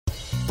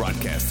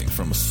Broadcasting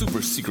from a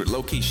super secret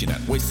location at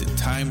Wasted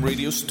Time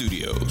Radio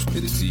Studios.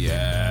 It is the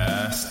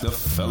Ask the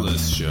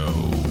Fellas Show.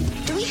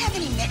 Do we have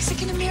any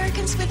Mexican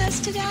Americans with us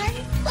today?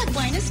 Like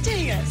Buenos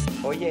Dias.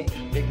 Oye,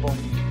 Big Boy,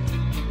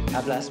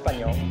 habla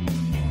español.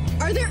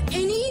 Are there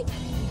any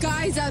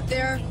guys out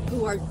there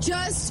who are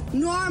just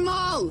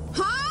normal?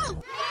 Huh?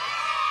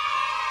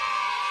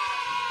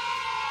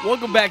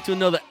 Welcome back to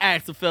another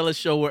Ask the Fellas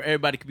show where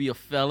everybody can be a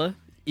fella,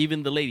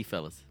 even the lady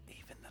fellas.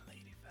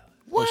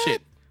 What? Oh,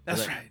 shit.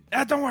 That's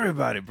right. Don't worry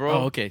about it, bro.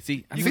 Oh, okay.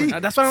 See, that's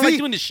why I don't like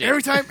doing this shit.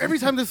 Every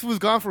time this was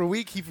gone for a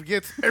week, he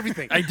forgets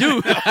everything. I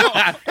do.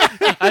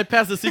 I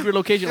passed the secret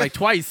location like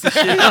twice. And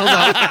shit.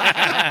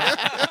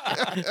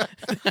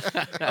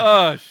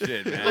 Oh,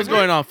 shit, man. What's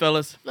going on,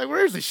 fellas? Like,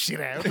 where's the shit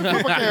at? What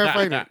the fuck can I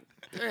find it?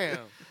 Damn.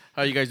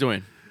 How you guys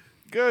doing?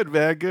 Good,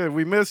 man. Good.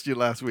 We missed you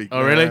last week.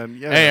 Oh, really? Man.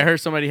 Yeah. Hey, I heard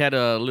somebody had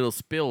a little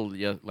spill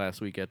last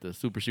week at the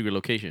super secret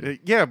location.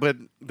 Yeah, but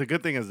the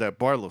good thing is that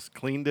Barlos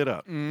cleaned it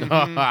up.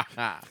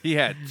 He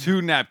had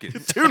 2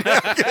 napkins. You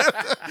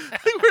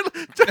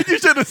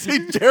should have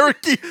seen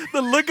Cherokee,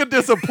 the look of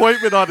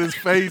disappointment on his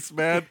face,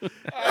 man.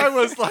 I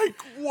was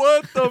like,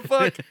 what the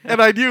fuck?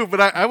 And I knew, but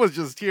I was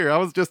just here. I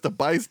was just a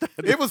bystander.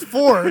 It was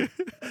 4.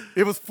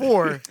 It was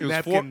 4 It was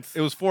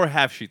napkins. 4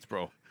 half sheets,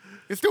 bro.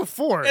 It's still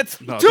 4. It's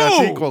No, 2.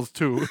 that equals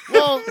 2.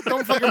 Well,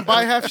 don't fucking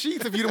buy half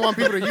sheets if you don't want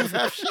people to use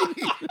half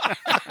sheets.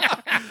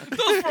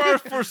 Those are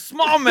for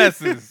small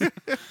messes.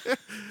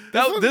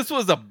 This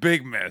was a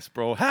big mess,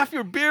 bro. Half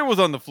your beer was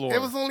on the floor. It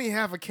was only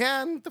half a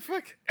can. What the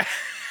fuck?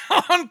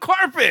 on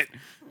carpet.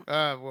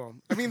 Well,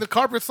 I mean, the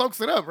carpet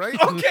soaks it up,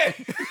 right?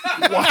 Okay.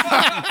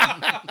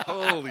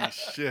 Holy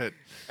shit.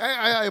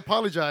 I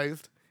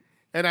apologized,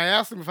 and I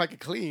asked him if I could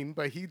clean,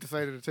 but he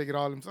decided to take it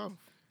all himself.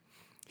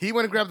 He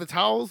went and grabbed the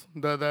towels,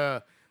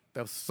 the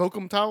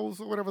Soakum towels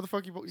or whatever the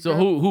fuck you. So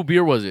who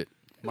beer was it?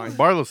 Mine.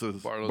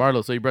 Barlos's.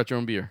 Barlow. So you brought your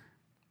own beer.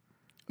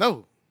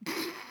 No.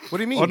 What do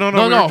you mean? Oh, no.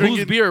 No. we were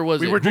Whose beer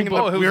was we it? Were drinking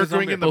Who we were his own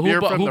drinking beer? the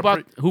beer Who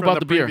from bought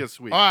the beer? previous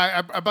week. Oh,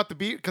 I bought the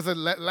beer because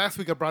last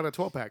week I brought a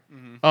 12-pack.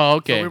 Oh,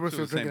 okay. So we were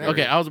still drinking that.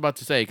 Okay, I was about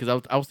to say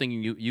because I was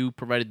thinking you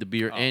provided the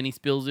beer and he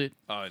spills it.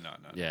 Oh, no.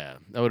 Yeah,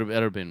 that would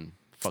have been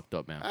fucked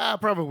up, man. I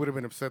probably would have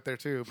been upset there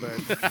too, but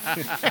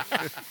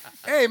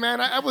hey,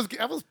 man, I was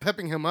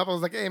pepping him up. I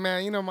was like, hey,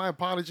 man, my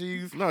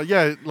apologies. No,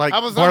 yeah, like I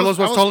was Barlos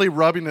was totally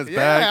rubbing his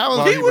back.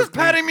 while He was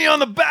cleaning. patting me on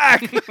the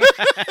back. What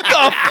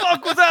the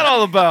fuck was that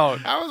all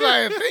about? I was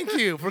like, thank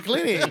you for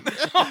cleaning.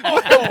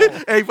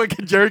 Hey,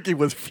 fucking Cherokee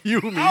was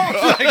fuming.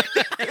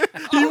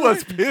 He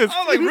was pissed.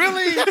 I was like,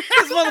 really?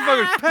 This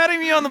motherfucker's patting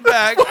me on the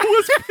back.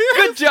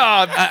 Good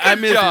job. I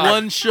missed job.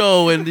 one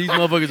show and these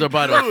motherfuckers are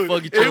about to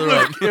fuck each other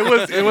up.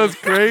 It was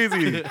crazy.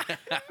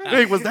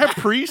 Wait, was that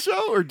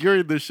pre-show or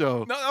during the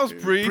show? No, that was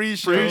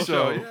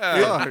pre-show.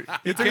 Yeah.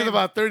 It took us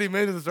about 30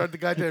 minutes to start the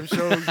goddamn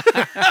show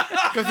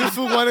because this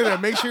fool wanted to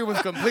make sure it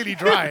was completely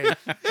dry.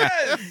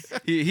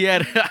 He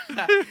had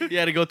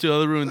to go to the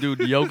other room and do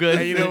yoga.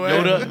 And you know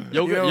what?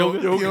 Yoga.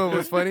 You know what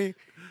was funny?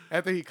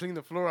 After he cleaned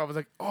the floor, I was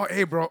like, "Oh,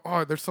 hey, bro!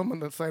 Oh, there's someone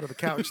on the side of the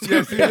couch."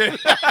 Yes, he did.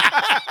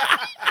 I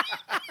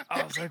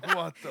was like,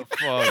 what the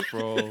fuck,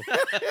 bro?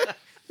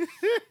 You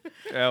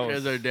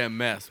guys are a damn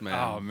mess, man.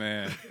 Oh,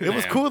 man. It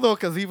was cool though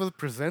because he was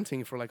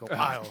presenting for like a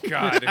while.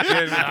 God.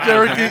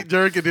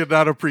 Cherokee did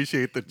not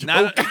appreciate the joke.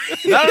 Not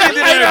only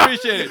did I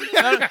appreciate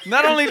it.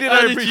 Not only did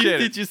I appreciate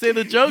Did it. you say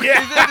the joke? He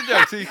said the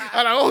joke. See?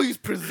 And he's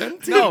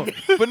presenting. No,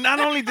 but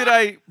not only did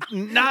I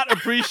not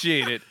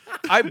appreciate it,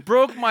 I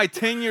broke my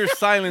 10-year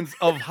silence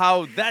of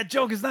how that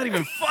joke is not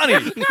even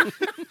funny.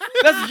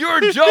 That's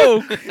your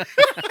joke.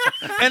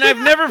 And I've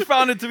never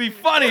found it to be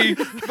funny,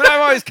 but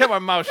I've always kept my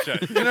mouth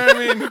shut. You know what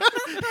I mean?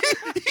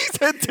 He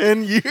said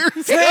 10 years.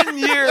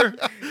 10-year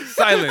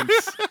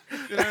silence.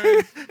 You know what I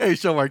mean? Hey,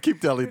 Shomar,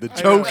 keep telling the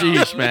joke.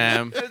 Jeez,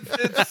 man.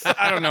 It's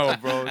I don't know,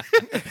 bro.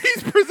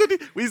 He's presenting.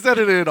 We said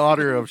it in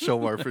honor of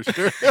Shomar for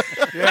sure.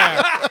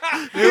 Yeah.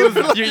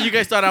 You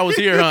guys thought I was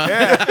here, huh?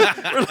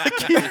 We're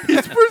like,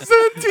 he's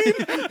presenting.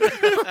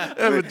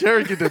 And but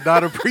Cherokee did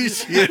not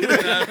appreciate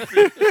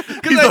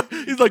it.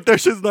 He's like, that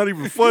shit's not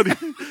even funny.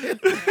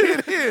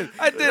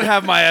 I did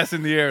have my ass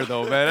in the air,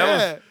 though,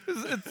 man.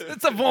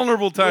 It's a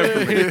vulnerable time for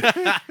me.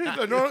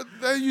 No,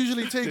 that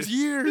usually takes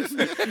years.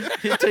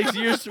 It takes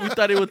years. We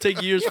thought it would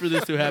take years for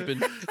this to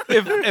happen.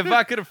 If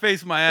I could have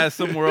faced my ass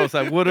somewhere else,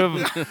 I would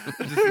have.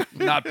 Just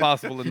not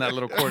possible in that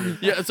little corner.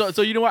 Yeah.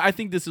 So you know what? I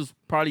think this is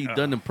probably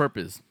done on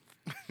purpose.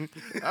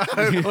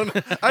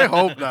 I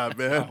hope not,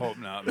 man. I hope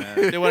not,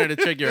 man. They wanted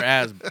to check your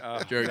ass,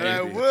 Jerry.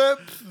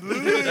 Whoops.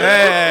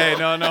 Hey,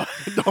 no.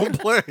 Don't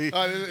play.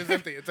 It's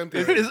empty. It's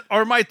empty.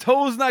 Are my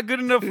toes not good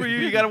enough for you?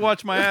 You got to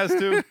watch my ass,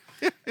 too.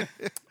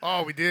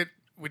 Oh, we did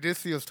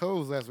see his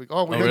toes last week.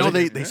 Oh, we really? No,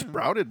 they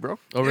sprouted, bro.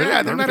 Oh, really?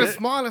 Yeah, they're not as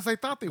small as I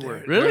thought they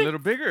were. They're a little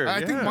bigger.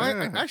 I think mine.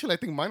 yeah. Actually, I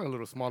think mine are a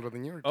little smaller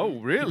than yours. Oh,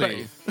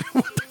 really?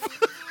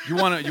 You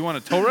want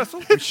to toe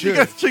wrestle? You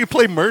guys should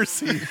play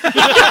Mercy.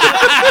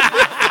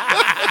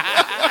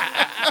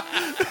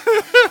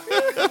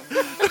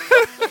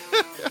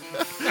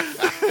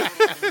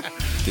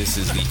 This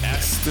is the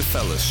Ask the the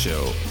Fellas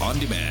Show on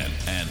demand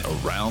and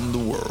around the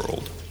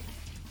world.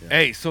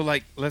 Hey, so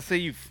like, let's say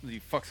you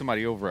fuck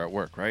somebody over at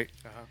work, right?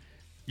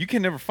 You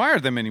can never fire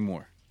them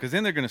anymore because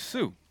then they're gonna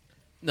sue.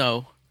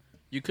 No,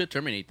 you could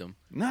terminate them.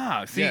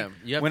 Nah, see, Yeah,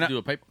 you have when to I- do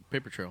a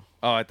paper trail.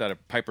 Oh, I thought a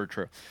Piper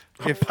Trail.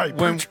 Trail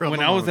When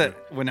no I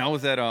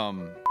was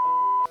longer. at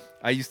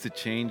I used to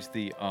change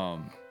the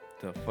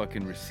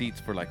fucking receipts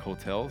for like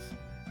hotels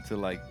to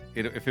like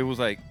if it was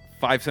like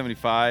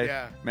 $5.75.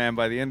 Yeah. Man,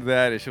 by the end of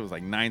that, it shit was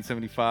like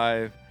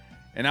 $9.75.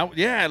 And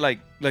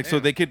so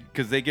they could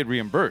because they get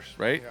reimbursed,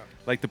 right? Yeah.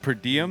 Like the per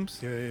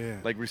diems, Yeah.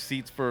 like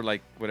receipts for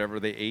like whatever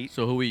they ate.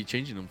 So who are you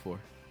changing them for?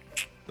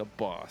 The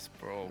boss,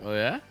 bro. Oh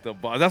yeah. The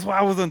boss. That's why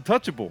I was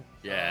untouchable.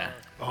 Yeah.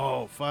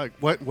 Oh fuck!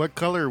 What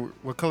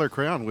color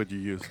crayon would you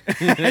use?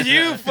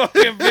 You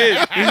fucking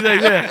bitch. He's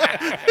like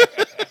that.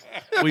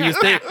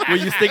 Will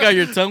you stick out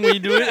your tongue when you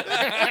do it?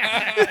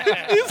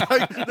 He's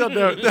like, they'll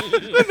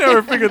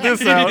never figured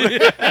this out.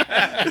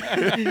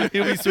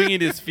 He'll be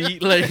swinging his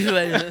feet like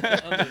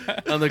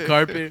on the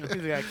carpet.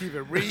 He's gotta keep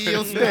it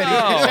real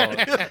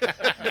steady.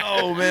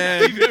 No,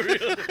 man.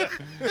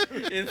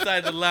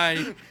 Inside the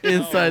line.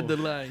 Inside the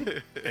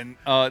line. And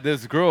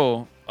this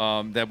girl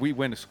that we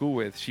went to school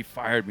with, she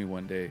fired me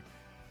one day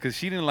because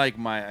she didn't like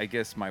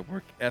my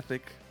work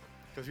ethic.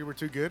 Because you were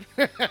too good.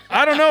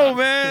 I don't know,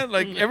 man.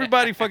 Like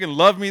everybody fucking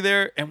loved me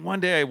there. And one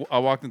day I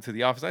walked into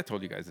the office. I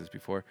told you guys this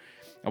before.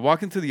 I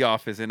walked into the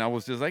office and I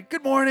was just like,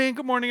 good morning,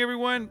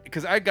 everyone.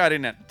 Because I got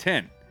in at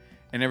 10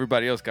 and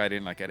everybody else got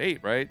in like at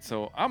 8, right?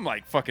 So I'm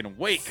like fucking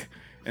awake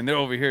and they're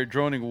over here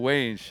droning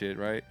away and shit,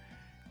 right?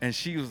 And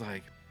she was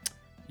like,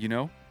 you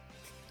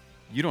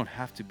don't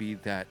have to be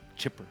that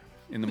chipper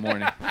in the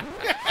morning.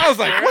 I was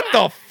like, what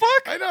the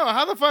fuck? I know.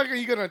 How the fuck are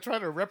you going to try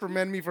to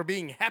reprimand me for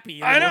being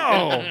happy? I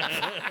know.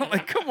 I'm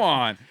like, come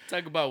on.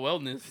 Talk about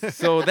wellness.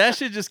 So that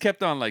shit just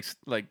kept on like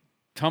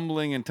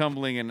tumbling, and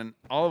then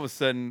all of a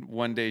sudden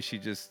one day she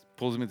just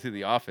pulls me into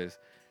the office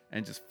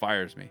and just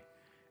fires me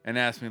and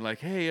asks me like,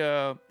 hey,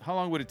 how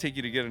long would it take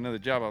you to get another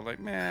job? I was like,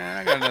 man,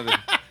 I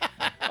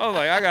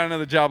got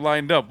another job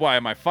lined up. Why,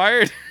 am I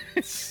fired?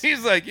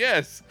 She's like,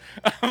 yes.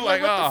 I'm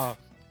like, oh.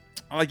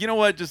 I'm like, you know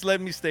what? Just let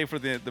me stay for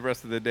the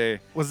rest of the day.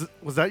 Was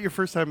that your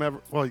first time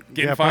ever? Well,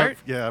 Getting fired?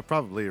 Yeah,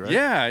 probably, right?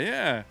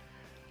 Yeah.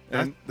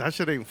 And That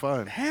shit ain't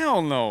fun.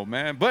 hell no,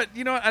 man. But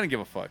you know what? I didn't give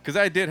a fuck because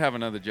I did have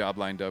another job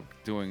lined up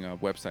doing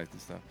websites and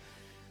stuff.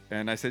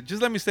 And I said,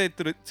 just let me stay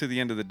to the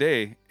end of the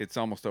day. It's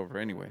almost over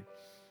anyway.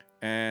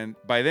 And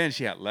by then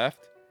she had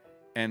left,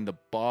 and the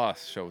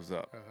boss shows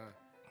up.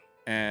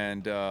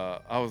 And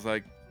I was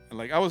like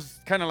I was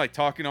kind of like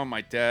talking on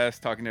my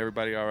desk, talking to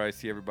everybody. All right, I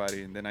see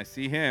everybody. And then I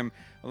see him.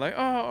 I'm like,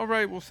 oh, all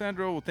right. Well,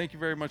 Sandro, well, thank you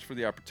very much for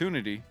the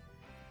opportunity.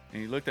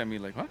 And he looked at me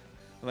like, what?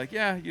 I'm like,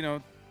 yeah,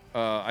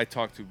 I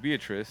talked to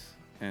Beatrice,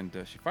 and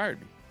she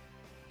fired me.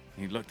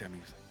 And he looked at me.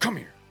 He was like, come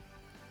here.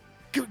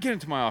 Get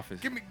into my office.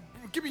 Give me.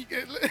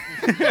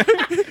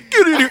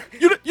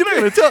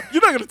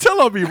 You're not gonna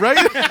tell on me, right?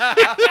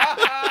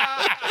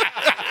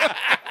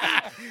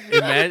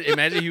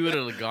 Imagine he would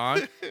have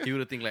gone. He would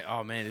have think like,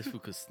 oh man, this fool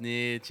could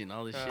snitch and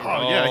all this shit.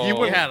 Oh, yeah, he He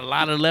wouldn't- had a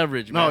lot of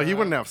leverage. No, man. he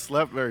wouldn't have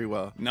slept very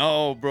well.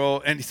 No, bro.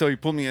 And so he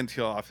pulled me into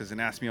the office and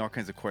asked me all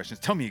kinds of questions.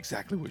 Tell me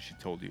exactly what she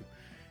told you.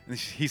 And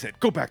he said,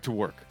 go back to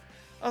work.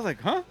 I was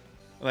like, huh?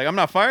 Like, I'm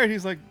not fired?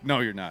 He's like, no,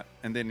 you're not.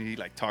 And then he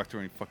like talked to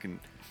her and fucking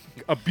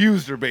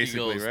abused her He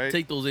basically, goes, right?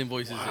 take those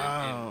invoices.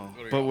 Wow.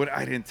 And But what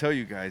I didn't tell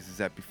you guys is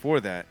that before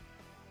that,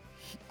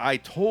 I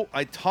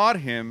taught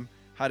him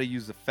how to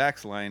use the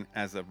fax line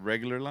as a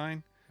regular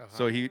line.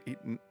 So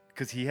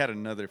because he had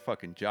another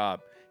fucking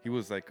job. He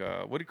was like,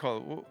 what do you call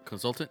it?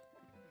 consultant.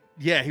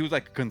 Yeah, he was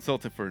like a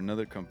consultant for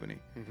another company.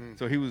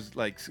 So he was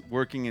like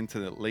working into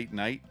the late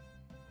night,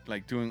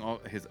 like doing all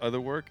his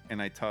other work.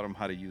 And I taught him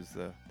how to use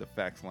the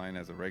fax line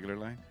as a regular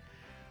line.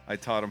 I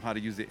taught him how to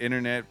use the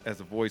internet as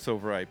a voice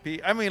over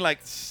IP. I mean, like,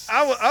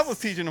 I was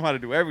teaching him how to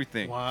do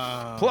everything.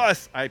 Wow.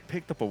 Plus, I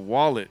picked up a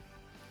wallet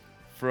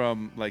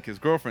from like his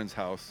girlfriend's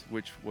house,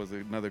 which was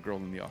another girl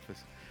in the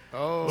office.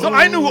 Oh. So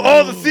I knew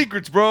all the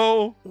secrets,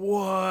 bro.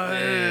 What?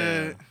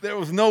 There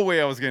was no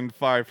way I was getting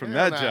fired from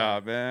Hell that nah.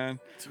 job, man.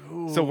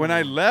 So when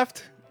I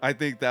left, I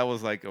think that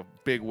was like a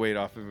big weight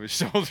off of his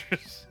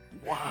shoulders.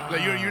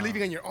 Like you're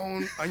leaving on your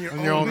own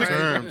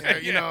terms.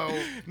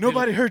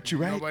 Nobody hurt you,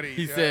 right? Nobody.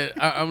 He said,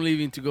 I'm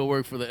leaving to go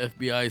work for the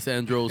FBI,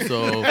 Sandro,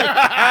 so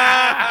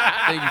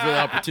thank you for the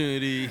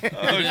opportunity.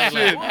 Oh,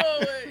 shit. Whoa,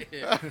 wait.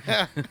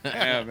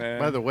 Yeah, man.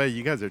 By the way,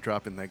 you guys are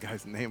dropping that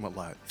guy's name a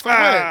lot.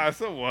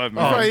 So what,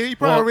 man? He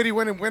probably already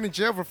went in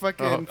jail for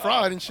fucking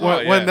fraud and shit.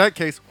 Well, yeah. in that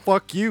case,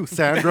 fuck you,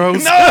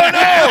 Sandros.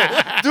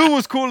 No! Dude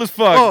was cool as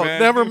fuck, Oh, man.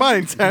 never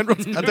mind,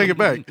 Sandros. I take it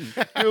back.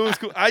 It was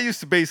cool. I used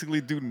to basically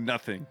do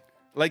nothing.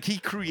 Like, he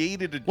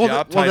created a Well,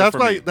 job well, title that's for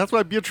why me. that's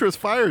why Beatrice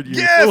fired you.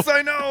 Yes,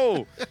 I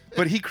know.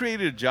 But he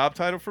created a job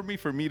title for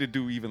me to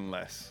do even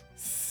less.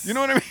 You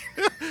know what I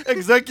mean?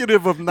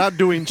 Executive of not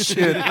doing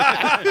shit.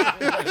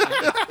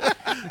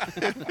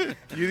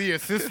 You're the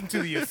assistant to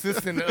the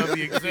assistant of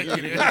the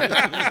executive.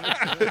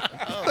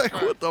 Like,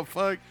 what the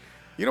fuck?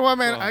 You know what,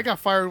 man? I got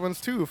fired once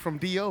too from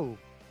DO.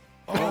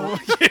 Oh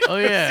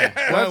yeah.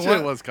 That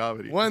shit was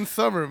comedy. One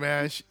summer,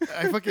 man,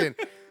 I fucking.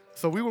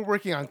 So we were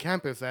working on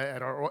campus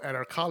at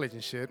our college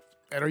and shit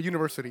at our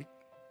university.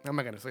 I'm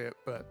not gonna say it,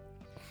 but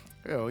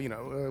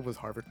it was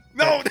Harvard.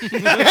 No.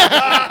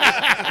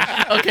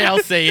 Okay, I'll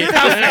say it.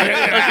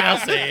 Okay, I'll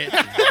say it.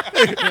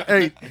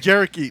 Hey,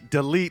 Jericho,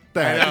 delete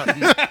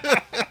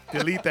that.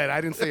 Delete that. I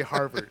didn't say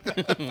Harvard.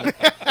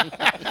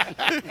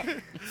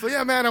 So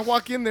yeah, man, I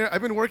walk in there.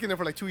 I've been working there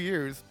for like 2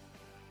 years.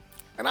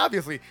 And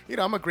obviously,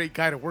 I'm a great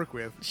guy to work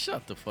with.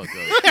 Shut the fuck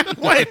up.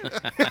 What?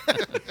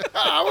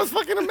 I was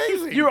fucking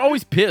amazing. You're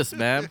always pissed,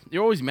 man.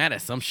 You're always mad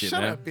at some shit,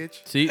 Shut man. up,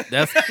 bitch. See,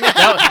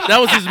 that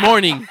was his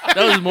morning. That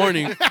was his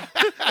morning.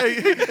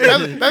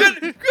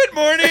 Good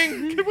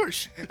morning.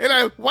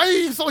 And why are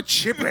you so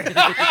chipper?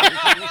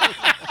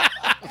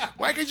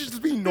 Why can't you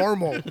just be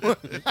normal?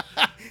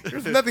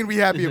 There's nothing to be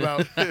happy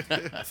about.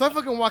 So I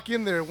fucking walk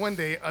in there one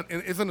day.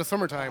 It's in the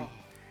summertime.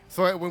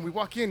 So when we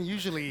walk in,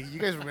 usually you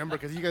guys remember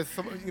because you guys,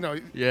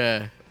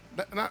 Yeah.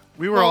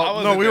 We were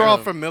all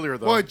familiar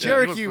though. Well, Yeah,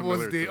 Cherokee he was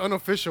familiar, the too.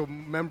 unofficial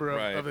member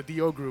Right. of the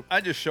DO group.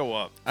 I just show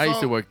up. I used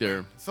to work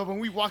there. So when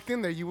we walked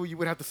in there, you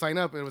would have to sign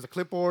up. It was a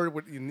clipboard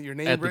with your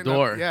name At the written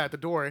door. up. Yeah, at the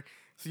door.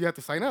 So you have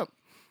to sign up.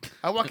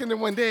 I walk in there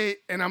one day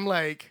and I'm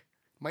like,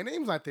 my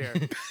name's not there.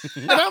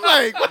 And I'm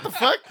like, what the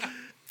fuck?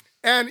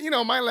 And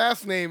my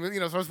last name,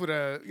 starts with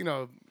a,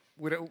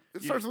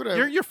 it starts with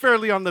a. You're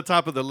fairly on the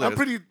top of the list. I'm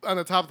pretty on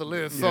the top of the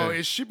list, so Yeah.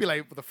 it should be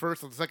like the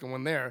first or the second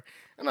one there.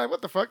 And I'm like,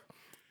 what the fuck?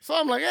 So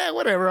I'm like,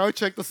 whatever. I'll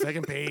check the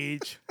second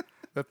page,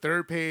 the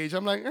third page.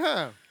 I'm like,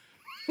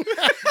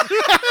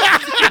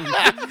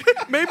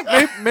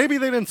 maybe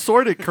they didn't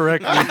sort it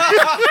correctly.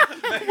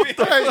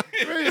 Right.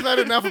 Maybe it's not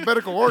in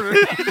alphabetical order.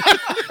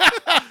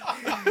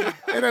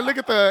 And I look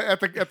at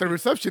the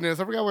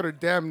receptionist. I forgot what her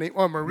damn name.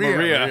 Oh, Maria.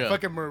 Maria.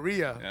 Fucking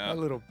Maria. Yeah. A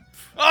little.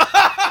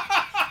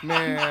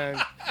 Man,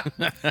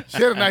 she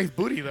had a nice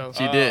booty though.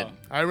 She did.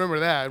 I remember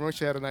that. I remember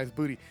she had a nice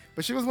booty,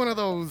 but she was one of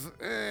those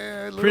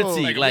little,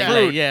 Pretty,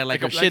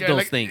 like a shit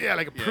those thing. Yeah,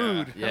 like a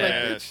prude. Yeah. I'm like,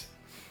 Yes. bitch.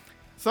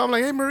 So I'm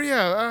like, hey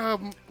Maria,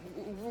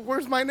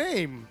 where's my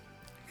name?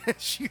 And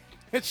she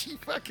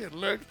fucking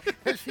looked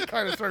and she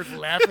kind of starts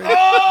laughing.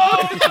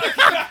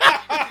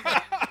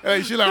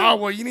 And she's like, oh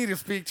well, you need to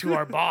speak to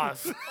our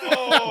boss.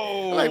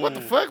 Oh. I'm like, what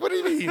the fuck? What do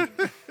you mean?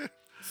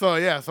 So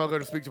I'll go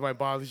to speak to my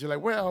boss, and she's like,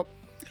 well,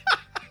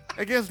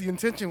 I guess the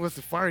intention was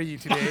to fire you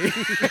today.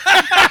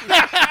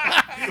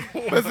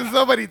 But since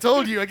somebody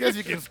told you, I guess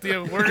you can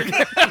still work.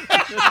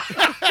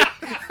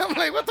 I'm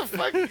like, what the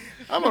fuck?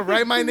 I'm going to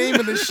write my name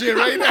in this shit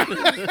right now.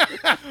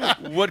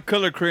 What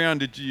color crayon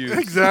did you use?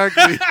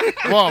 Exactly.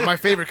 Well, my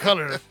favorite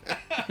color,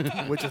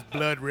 which is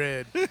blood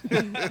red.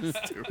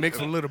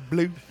 Mixed with a little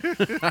blue.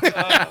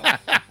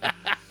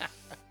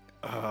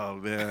 Oh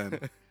man.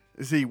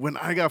 See, when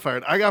I got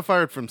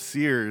fired from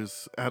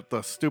Sears at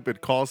the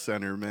stupid call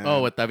center, man.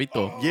 Oh, with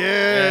Tabito.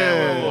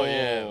 Yeah. Oh,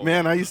 yeah.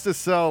 Man, I used to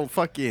sell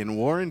fucking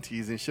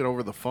warranties and shit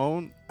over the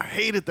phone. I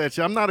hated that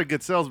shit. I'm not a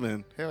good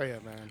salesman. Hell yeah,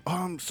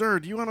 man. Sir,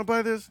 do you want to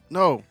buy this?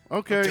 No.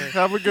 Okay.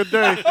 Have a good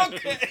day.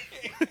 Okay.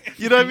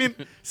 You know what I mean?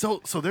 So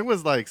there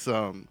was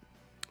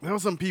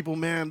some people,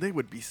 man, they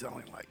would be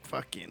selling like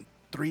fucking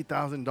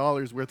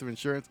 $3,000 worth of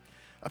insurance.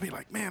 I'd be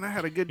like, man, I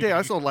had a good day.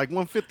 I sold like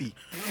 150.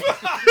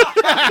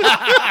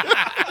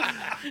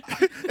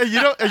 And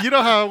you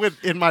know how I would,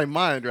 in my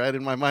mind, right?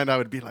 In my mind, I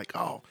would be like,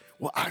 oh,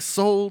 well, I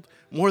sold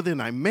more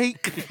than I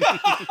make.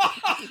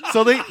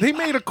 So they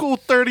made a cool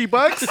 $30.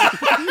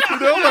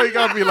 Like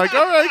I'd be like,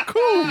 all right,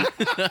 cool.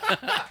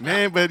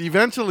 Man, but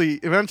eventually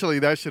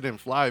that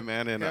shouldn't fly,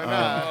 man. And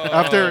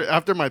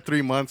after my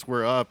 3 months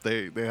were up,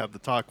 they had to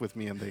talk with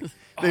me and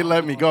they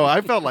let me go.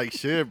 I felt like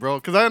shit, bro,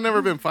 because I had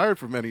never been fired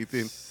from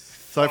anything.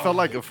 So I felt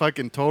like a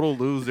fucking total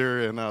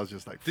loser, and I was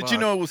just like, fuck. Did you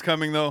know it was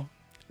coming though?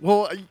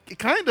 Well,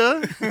 kind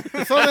of.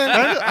 So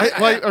then,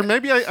 or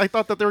maybe I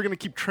thought that they were going to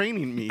keep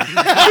training me.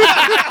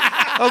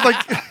 I was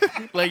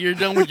like, you're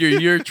done with your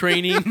year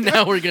training.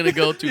 Now we're going to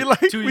go to like,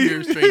 2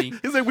 years training.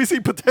 He's like, we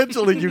see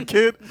potential in you,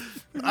 kid.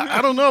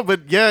 I don't know,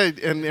 but yeah,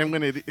 and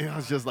when it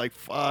was just like,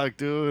 fuck,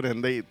 dude.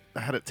 And I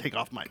had to take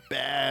off my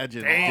badge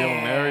and give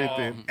them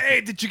everything. Hey,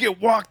 did you get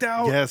walked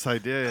out? Yes, I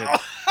did.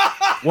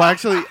 Well,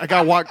 actually, I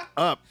got walked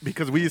up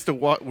because we used to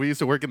work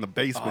in the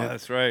basement. Oh,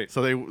 that's right.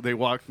 So they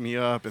walked me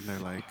up and they're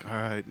like, all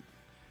right,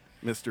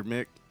 Mr.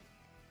 Mick.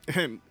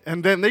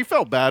 And then they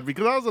felt bad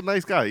because I was a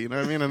nice guy, you know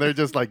what I mean? And they're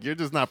just like, you're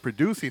just not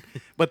producing.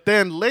 But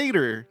then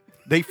later,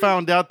 they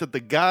found out that the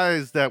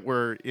guys that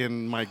were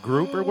in my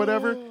group or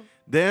whatever,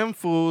 them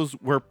fools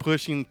were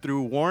pushing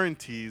through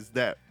warranties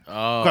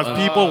because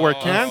people were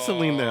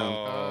canceling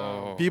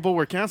them. People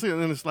were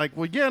canceling, and it's like,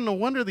 well, yeah, no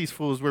wonder these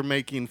fools were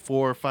making $4,000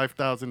 or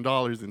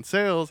 $5,000 in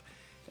sales,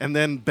 and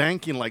then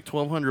banking like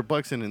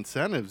 $1,200 in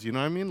incentives. You know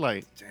what I mean?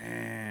 Like,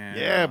 damn.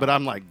 Yeah, but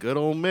I'm like, good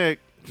old Mick,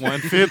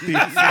 150,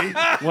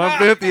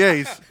 150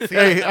 ace.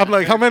 Hey, I'm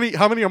like, how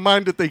many of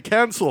mine did they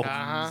cancel?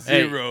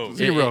 Zero.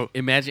 Zero.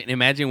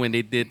 Imagine when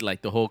they did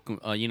like the whole,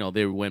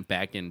 they went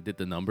back and did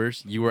the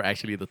numbers. You were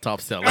actually the top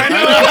seller.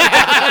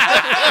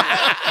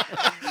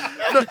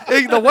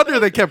 Hey, no wonder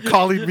they kept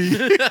calling me.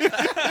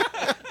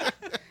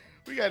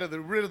 We got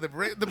rid of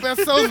the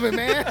best salesman,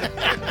 man.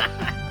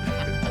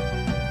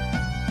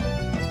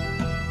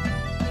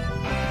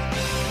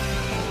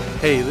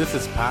 Hey, this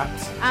is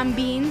Pops. I'm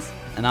Beans,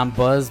 And I'm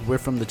Buzz. We're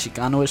from the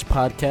Chicano-ish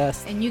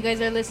podcast. and you guys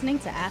are listening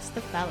to Ask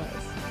the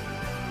Fellas.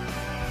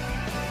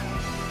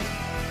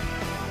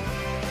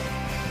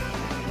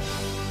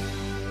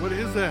 What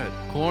is that?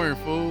 Corn,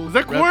 fool. Is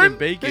that Wrapped corn? in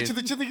bacon.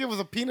 Did you think it was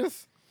a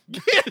penis?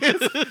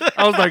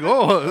 I was like,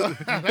 oh,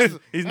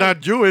 he's not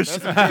Jewish. How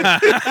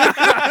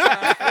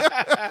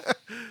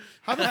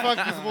the fuck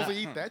are you supposed to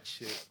eat that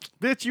shit?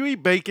 Bitch, you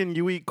eat bacon,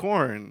 you eat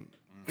corn.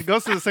 It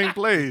goes to the same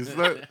place.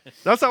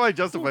 That's how I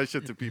justify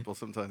shit to people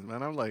sometimes,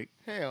 man. I'm like,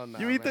 Hell no.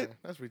 You eat man. that?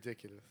 That's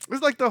ridiculous.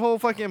 it's like the whole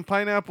fucking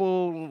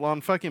pineapple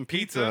on fucking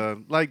pizza.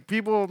 Like,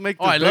 people make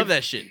Oh, this I big- love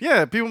that shit.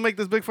 Yeah, people make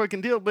this big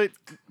fucking deal, but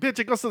bitch,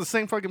 it goes to the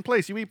same fucking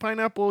place. You eat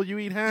pineapple, you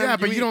eat ham. Yeah,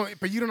 but you eat don't.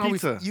 But you don't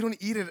always. pizza. You don't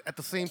eat it at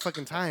the same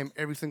fucking time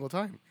every single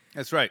time.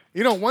 That's right.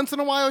 You know, once in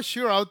a while,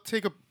 sure, I'll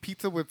take a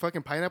pizza with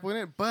fucking pineapple in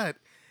it, but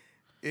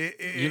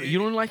You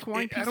don't like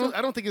Hawaiian pizza?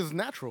 I don't think it's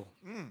natural.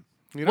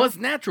 You know? What's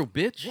natural,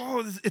 bitch?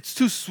 Whoa, it's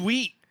too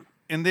sweet.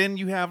 And then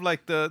you have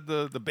like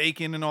the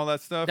bacon and all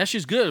that stuff. That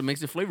shit's good. It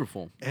makes it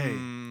flavorful. Hey,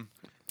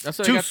 That's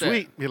what I too got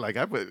sweet. You're like,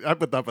 I put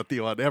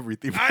tapatio on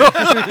everything.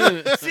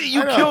 See,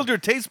 you killed your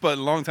taste bud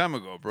a long time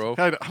ago, bro.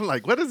 I'm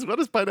like, what does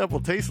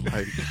pineapple taste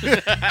like?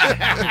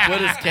 That. What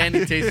does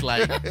candy taste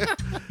like?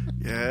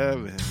 Yeah,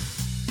 man.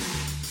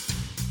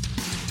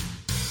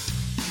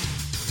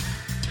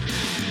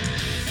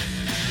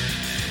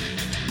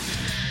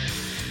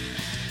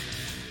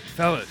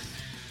 Fellas,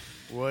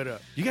 What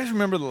up? you guys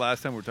remember the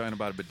last time we were talking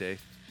about a bidet?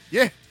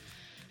 Yeah.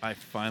 I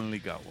finally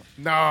got one.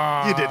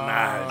 No, You did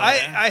not.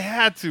 I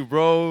had to,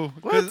 bro.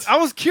 'Cause I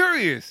was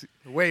curious.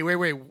 Wait.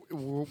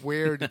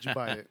 Where did you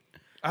buy it?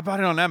 I bought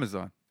it on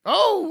Amazon.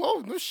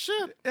 Oh, no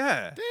shit.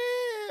 Yeah.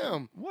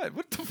 Damn. What?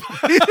 What the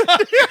fuck?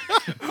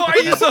 Why are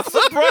you so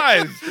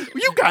surprised?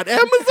 You got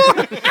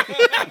Amazon?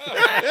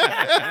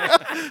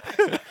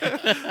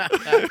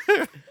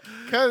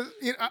 Because,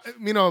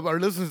 you know, our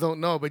listeners don't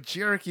know, but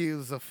Cherokee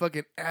is a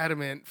fucking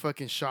adamant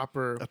fucking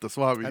shopper At the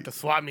swap meet. at the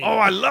swap meet. Oh,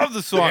 I love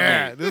the swap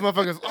Yeah, meet. this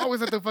motherfucker's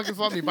always at the fucking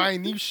swap meet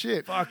buying new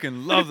shit.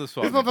 Fucking love the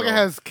swap This meet, motherfucker bro.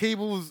 has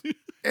cables,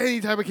 any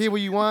type of cable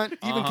you want,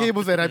 even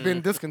cables that have been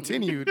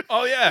discontinued.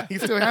 Oh, yeah. He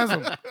still has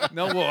them.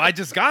 No, well, I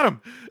just got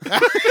them.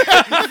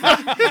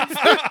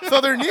 So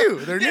they're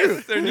new. They're new.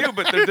 Yes, they're new,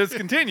 but they're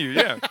discontinued.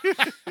 Yeah.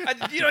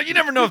 You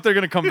never know if they're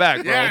going to come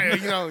back, bro.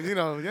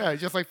 Yeah, yeah,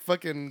 just like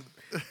fucking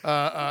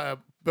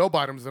bell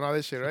bottoms and all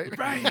this shit, right?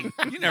 Right.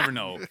 You never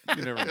know.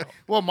 You never know.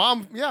 Well,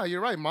 mom, yeah,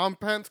 you're right. Mom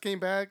pants came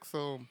back,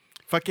 so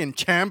Fucking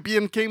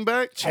Champion came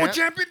back. Oh,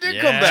 Champion did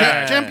Yeah. come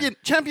back.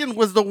 Champion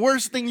was the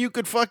worst thing you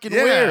could fucking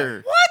Yeah.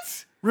 wear.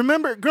 What?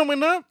 Remember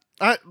growing up?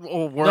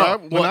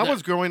 When I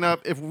was growing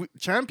up,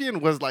 Champion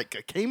was like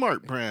a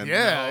Kmart brand.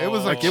 yeah, it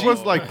was Like it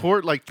was like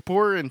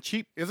poor and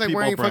cheap. it's like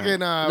people wearing brand. fucking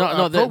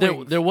No, Pro there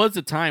Wings. was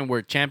a time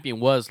where Champion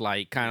was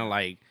like kind of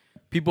like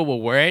people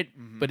will wear it,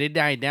 but it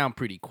died down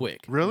pretty quick.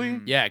 Really?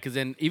 Yeah, because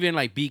then even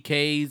like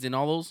BKs and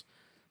all those,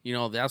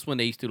 that's when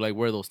they used to like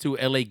wear those too.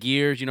 LA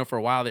Gears, for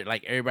a while that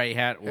like everybody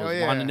was Hell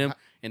yeah. wanting them,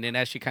 and then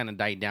that shit kind of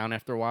died down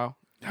after a while.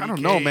 I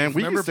don't know, man.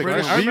 We Remember used to,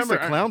 British- we I used to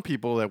remember- clown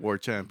people that wore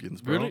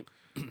Champions, bro. Really?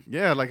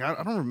 Yeah, like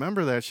I don't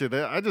remember that shit.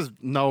 I just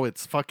know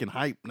it's fucking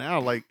hype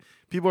now. Like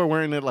people are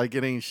wearing it like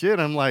it ain't shit.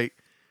 I'm like,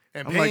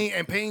 and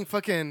I'm paying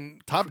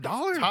fucking top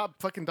dollar? top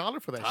fucking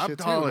dollar for that Top shit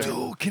dollar. too.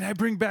 man. Dude, can I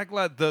bring back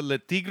the Le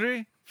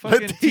Tigre?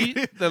 Fucking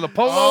Tigre. the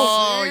Polo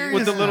Oh,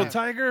 with the yeah. little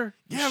tiger?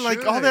 yeah,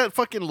 like all that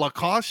fucking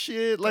Lacoste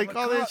shit, like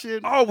all that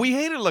shit. Oh, we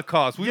hated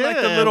Lacoste. We liked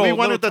the Yeah, little we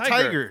wanted little the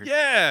tiger.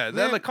 Yeah, that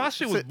Man, Lacoste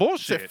shit was said-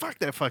 bullshit. Said, fuck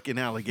that fucking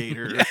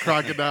alligator or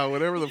crocodile,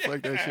 whatever the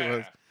fuck that shit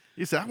was.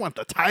 He said, I want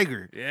the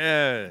tiger.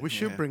 Yeah. We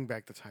should Yeah. bring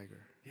back the tiger.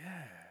 Yeah.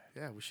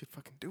 Yeah, we should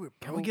fucking do it,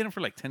 bro. Can we get them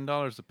for like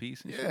 $10 a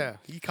piece? And shit? Yeah,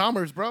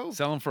 e-commerce, bro.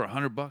 Sell them for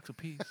 $100 a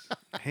piece.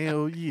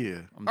 Hell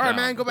yeah. I'm All right, down.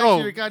 man, go back Oh,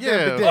 to your goddamn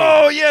yeah. bidet.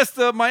 Oh yes,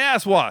 my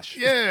ass wash.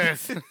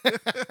 Yes.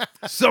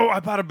 So I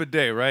bought a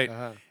bidet, right?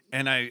 Uh-huh.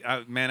 And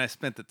I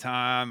spent the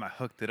time. I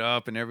hooked it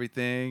up and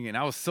everything, and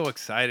I was so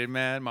excited,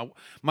 man.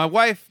 My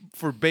wife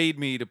forbade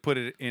me to put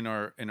it in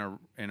our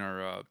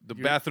the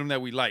bathroom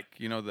that we like,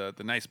 the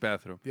nice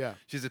bathroom. Yeah.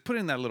 She said, put it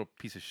in that little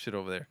piece of shit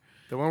over there.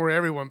 The one where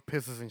everyone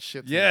pisses and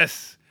shits.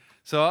 Yes.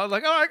 So I was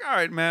like, all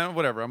right, man,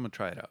 whatever. I'm gonna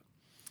try it out.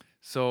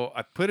 So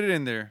I put it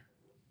in there,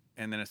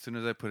 and then as soon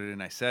as I put it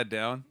in, I sat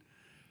down,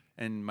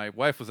 and my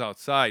wife was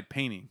outside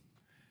painting,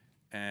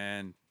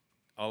 and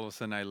all of a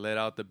sudden I let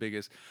out the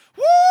biggest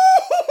woo.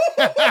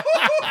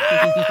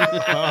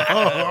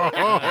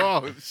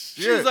 Oh,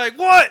 shit. She's like,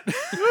 what?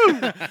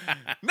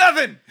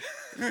 Nothing.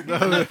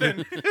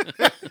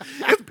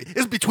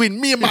 It's between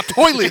me and my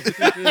toilet.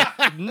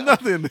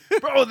 Nothing.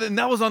 Bro, then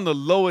that was on the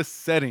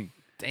lowest setting.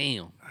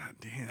 Damn.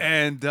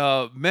 And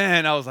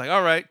man, I was like,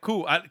 all right,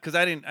 cool, because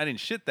I didn't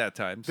shit that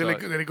time. So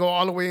Did it go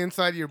all the way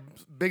inside your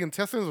big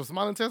intestines or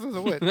small intestines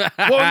or what?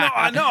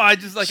 well, no, I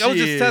just I was just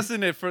Shit.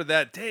 testing it for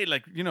that day,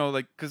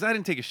 because I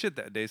didn't take a shit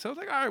that day. So I was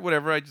like, all right,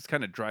 whatever. I just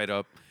kind of dried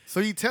up. So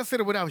you tested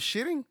it without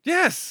shitting?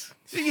 Yes,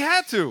 you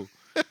had to.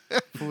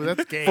 Ooh,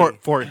 that's gay.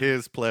 For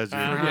his pleasure.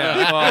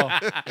 Yeah, well,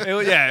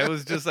 it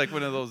was just like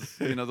one of those,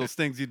 those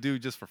things you do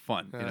just for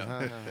fun,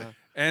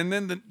 And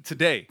then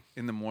today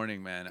in the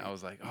morning, man, I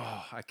was like,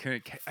 oh, I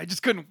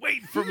just couldn't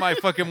wait for my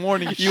fucking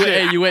morning You, shit.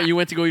 hey, you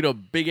went to go eat a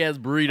big ass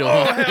burrito.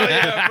 Oh, huh? hell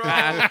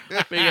yeah, bro.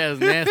 Big ass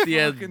nasty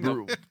ass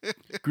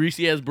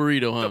greasy ass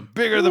burrito, huh? The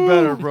bigger the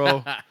better,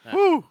 bro.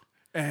 Woo.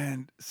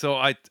 And so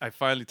I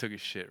finally took a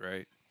shit,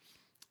 right?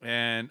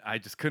 And I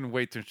just couldn't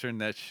wait to turn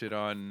that shit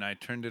on. And I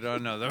turned it on.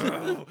 And I was like,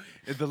 oh,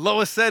 it's the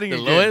lowest setting. The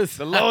again. lowest?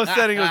 The lowest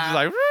setting was just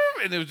like,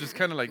 woo, and it was just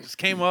kind of like, just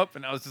came up.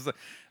 And I was just like,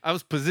 I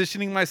was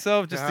positioning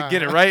myself just to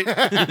get it right.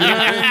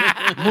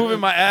 Moving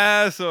my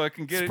ass so I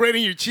can get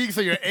Spreading your cheeks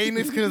so your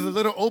anus is a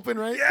little open,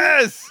 right?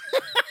 Yes.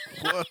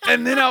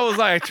 And then I was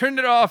like, I turned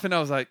it off and I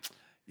was like,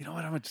 you know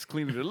what? I'm going to just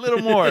clean it a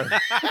little more.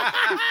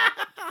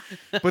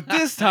 But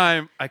this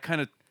time, I kind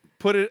of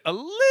put it a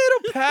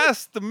little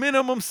past the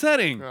minimum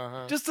setting,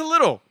 just a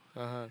little,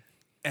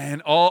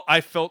 and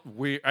I felt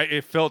weird.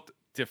 It felt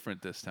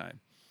different this time,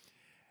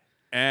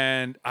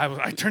 and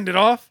I turned it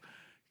off.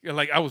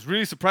 Like I was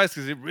really surprised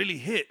because it really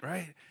hit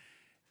right,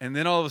 and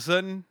then all of a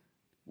sudden,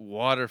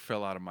 water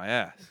fell out of my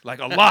ass, like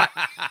a lot.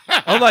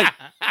 I was like,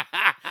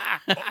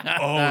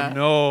 oh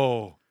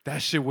no.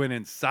 That shit went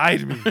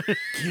inside me.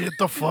 Get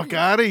the fuck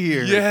out of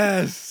here.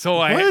 Yes. So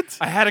I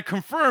had to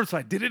confirm, so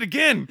I did it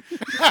again.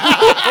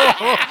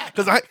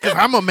 Because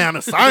I'm a man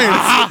of science.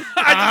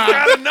 I just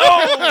gotta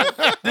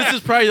know. This is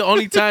probably the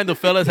only time the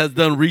fellas has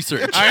done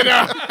research. I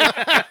know.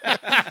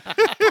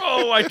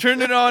 Bro, I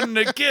turned it on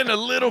again a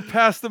little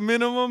past the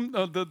minimum,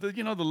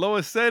 the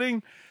lowest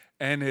setting.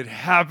 And it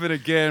happened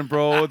again,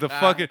 bro.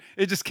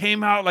 It just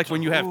came out like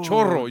when you have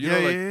chorro,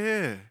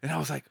 yeah. And I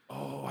was like,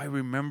 oh, I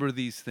remember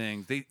these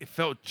things. It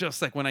felt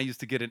just like when I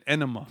used to get an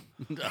enema.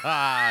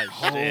 Ah, shit.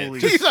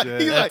 Holy He's shit.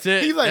 That's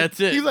it. That's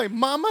it. He's like,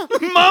 Mama,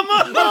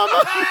 Mama.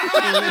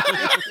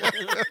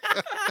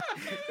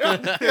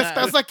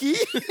 ¿estás aquí?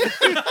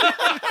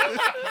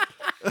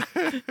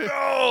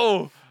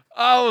 Bro,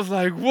 I was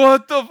like,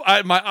 what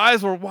my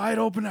eyes were wide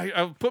open.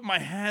 I put my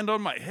hand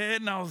on my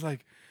head and I was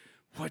like,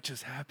 what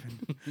just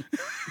happened?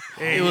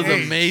 It was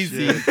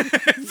amazing.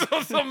 It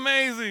was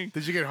amazing.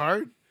 Did you get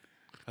hard?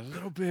 A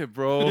little bit,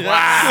 bro. You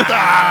nasty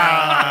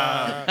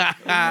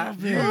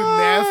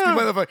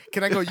motherfucker.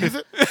 Can I go use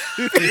it?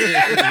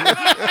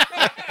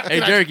 Hey,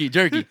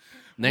 jerky.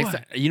 Next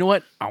time, you know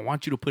what? I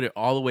want you to put it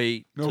all the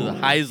way to the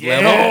highest No,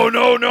 level.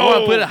 no. I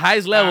want to put it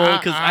highest level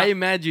because I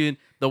imagine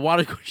the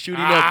water shooting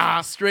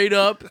up straight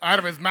up Out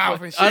of his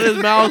mouth and shit. out of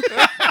his mouth.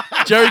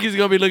 Jerky's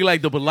gonna be looking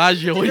like the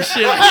Bellagio and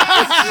shit.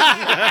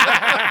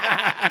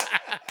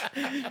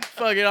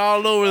 Fucking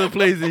all over the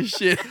place and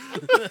shit.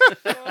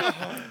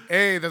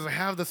 Hey, does it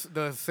have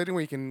the setting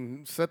where you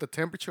can set the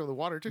temperature of the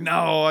water too?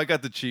 No, I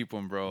got the cheap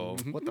one, bro.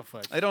 What the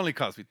fuck? It only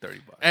cost me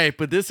 $30. Hey,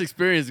 but this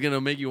experience is gonna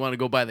make you want to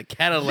go buy the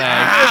Cadillac.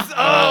 Yes!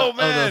 Oh, of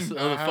man. the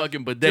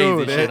fucking bidets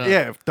Dude, and shit. Huh?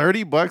 yeah, if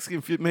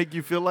 $30 can make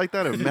you feel like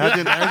that,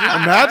 imagine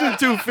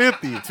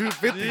 $250.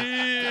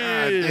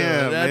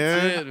 Yeah,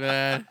 that's it,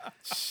 man.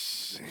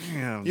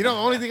 Damn. You know, the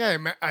only thing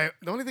the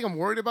only thing I'm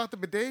worried about the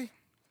bidet,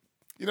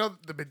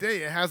 the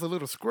bidet, it has a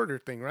little squirter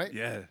thing, right?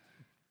 Yeah.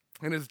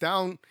 And it's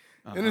down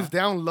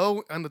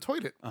low on the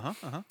toilet.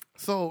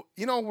 So,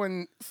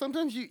 when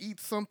sometimes you eat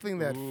something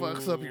that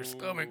fucks up your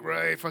stomach,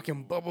 right?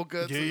 Fucking bubble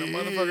guts and the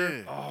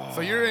motherfucker. Yeah.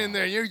 So you're in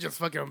there, you're just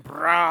fucking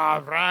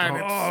and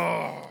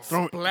it's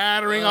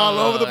splattering all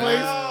over the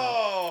place.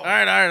 All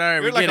right.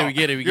 We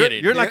get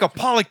it. You're like a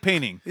Pollock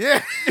painting.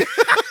 Yeah.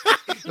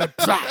 Like,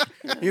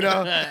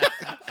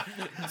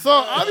 So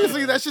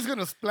obviously that's just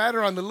gonna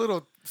splatter on the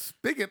little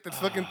spigot that's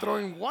fucking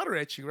throwing water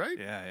at you, right?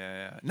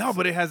 Yeah. No,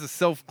 but it has a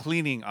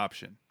self-cleaning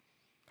option.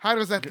 How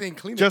does that thing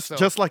clean itself?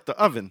 Just like the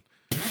oven.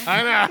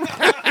 I know.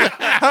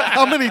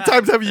 How many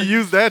times have you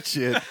used that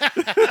shit?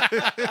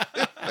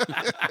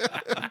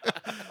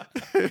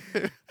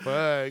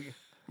 Fuck.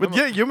 But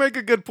yeah, you make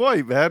a good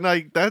point, man.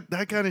 Like that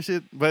kind of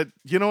shit. But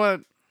you know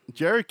what?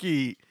 Jericho,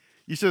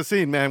 you should have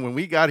seen, man, when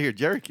we got here,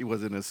 Jericho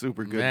was in a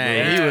super good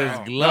Man, mood. he was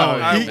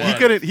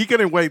glowing. He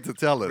couldn't wait to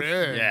tell us.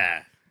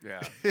 Yeah. Yeah.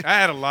 I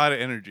had a lot of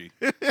energy.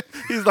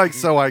 He's like,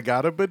 so I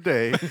got a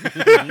bidet.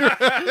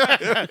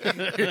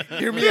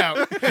 Hear me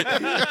out.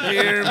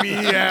 Hear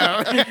me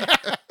out.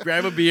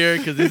 Grab a beer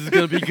because this is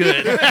gonna be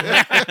good.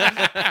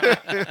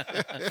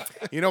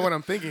 You know what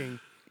I'm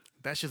thinking?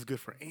 That's just good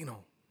for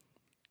anal.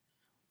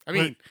 I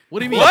mean, What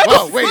do you mean?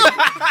 whoa, wait.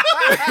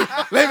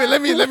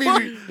 let me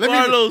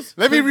Carlos,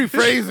 let me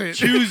rephrase it.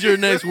 choose your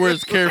next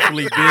words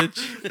carefully,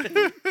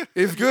 bitch.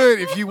 It's good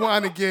if you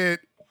want to get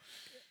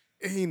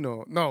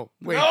anal. No,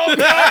 wait.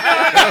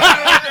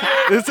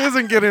 This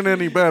isn't getting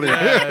any better.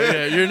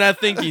 Yeah, you're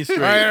not thinking straight.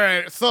 All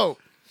right. So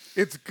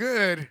it's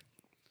good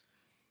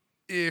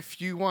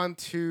if you want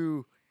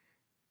to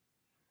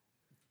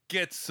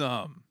get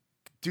some.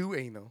 Do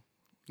anal.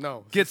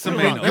 No. Get some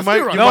Let's anal. do it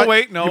wrong.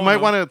 No, You might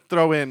want to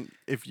throw in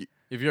if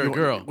you're a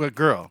girl. A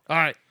girl. All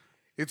right.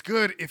 It's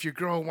good if your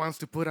girl wants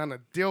to put on a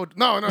dildo.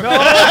 No.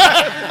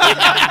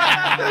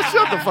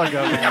 Shut the fuck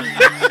up.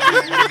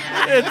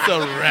 It's a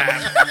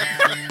wrap.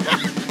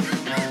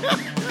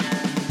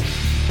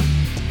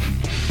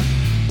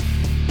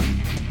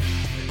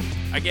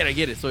 I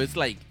get it. So it's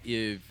like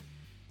if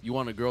you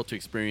want a girl to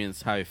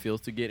experience how it feels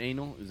to get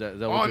anal. Is that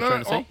what you're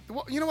trying to say?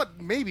 Well, you know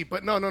what? Maybe,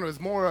 but no. It's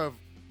more of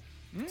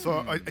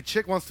so a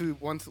chick wants to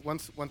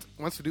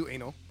do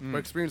anal or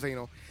experience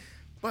anal.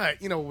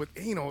 But, with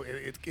anal,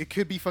 it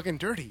could be fucking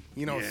dirty.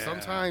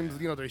 Sometimes,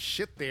 there's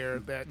shit there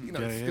that,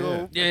 it's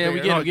still... Yeah,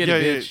 we get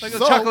it, bitch. Like a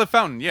chocolate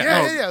fountain,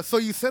 Yeah. So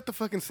you set the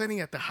fucking setting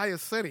at the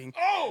highest setting.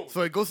 Oh!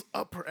 So it goes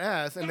up her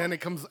ass, and then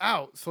it comes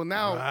out. So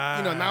now,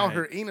 now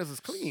her anus is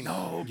clean.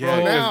 No, bro.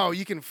 So now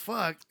you can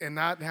fuck and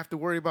not have to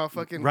worry about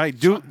fucking... Right.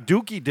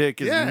 Dookie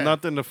dick is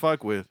nothing to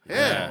fuck with.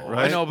 Yeah.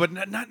 Right? I know, but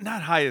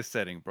not highest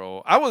setting,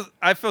 bro.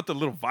 I felt a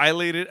little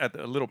violated at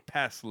a little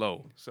past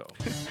low, so...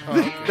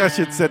 That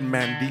shit said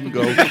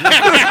Mandingo.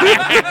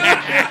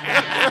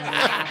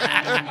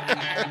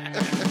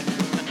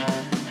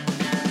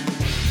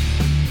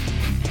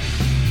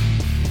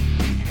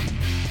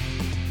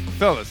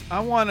 Fellas, I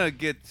want to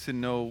get to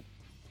know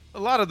a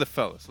lot of the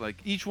fellas. Like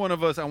each one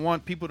of us, I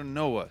want people to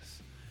know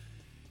us.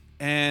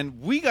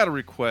 And we got a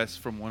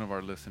request from one of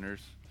our listeners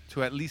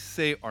to at least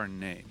say our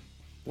name.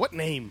 What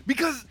name?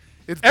 Because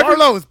it's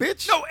Barlow's,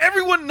 bitch. No,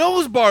 everyone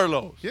knows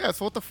Barlow's. Yeah,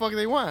 so what the fuck do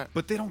they want?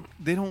 But they don't.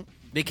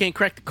 They can't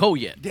crack the code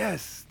yet.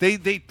 Yes, they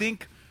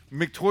think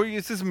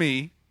Victorious is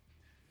me,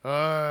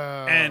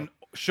 and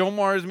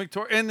Shomar is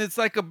Victorious, and it's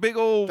like a big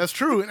old. That's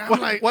true. And I'm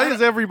why is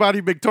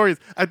everybody Victorious?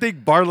 I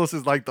think Barlow's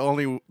is like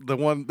the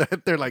one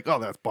that they're like, oh,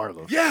 that's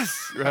Barlow's.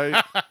 Yes,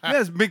 right.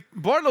 Yes,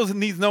 Barlow's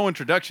needs no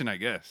introduction, I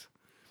guess.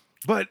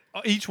 But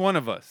each one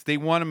of us, they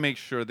want to make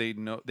sure they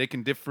know they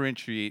can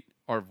differentiate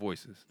our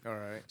voices. All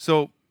right.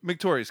 So,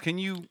 Victorious, can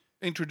you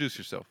introduce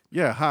yourself?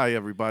 Yeah. Hi,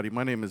 everybody.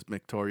 My name is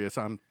Victorious.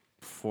 I'm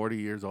 40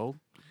 years old.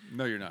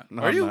 No, you're not.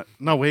 No, Are I'm you? not.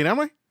 No, wait,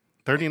 am I?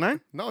 39?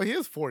 No, he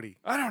is 40.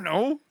 I don't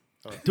know.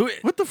 Do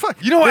it. What the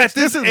fuck? You know, at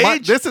this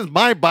age, this is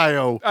my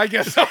bio. I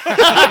guess so.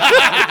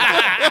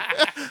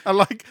 I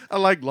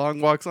like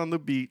long walks on the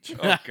beach.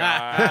 Oh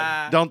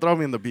God! Don't throw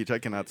me in the beach. I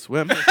cannot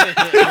swim.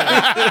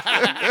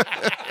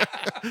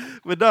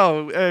 But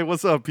no, hey,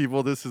 what's up,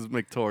 people? This is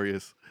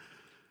Victorious.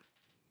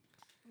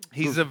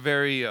 He's a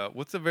very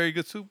what's a very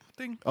good soup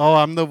thing? Oh,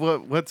 I'm the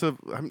what a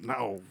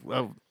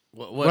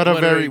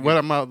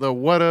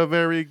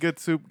very good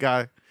soup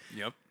guy.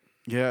 Yep.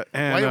 Yeah,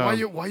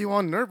 and why you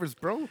all nervous,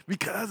 bro?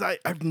 Because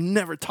I've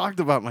never talked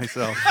about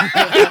myself.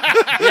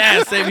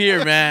 Yeah, same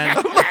here, man.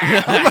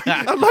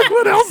 I'm like,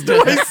 what else do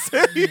I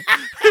say?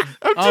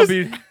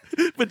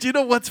 But you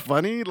know what's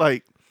funny?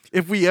 Like,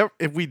 if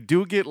we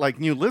do get like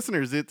new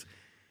listeners, it's.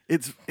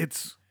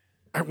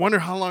 I wonder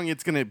how long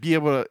it's gonna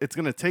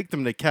take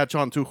them to catch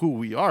on to who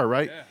we are,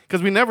 right?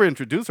 Because we never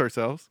introduce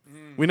ourselves.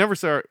 We never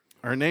say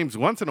our names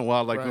once in a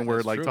while, like when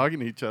we're like talking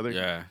to each other.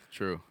 Yeah,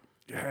 true.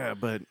 Yeah,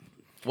 but.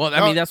 Well,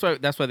 I mean, that's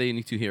why they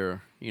need to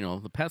hear,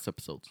 the past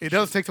episodes. It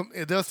does take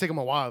them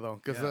a while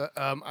though, because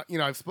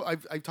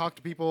I've talked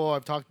to people,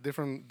 I've talked to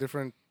different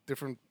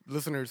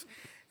listeners,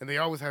 and they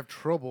always have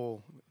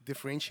trouble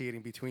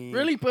differentiating between.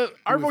 Really, but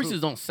our voices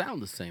don't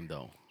sound the same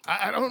though.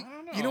 I don't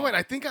know. You know what?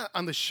 I think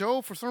on the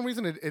show, for some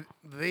reason, it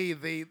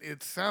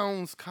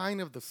sounds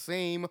kind of the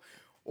same,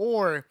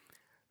 or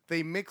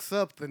they mix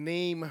up the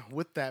name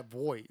with that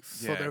voice,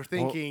 so they're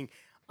thinking.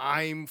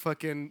 I'm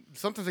fucking.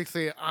 Sometimes they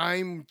say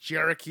I'm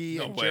Cherokee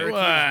and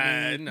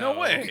Cherokee is me. No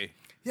way.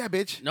 Yeah,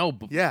 bitch. No.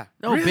 Yeah.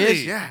 No, Really?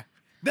 bitch. Yeah.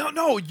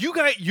 No.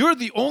 You're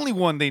the only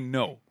one they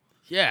know.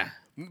 Yeah.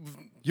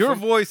 Your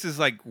voice is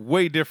like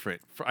way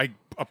different.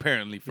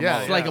 Apparently, from all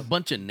it's of like us. a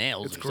bunch of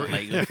nails or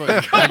something. Like on your throat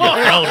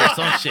or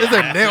some shit. It's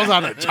like nails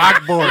on a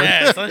chalkboard.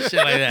 Yeah, some shit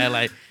like that.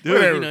 Like,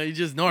 dude, you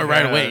just know it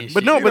right away.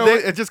 But no,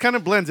 it just kind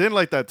of blends in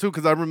like that too.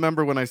 Because I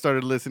remember when I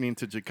started listening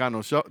to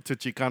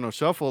Chicano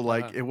Shuffle,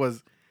 like it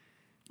was.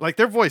 Like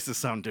their voices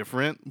sound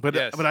different, but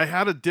I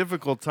had a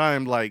difficult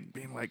time like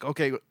being like,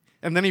 okay,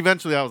 and then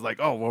eventually I was like,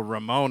 oh well,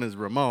 Ramon is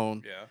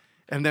Ramon,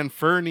 and then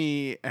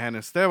Fernie and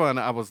Esteban,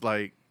 I was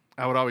like,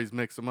 I would always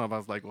mix them up. I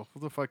was like, well, who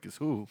the fuck is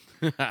who?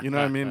 You know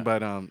what I mean?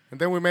 But and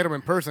then we met them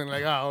in person,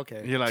 like, oh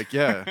okay, you're like,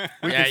 yeah,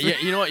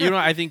 you know what?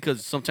 I think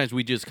because sometimes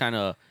we just kind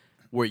of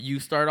where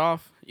you start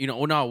off,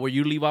 where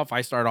you leave off,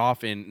 I start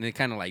off, and it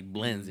kind of like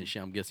blends and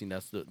shit. I'm guessing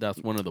that's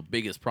one of the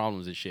biggest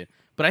problems and shit.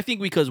 But I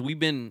think because we've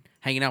been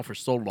hanging out for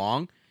so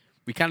long.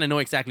 We kind of know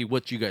exactly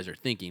what you guys are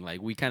thinking.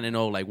 Like, we kind of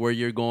know, like, where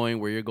you're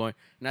going.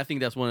 And I think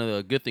that's one of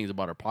the good things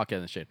about our podcast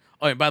and shit.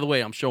 Oh, and by the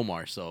way, I'm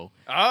Shomar, so.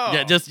 Oh.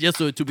 Yeah, just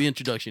so to be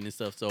introduction and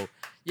stuff. So,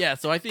 yeah,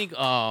 so I think.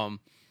 Why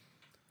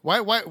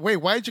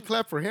did you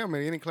clap for him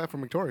and you didn't clap for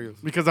Victorious?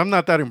 Because I'm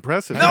not that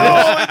impressive. No,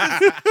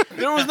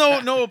 there was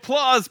no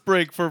applause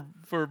break for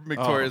for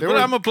Victoria's. there But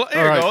was- I'm a here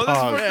All you right, go. This is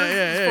pause. for, Yeah, this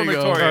is there for you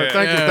go. Victoria. All right,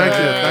 thank you,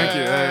 thank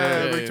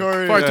you.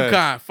 Victoria. Far too Yeah.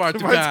 kind. Far too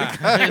kind.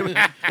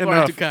 Far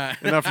Enough. too kind.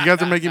 Enough. You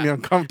guys are making me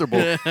uncomfortable.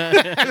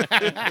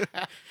 I'm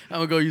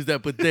gonna go use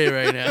that bidet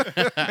right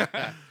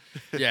now.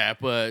 Yeah,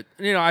 but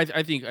you know, I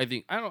think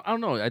I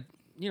don't know. I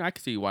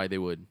can see why they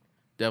would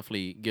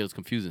definitely get us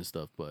confused and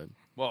stuff, but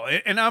Well,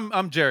 and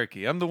I'm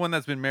Cherokee. I'm the one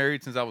that's been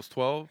married since I was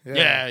 12.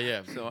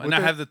 yeah. So, and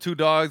I have the 2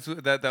 dogs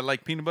that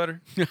like peanut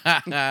butter.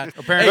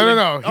 Apparently,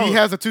 no. He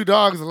has the 2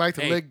 dogs that like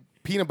to Hey. lick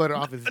peanut butter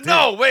off his dick.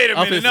 No, wait a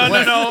Off minute. his No.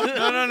 Off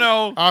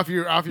no, off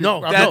your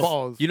that's-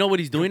 balls. You know what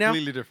he's doing now?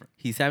 Completely different.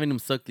 He's having them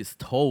suck his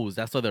toes.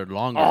 That's why they're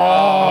longer.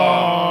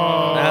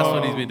 Oh. That's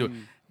what he's been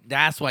doing.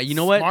 That's why. You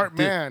know what? Smart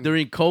man.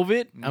 During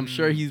COVID, I'm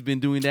sure he's been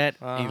doing that.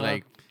 He's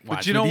like,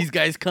 watch you when know- these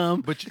guys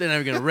come, but they're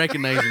never gonna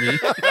recognize me.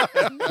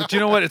 But you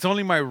know what? It's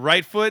only my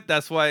right foot.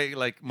 That's why,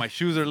 like, my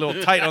shoes are a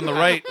little tight on the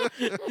right.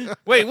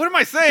 Wait, what am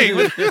I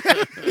saying?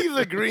 He's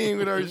agreeing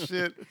with our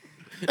shit.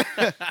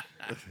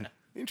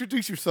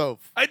 Introduce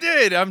yourself. I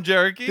did. I'm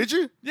Cherokee. Did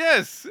you?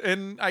 Yes.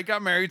 And I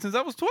got married since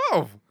I was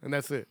 12. And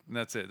that's it. And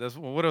that's it. That's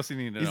what else do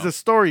you need to He's know? the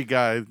story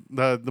guy,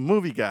 the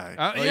movie guy.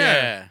 Oh, yeah.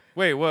 yeah.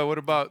 Wait, what? What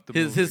about the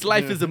movie? His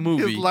life is a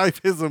movie. His life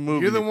is a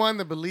movie. You're the one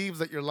that believes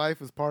that your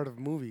life is part of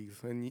movies,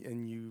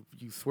 and you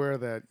swear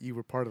that you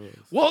were part of those.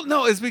 Well,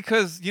 no, it's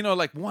because,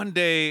 like one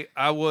day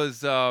I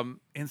was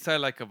inside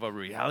like of a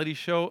reality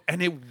show,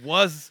 and it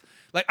was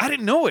like I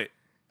didn't know it.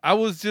 I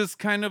was just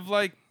kind of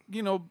like,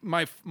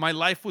 my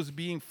life was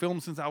being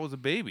filmed since I was a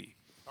baby.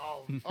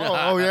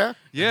 Oh yeah.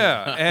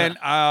 Yeah, and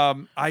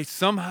I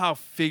somehow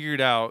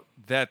figured out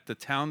that the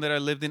town that I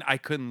lived in, I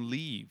couldn't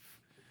leave,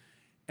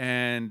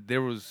 and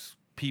there was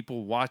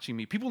people watching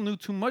me. People knew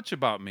too much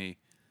about me.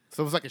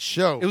 So it was like a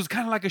show. It was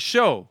kind of like a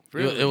show.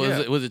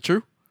 Was it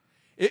true?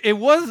 It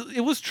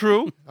was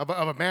true. of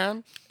a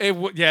man.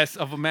 Yes,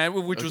 of a man,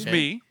 which was Okay.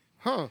 me.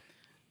 Huh.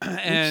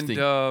 And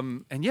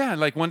yeah,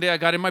 like one day I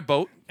got in my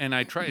boat and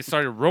I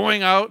started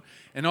rowing out,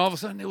 and all of a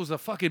sudden it was a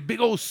fucking big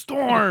old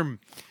storm,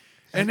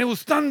 and it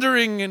was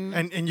thundering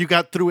and you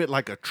got through it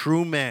like a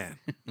true man.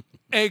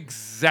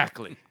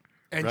 exactly.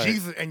 And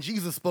Right.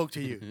 Jesus spoke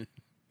to you.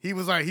 He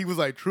was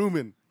like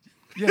Truman.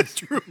 Yes.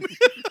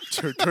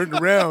 Turned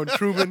around,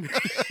 Truman.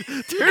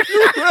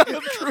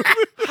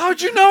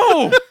 How'd you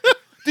know?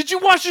 Did you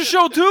watch the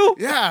show too?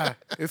 Yeah,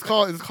 it's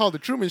called the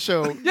Truman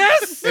Show.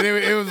 Yes. And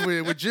it was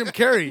with Jim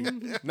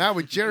Carrey, not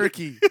with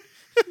Cherokee.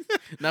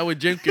 Not with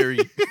Jim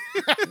Carrey.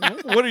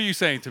 What are you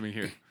saying to me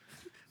here?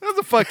 That's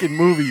a fucking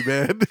movie,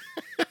 man.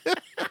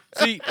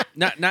 See,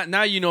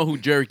 now you know who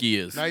Cherokee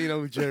is. Now you know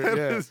who Cherokee.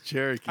 That Yeah. is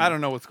Cherokee. I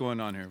don't know what's going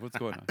on here. What's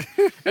going on?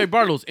 Hey,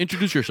 Barlos,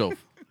 introduce yourself.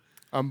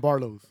 I'm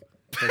Barlow's.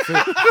 That's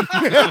it.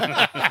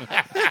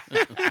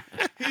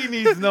 He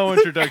needs no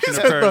introduction,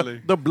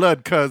 apparently. the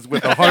blood cuz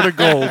with a heart of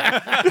gold.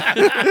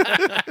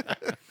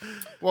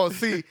 Well,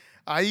 see,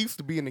 I used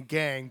to be in a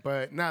gang,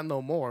 but not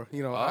no more.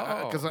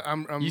 Because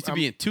I'm Used to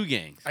be in 2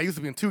 gangs. I used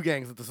to be in 2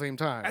 gangs at the same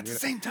time. At the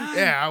same time?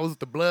 Yeah, I was with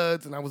the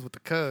Bloods and I was with the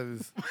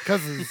cousins.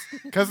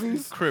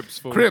 Crips,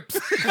 fool. Crips.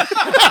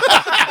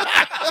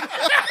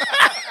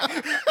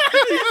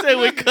 You say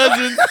with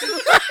cousins.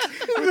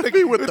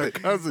 with the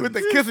cousins. With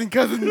the kissing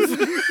cousins.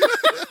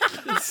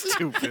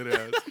 Stupid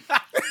ass.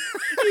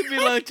 You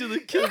belong to the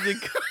kissing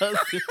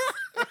cousins.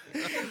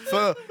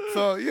 So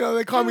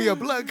they call me a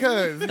blood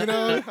cuz.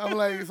 I'm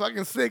like, so I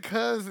can say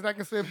cuz and I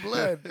can say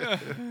blood.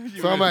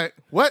 So I'm like,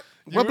 what?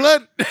 What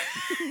blood?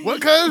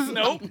 What cuz?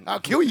 Nope. I'll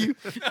kill you.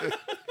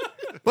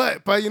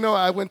 But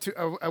I went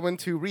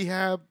to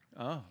rehab.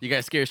 Oh, You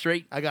got scared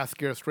straight? I got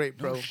scared straight,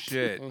 bro.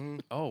 shit.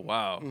 Oh,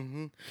 wow.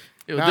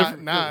 It was Now,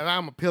 different. now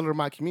I'm a pillar of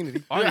my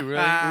community. Are you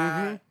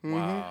really?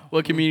 Wow.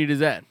 What community is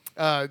that?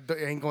 I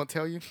ain't gonna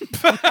tell you.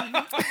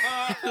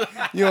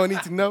 You don't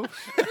need to know.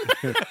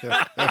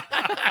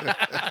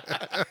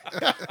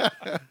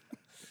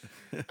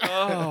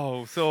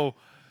 Oh, so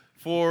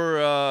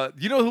for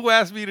you know who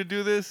asked me to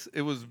do this?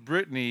 It was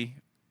Brittany.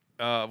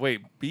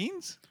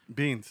 Beans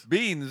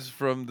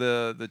from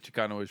the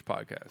Chicano-ish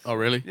podcast. Oh,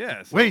 really?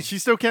 Yeah. so Wait, she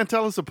still can't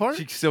tell us apart?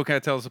 she still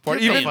can't tell us apart.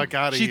 Get the Even fuck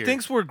outta she here.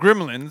 thinks we're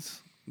gremlins.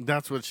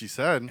 That's what she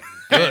said.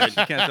 Good. She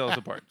can't tell us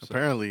apart. So,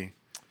 Apparently.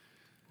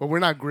 But we're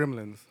not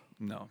gremlins.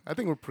 no. I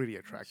think we're pretty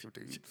attractive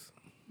dudes.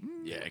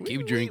 Yeah,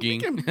 keep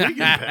drinking. We can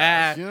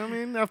pass, you know what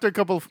I mean? After a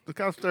couple of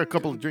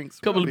drinks.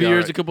 couple we'll of be beers,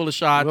 all right. a couple of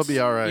shots. We'll be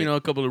all right.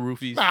 A couple of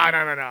roofies.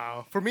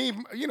 No. For me,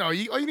 all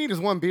you need is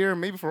one beer.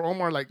 Maybe for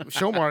Omar, like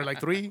Shomar, like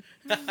 3.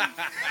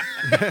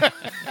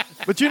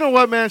 But you know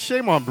what, man?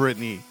 Shame on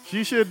Brittany.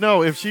 She should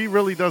know. If she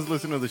really does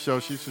listen to the show,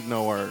 she should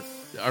know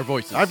Our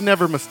voices. I've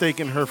never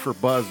mistaken her for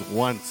Buzz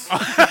once.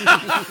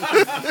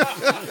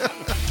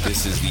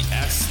 This is the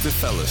Ask the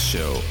Fellas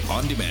show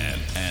on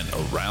demand and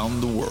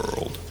around the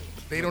world.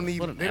 They don't need.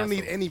 What an They don't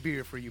need asshole. any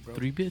beer for you, bro.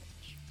 3 beers?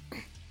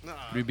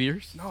 3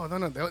 beers? No.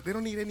 They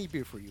don't need any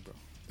beer for you, bro.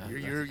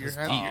 You're Deep,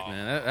 handsome.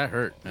 man. That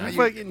hurt. Man.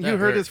 Fucking, you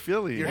hurt his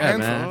feelings. You're Yeah,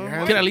 handsome. man. You're You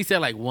handsome. could at least have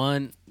like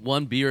one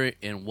beer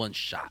and 1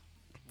 shot.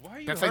 Why are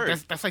you That's hurt?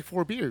 like that's like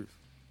 4 beers.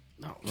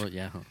 No. Well,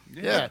 yeah. Huh.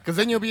 Yeah, because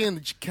then you'll be in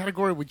the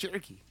category with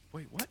Cherokee.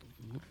 Wait, what?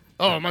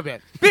 Oh, my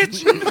bad.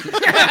 Bitch.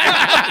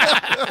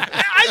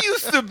 I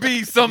used to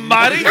be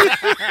somebody.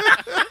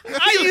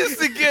 I used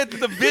to get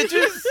the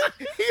bitches.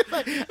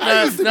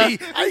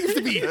 I used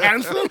to be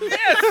handsome.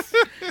 Yes.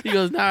 He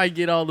goes, now I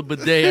get all the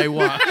bidet I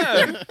want.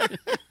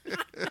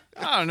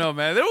 I don't know,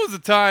 man. There was a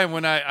time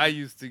when I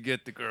used to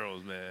get the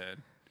girls,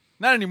 man.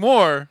 Not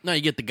anymore. Now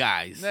you get the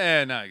guys.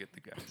 Nah, now I get the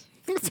guys.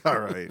 It's all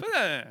right.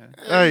 Eh.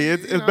 Hey,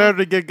 it's better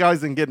to get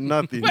guys than get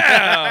nothing.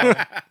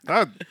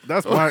 Well,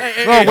 That's my.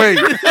 Hey, No, hey. wait.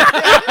 All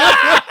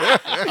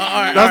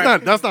right.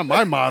 That's not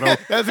my motto.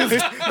 That's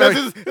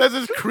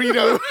his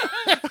credo.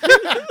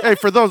 Hey,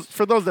 for those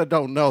that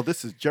don't know,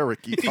 this is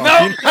Jericho no,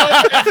 talking. it's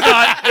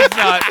not. It's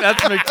not.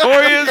 That's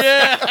Victorious.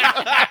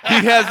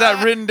 He has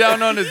that written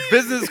down on his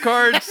business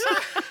cards.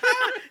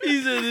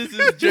 He said, this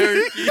is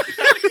jerky.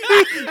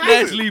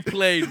 Nicely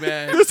played,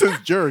 man. This is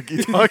Jericho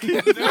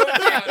talking. No,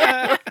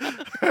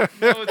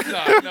 it's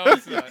not. No,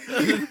 it's not.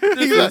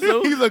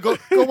 He's like, go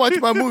watch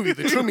my movie,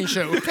 The Truman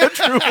Show.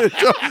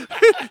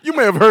 You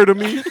may have heard of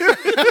me.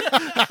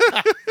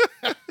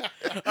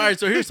 All right,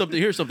 so here's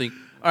something.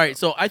 All right,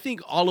 so I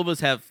think all of us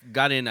have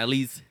gotten at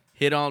least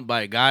hit on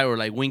by a guy or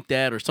like winked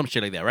at or some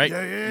shit like that, right?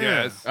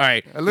 Yes. All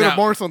right. A little now-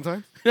 more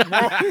sometimes. All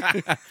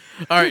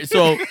right,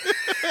 so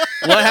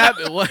what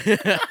happened?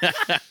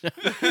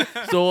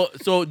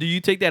 So do you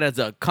take that as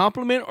a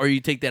compliment or you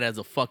take that as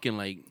a fucking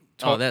like,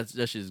 oh, that's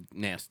just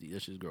nasty.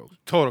 That's just gross.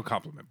 Total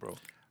compliment, bro.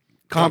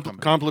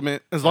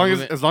 Compliment. As long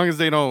as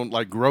they don't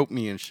like grope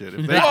me and shit.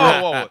 If they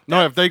Whoa.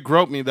 no, if they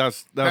grope me,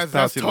 that's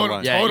passing the total,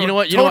 line. Yeah, total, you know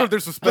what? total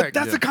disrespect.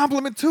 But that's a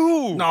compliment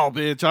too. No,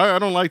 bitch, I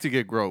don't like to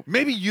get groped.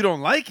 Maybe you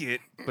don't like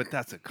it, but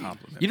that's a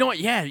compliment. You know what?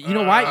 Yeah, you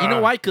know why? You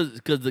know why? Because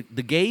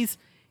the gays,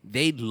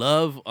 they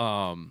love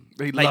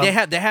They like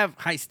love- they have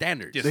high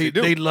standards. Yes, they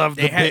do. They love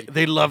They had-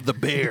 they love the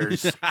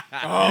Bears. The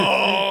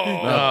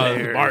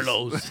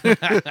Barlows.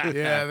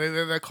 Yeah,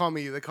 they call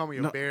me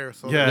a bear.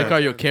 So Yeah. They call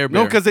you a Care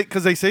Bear. No,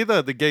 because they say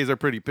the gays are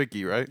pretty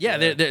picky, right? yeah,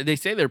 they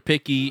say they're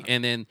picky,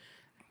 and then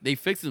they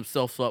fix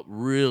themselves up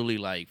really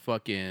like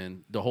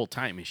fucking the whole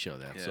time and show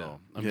that. So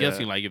I'm Yeah.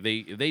 guessing like if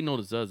they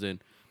notice us, then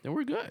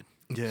we're good.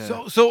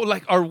 Yeah. So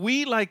like, are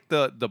we like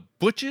the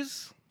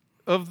butches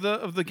of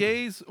the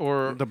gays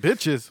or the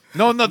bitches.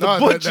 no the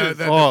butches?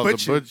 the Oh, the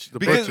butches. butch- the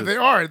Because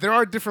butches. there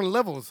are different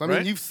levels. I mean,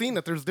 Right? you've seen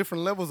that there's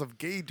different levels of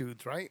gay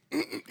dudes, right?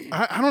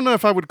 I don't know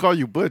if I would call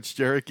you butch,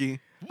 Cherokee.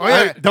 Oh,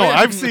 yeah. No, Oh, yeah.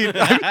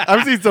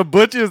 I've seen some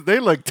butches. They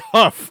look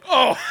tough.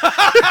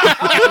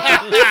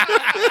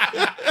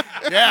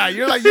 Yeah,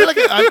 you're like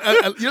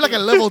a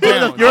level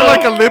down. You're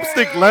like a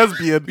lipstick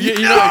lesbian.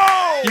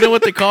 You know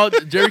what they call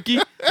jerky?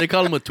 They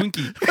call them a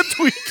Twinkie.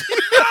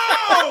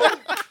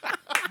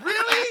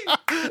 Really?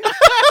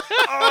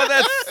 Oh,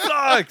 that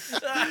sucks.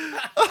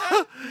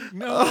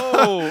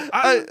 No,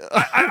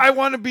 I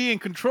want to be in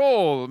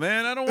control,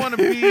 man. I don't want to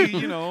be,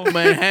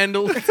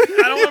 Manhandled. I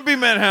don't want to be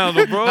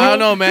manhandled, bro. I don't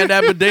know, man.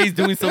 That bidet's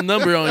doing some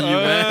number on you,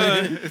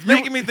 man. It's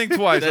making me think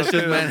twice. That's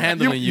just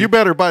manhandling You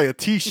better buy a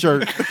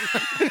T-shirt.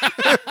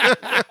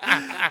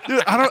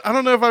 Dude, I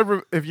don't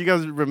know if you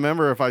guys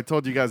remember if I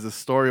told you guys this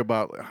story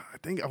about.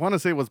 I want to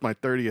say it was my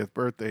 30th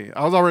birthday.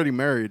 I was already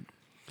married,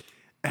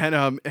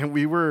 and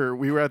we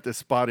were at this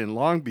spot in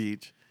Long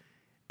Beach,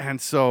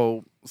 and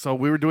so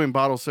we were doing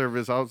bottle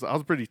service. I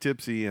was pretty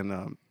tipsy, and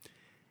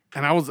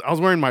I was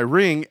wearing my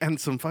ring, and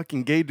some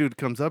fucking gay dude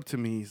comes up to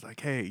me. He's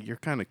like, "Hey, you're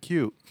kind of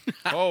cute,"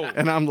 Oh,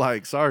 and I'm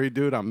like, "Sorry,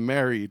 dude, I'm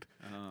married."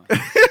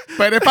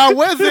 But if I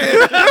wasn't,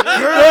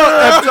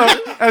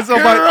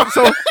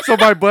 So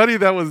my buddy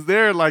that was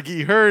there, like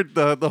he heard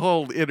the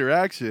whole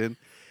interaction,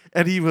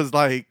 and he was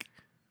like,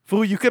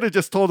 "Fool, you could have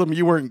just told him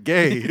you weren't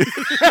gay."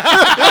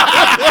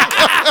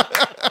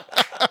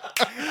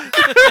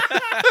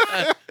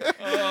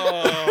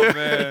 oh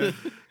man.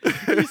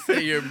 You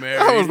say you're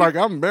married. I was like,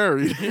 "I'm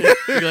married."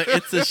 You're like,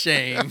 it's a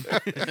shame.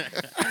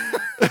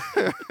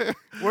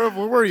 where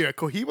were you? At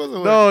Cohiba's?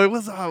 Or No, it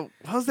was what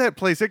was that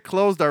place? It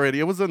closed already.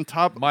 It was on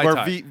top Mai or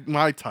Tai.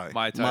 Mai Tai.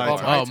 Mai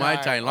Tai. Oh, Mai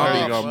Tai, Long There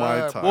you Beach. go,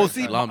 Mai Tai. Well,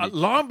 see, Long Beach.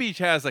 Long Beach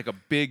has like a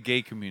big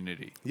gay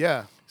community.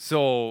 Yeah.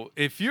 So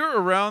if you're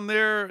around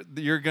there,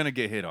 you're gonna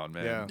get hit on,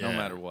 man. Yeah. No Yeah.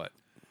 matter what.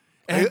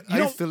 I And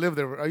used to live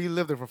there. I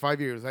lived there for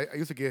 5 years. I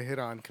used to get hit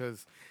on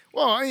because,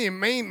 well, I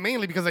mean,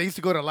 mainly because I used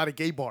to go to a lot of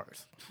gay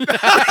bars.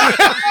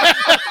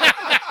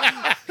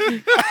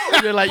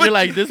 You're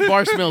like, this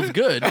bar smells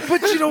good.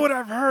 but you know what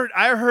I've heard?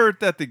 I heard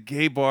that the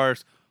gay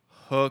bars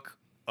hook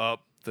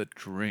up the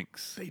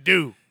drinks. They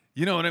do.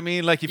 You know what I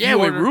mean? Like if Yeah, you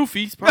with order,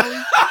 roofies, probably.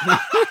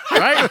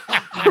 Right?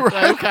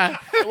 Like, okay.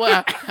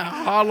 Well,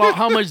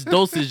 how much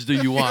dosage do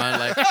you want?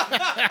 Like,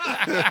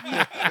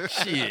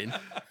 shit.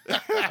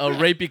 A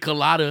rapey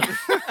colada.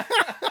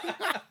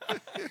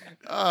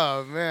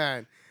 Oh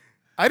man,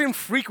 I didn't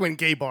frequent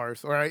gay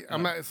bars. All right,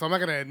 I'm not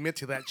gonna admit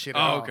to that shit.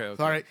 At all. okay, okay.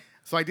 So, all right.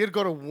 So I did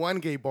go to one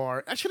gay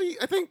bar. Actually,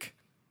 I think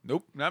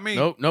nope, not me.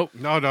 Nope. No.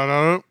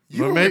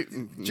 you were Mate,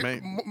 with,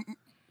 mate.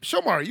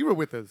 Shomar, you were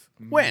with us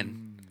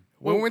When?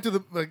 when we went to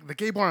the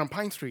gay bar on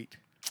Pine Street.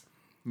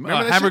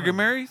 Remember that Hamburger shit?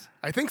 Mary's?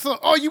 I think so.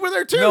 Oh, you were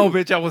there too. No,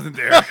 bitch, I wasn't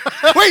there.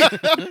 Wait,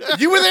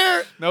 you were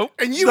there? Nope.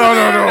 And you were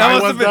there?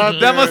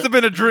 That must have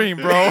been a dream,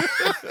 bro.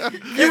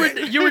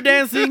 You were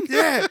dancing.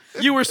 Yeah.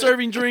 You were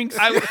serving drinks.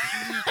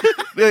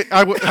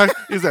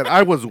 He said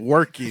I was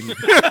working.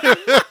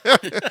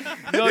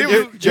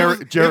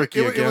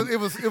 Jericho again.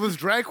 It was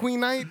drag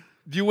queen night.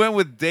 You went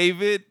with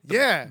David,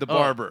 Yeah. the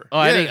barber. Oh,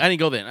 I Yeah. didn't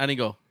go then. I didn't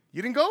go.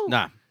 You didn't go?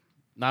 Nah.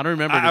 I don't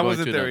remember. I going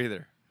wasn't to there that.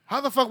 either.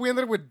 How the fuck we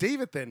ended up with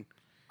David then?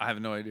 I have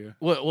no idea.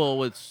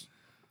 Well, it's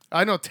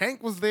I know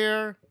Tank was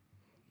there.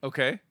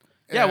 Okay.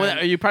 yeah.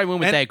 Well, you probably went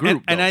with that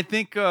group. And though. I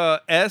think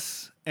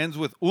S ends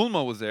with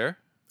Ulma was there.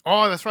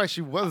 Oh, that's right.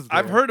 She was there.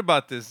 I've heard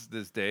about this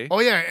day. Oh,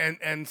 yeah.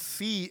 And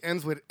C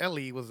ends with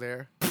Ellie was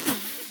there.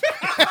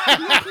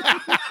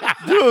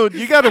 Dude,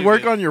 you got to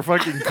work on your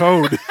fucking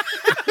code.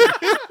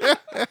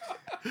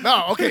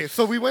 No, okay.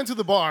 So we went to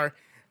the bar.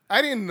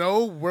 I didn't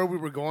know where we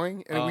were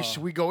going. And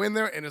we go in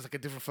there, and it's like a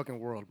different fucking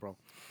world, bro.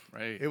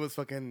 Right. It was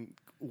fucking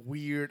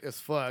weird as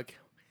fuck.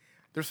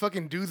 There's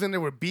fucking dudes in there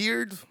with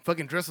beards,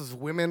 fucking dressed as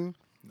women.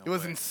 It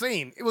was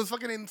insane. It was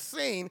fucking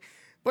insane.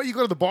 But you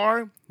go to the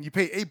bar, you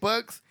pay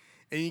 $8,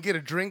 and you get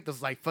a drink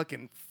that's like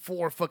fucking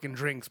 4 fucking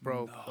drinks,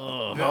 bro.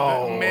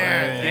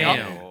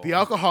 Man, the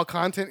alcohol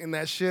content in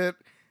that shit,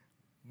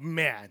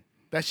 man,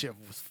 that shit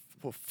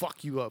will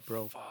fuck you up,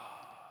 bro.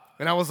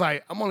 And I was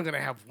like, I'm only gonna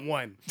have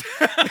one.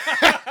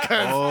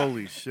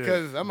 Holy shit.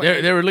 Because I'm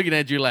like, they were looking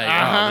at you like, oh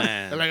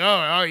man, they're like,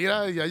 oh,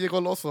 yeah, ya llegó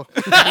el oso.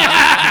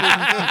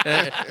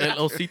 el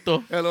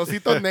osito. El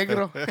osito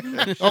negro.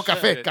 Oh,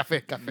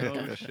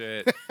 café. Oh,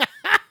 shit.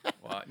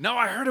 Wow. No,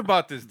 I heard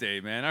about this day,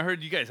 man. I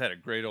heard you guys had a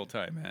great old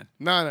time, man.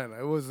 No.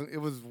 It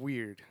was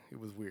weird. It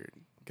was weird.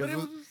 But it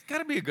was got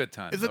to be a good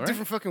time. It's though, a right?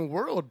 different fucking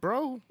world,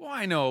 bro. Well,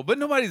 I know, but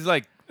nobody's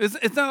like,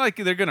 it's not like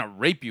they're gonna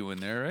rape you in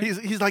there, right?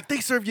 He's like, they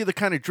serve you the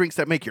kind of drinks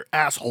that make your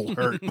asshole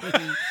hurt.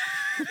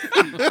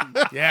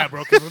 Yeah,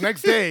 bro. Because the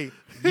next day,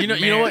 You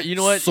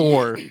know what?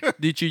 Sore.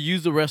 Did you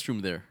use the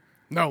restroom there?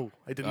 no,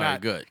 I did All right,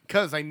 not. good.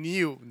 Because I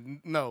knew,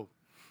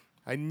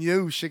 I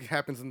knew shit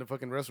happens in the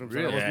fucking restroom. So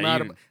Really?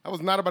 I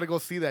was not about to go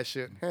see that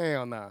shit.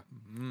 Hell nah.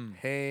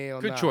 Hell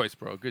Good nah. choice,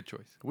 bro. Good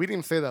choice. We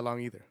didn't stay that long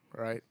either.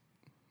 All right.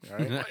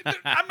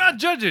 I'm not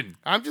judging.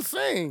 I'm just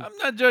saying. I'm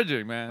not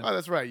judging, man. Oh,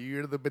 that's right.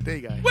 You're the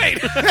bidet guy. Wait.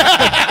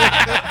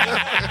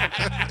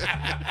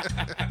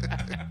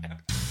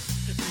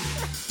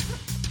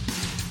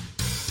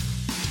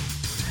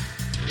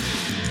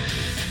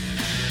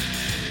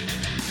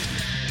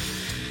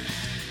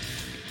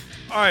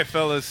 All right,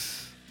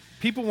 fellas.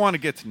 People want to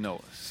get to know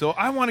us. So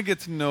I want to get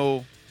to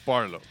know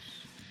Barlos.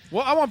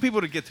 Well, I want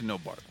people to get to know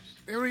Barlos.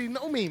 They already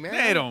know me, man.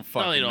 They don't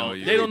fucking No, they know don't.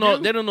 you. They don't know.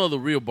 They don't know the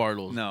real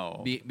Bartles.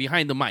 No.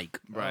 Behind the mic.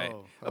 Right.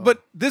 Oh.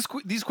 But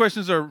these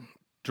questions are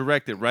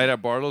directed right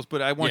at Barlos,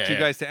 but I want Yeah, you yeah.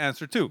 guys to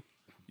answer too.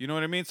 You know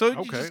what I mean? So you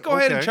Okay, just go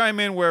ahead and okay. chime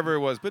in wherever it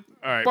was. But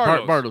All right,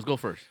 Barlos, Bartles, go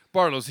first.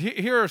 Barlos,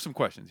 here are some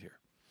questions here.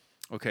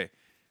 Okay.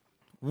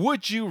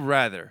 Would you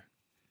rather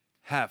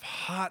have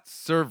hot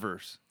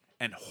servers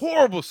and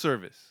horrible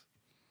service,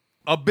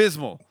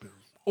 abysmal,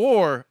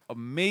 or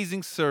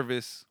amazing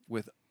service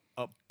with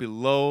a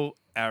below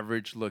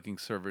average looking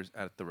servers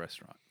at the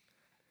restaurant?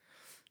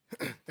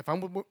 If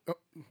I'm with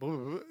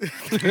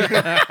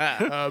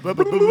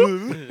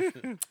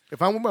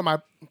if I'm with my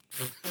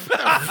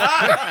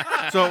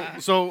So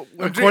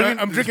I'm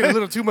drinking a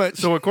little too much.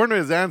 So according to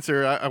his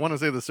answer, I want to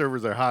say the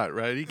servers are hot,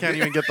 right? He can't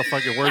even get the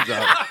fucking words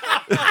out.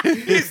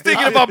 He's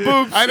thinking about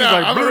boobs. I know. He's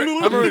like,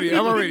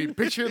 I'm already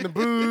picturing the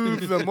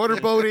boobs, the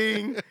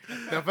motorboating,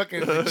 the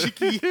fucking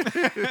cheeky.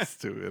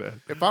 Stupid ass.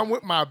 If I'm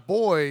with my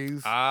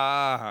boys,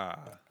 Ah,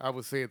 I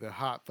would say the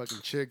hot fucking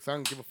chicks. I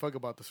don't give a fuck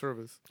about the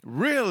service.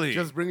 really?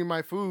 Just bringing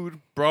my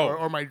food, Bro.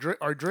 or my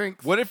our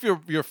drinks. What if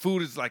your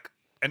food is like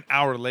an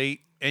hour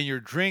late and your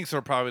drinks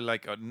are probably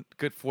like a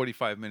good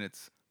 45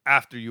 minutes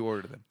after you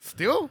order them?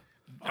 Still?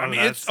 I mean,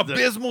 it's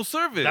abysmal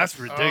service. That's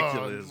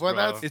ridiculous, well,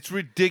 bro. that's- It's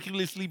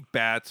ridiculously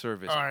bad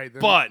service. All right, then-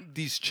 but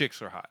these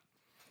chicks are hot.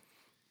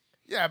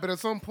 Yeah, but at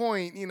some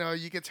point,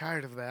 you get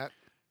tired of that,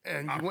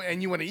 and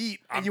you want to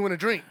eat and you want to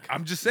drink.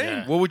 I'm just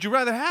saying, Yeah. what would you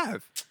rather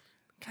have?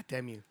 God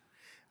damn you!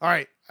 All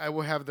right, I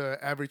will have the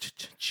average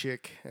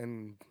chick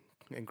and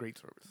great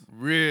service.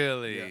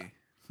 Really?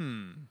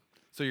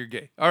 So you're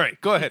gay. All right,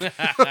 go ahead.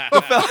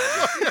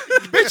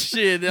 Bitch,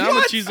 shit. I'm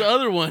gonna choose the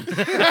other one. Since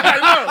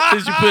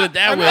you put it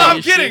that way. I'm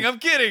and kidding. shit. I'm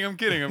kidding. I'm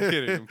kidding. I'm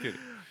kidding.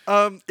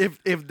 I'm kidding.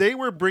 If they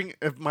were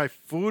if my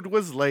food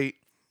was late,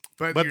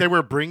 but you're- they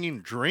were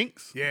bringing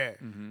drinks, Yeah,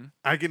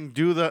 I can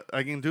do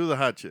the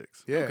hot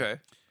chicks. yeah. Okay.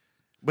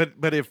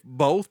 But if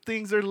both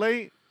things are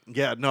late,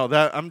 yeah, no,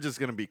 that I'm just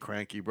gonna be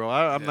cranky, bro.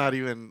 I'm not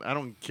even. I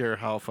don't care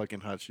how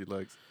fucking hot she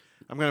looks.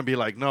 I'm gonna be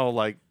like, no,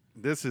 like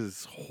this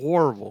is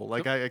horrible.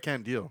 Like I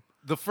can't deal.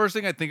 The first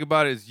thing I think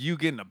about is you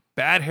getting a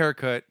bad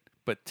haircut,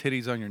 but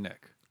titties on your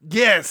neck.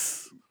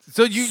 Yes.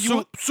 So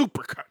you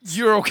super cuts.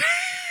 you're okay.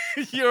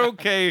 You're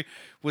okay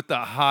with the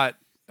hot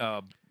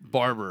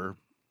barber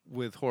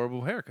with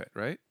horrible haircut,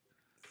 right?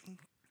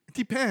 It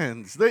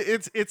depends.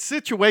 It's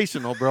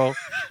situational, bro.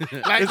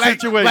 Like, It's like-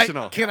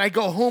 situational. like, can I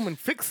go home and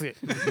fix it?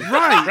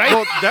 Right.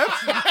 Well,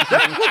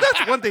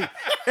 that's one thing.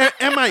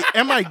 Am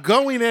I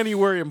going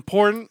anywhere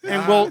important?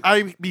 And will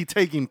I be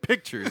taking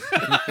pictures?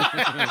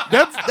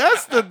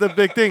 that's the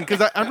big thing.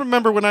 Because I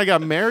remember when I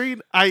got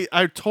married, I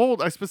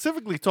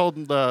specifically told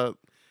the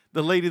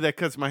lady that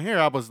cuts my hair,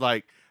 I was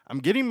like, I'm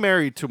getting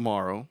married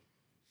tomorrow.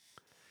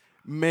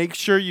 Make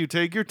sure you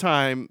take your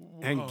time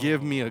and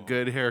give me a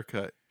good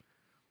haircut.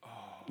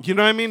 You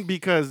know what I mean?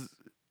 Because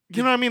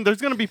you know what I mean.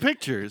 There's gonna be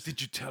pictures.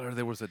 Did you tell her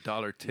there was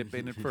 $1 tip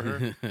in it for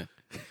her?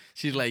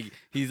 She's like,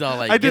 he's all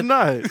like, I did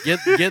not.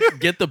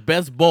 Get the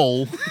best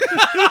bowl so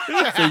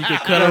you can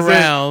cut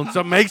around.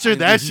 So make sure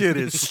that shit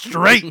is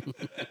straight.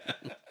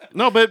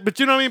 No, but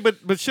you know what I mean.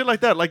 But shit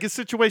like that, like it's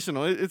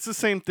situational. It's the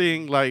same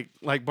thing. Like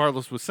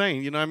Barlos was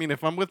saying. You know what I mean.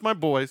 If I'm with my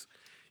boys,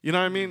 you know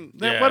what I mean.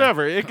 Then Yeah.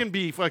 whatever. It can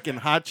be fucking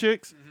hot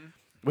chicks.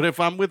 But if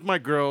I'm with my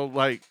girl,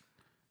 like,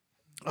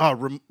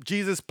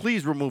 Jesus,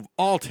 please remove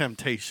all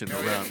temptation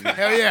around me.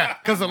 Hell yeah.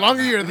 Because the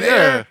longer you're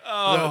there,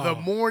 the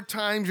more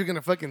times you're going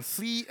to fucking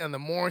see and the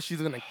more she's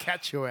going to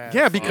catch your ass.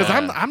 Yeah, because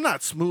I'm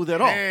not smooth at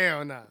all.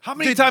 Hell no. How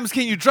many times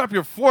can you drop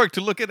your fork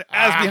to look at the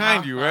ass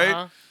behind you,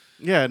 right?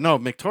 Yeah, no,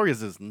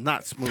 Victoria's is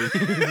not smooth.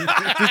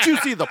 Did you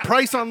see the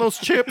price on those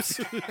chips?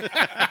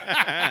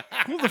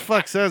 Who the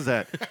fuck says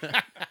that?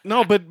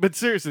 No, but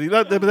seriously,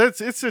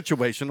 that's it's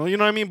situational. You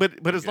know what I mean?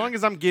 But as long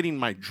as I'm getting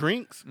my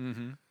drinks,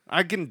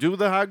 I can do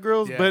the hot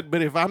girls. Yeah.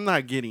 But if I'm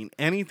not getting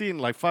anything,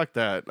 like fuck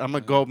that, I'm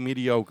gonna go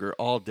mediocre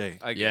all day.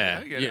 I get Yeah,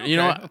 it, I get it. you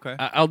know what? Okay.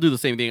 I'll do the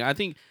same thing. I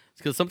think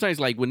because sometimes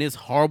like when it's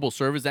horrible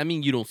service, that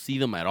means you don't see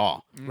them at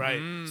all.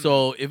 Right.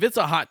 So if it's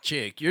a hot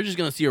chick, you're just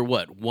gonna see her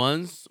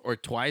once or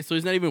twice, so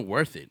it's not even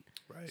worth it.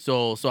 Right.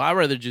 So I'd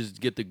rather just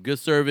get the good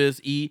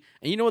service, eat,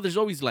 and you know what? There's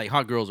always like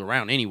hot girls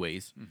around,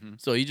 anyways.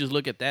 So you just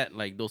look at that,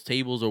 like those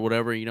tables or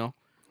whatever, you know.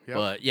 Yep.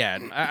 But yeah,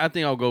 I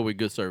think I'll go with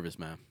good service,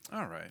 man.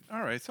 All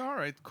right. So, all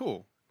right,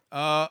 cool.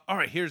 All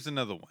right, here's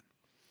another one.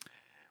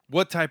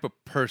 What type of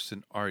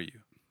person are you?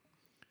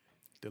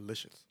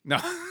 Delicious. No.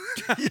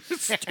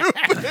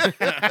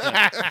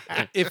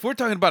 If we're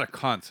talking about a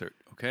concert,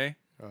 okay?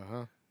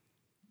 Uh-huh.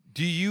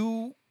 Do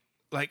you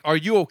are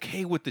you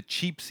okay with the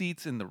cheap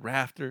seats in the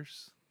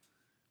rafters,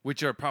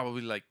 which are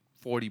probably like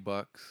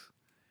 $40?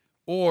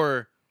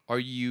 Or are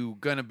you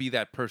gonna be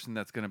that person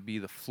that's gonna be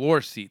the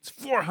floor seats,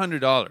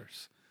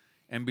 $400,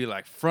 and be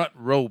like front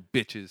row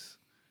bitches?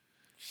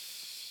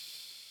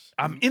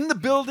 I'm in the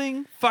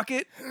building, fuck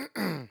it.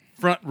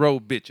 Front row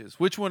bitches.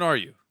 Which one are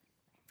you?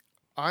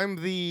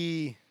 I'm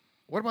the...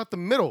 What about the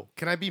middle?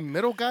 Can I be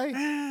middle guy?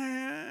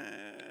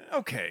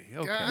 Okay.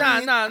 I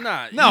mean-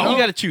 Nah. No. You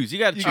gotta choose. You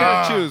gotta You choose.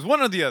 gotta choose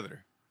one or the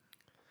other.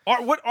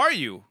 Or what are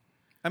you?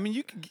 I mean,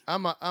 you can.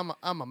 I'm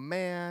a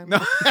man. No.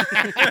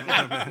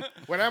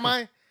 What am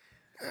I?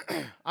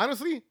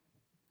 Honestly,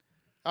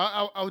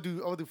 I'll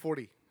do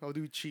 40. I'll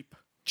do cheap.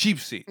 Cheap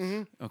seats.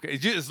 Okay,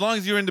 as long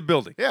as you're in the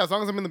building. Yeah, as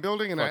long as I'm in the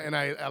building and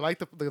I like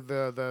the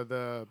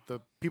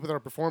people that are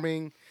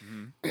performing,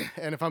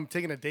 and if I'm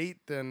taking a date,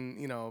 then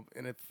you know,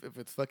 and if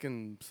it's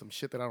fucking some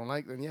shit that I don't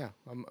like, then yeah,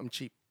 I'm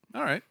cheap,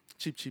 All right.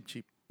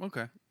 cheap.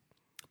 Okay.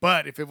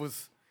 But if it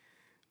was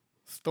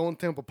Stone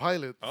Temple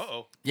Pilots,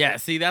 Uh-oh. Yeah,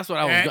 see, that's what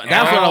I was. Eh,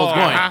 That's what I was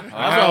going. uh-huh. That's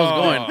what I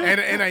was going.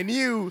 and I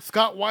knew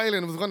Scott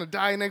Weiland was gonna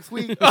die next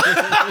week,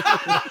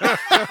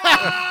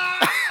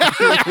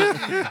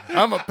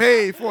 I'm gonna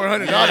pay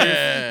 $400.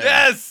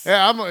 Yes.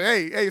 Yeah,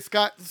 hey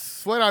Scott,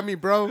 sweat on me,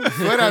 bro.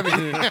 Sweat on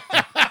me.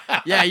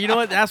 Yeah, you know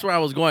what? That's where I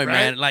was going,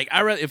 man. Right?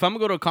 Like, if I'm gonna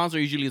go to a concert,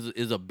 usually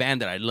is a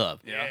band that I love.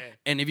 Yeah.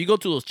 And if you go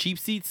to those cheap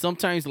seats,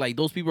 sometimes like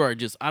those people are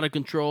just out of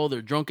control.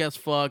 They're drunk as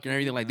fuck and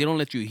everything. Like they don't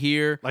let you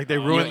hear. Like they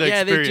ruined the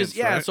yeah, experience. they just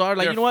right? So I was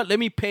like, They're- you know what? Let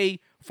me pay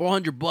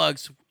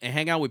 $400 and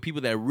hang out with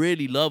people that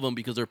really love them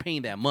because they're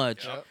paying that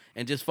much,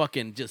 and just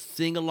fucking just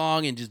sing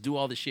along and just do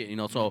all the shit. You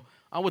know, so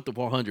I'm with the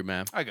 400,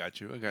 man. I got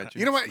you.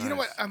 You know what? You know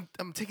what? I'm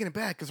taking it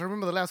back because I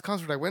remember the last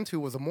concert I went to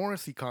was a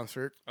Morrissey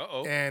concert,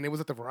 Uh-oh. and it was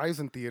at the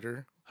Verizon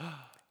Theater,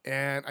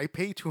 and I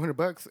paid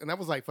 $200, and that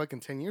was like fucking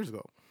 10 years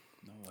ago.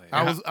 No way.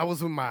 I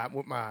was with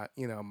my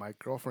you know my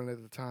girlfriend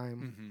at the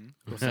time,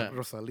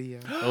 Rosalia.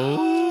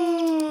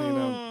 Oh, You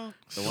know,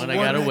 the one that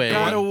got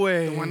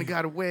away. the one that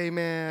got away,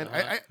 man.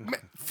 Man,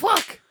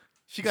 fuck.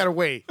 She got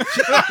away.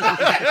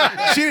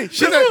 She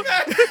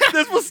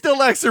This was still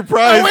like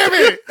surprise. Oh, wait a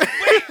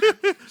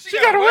minute. She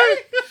got away.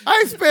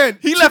 I spent.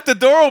 He left the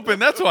door open.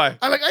 That's why.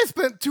 I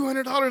spent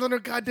 $200 on her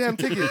goddamn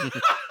ticket,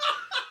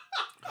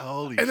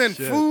 Holy and then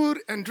shit. food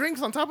and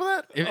drinks on top of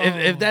that.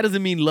 If that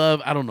doesn't mean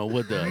love, I don't know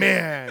what does.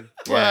 Man,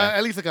 well,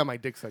 at least I got my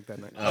dick sucked that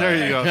night. There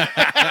you go.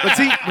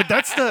 but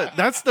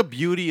that's the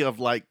beauty of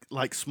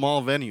like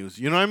small venues.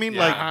 You know what I mean?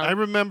 Like I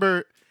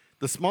remember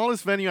the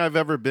smallest venue I've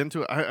ever been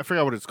to. I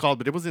forgot what it's called,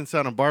 but it was in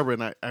Santa Barbara,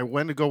 and I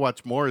went to go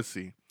watch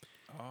Morrissey.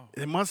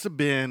 It must have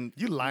been.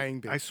 You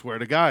lying, bitch. I swear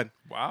to God.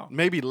 Wow.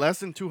 Maybe less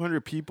than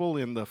 200 people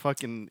in the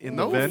fucking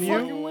No venue.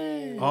 fucking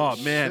way. Oh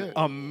man, Shit.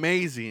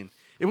 amazing!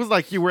 It was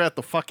like you were at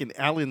the fucking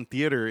Allen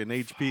Theater in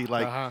HP.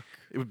 Like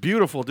It was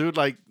beautiful, dude.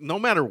 Like no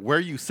matter where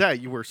you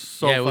sat, you were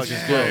so Yeah, it was fucking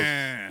just close.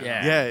 good.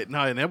 Yeah,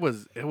 no, and it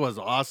was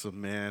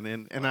awesome, man.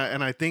 And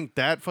I think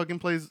that fucking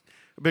plays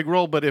a big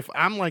role. But if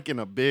I'm like in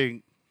a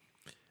big,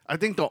 I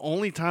think the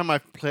only time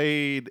I've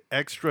played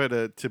extra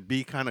to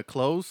be kind of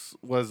close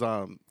was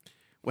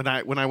when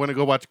I went to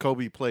go watch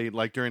Kobe play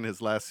like during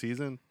his last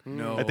season.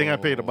 No. I think I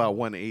paid about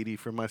 $180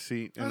 for my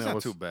seat. That's and not it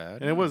was too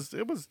bad. And it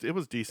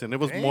was decent. It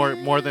was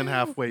more than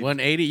halfway.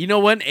 180. You know,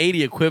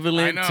 180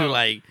 equivalent I to know.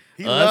 like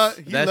He us.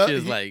 lo- he That's lo-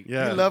 just he- like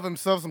Yeah. He love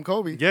himself some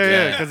Kobe.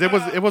 Yeah, because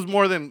it was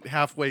more than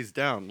halfway's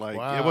down. Like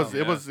Wow. it was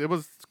Yeah. it was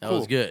that cool.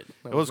 was good. It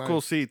was That was cool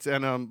nice. seats,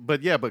 and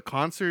but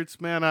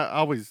concerts, man, I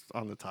always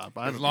on the top.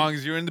 As long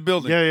as you're in the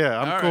building. yeah,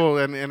 I'm All right. cool,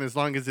 and as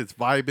long as it's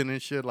vibing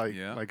and shit, like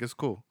Yeah. like it's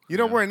cool. You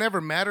know where it never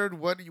mattered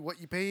what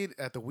you paid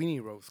at the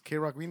Weenie Roast,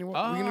 K-Rock Weenie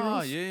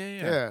Roast.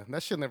 yeah.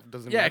 That shit never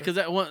doesn't. Yeah, matter.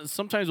 because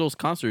sometimes those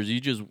concerts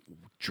you just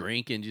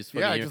drink and just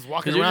fucking, Yeah, just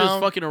walking because you're just around.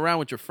 fucking around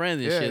with your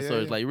friends and Yeah, shit. yeah, So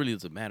it's yeah. like it really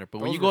doesn't matter.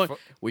 But when Those you were going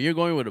when you're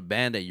going with a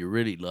band that you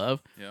really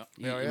love, Yeah.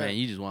 Hell yeah. man,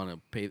 you just want to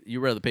pay.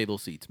 You rather pay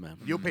those seats, man.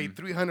 You'll pay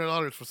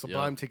 $300 for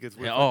Sublime Yeah. tickets.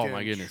 with Yeah, oh fucking-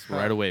 my goodness,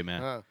 right away,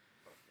 man.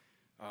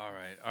 All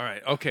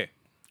right. Okay.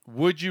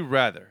 Would you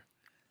rather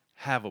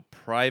have a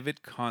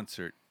private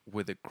concert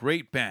with a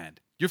great band,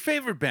 your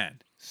favorite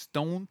band,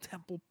 Stone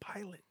Temple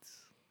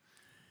Pilots,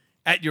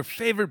 at your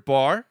favorite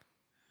bar,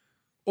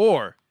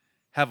 or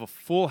have a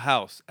full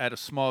house at a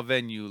small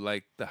venue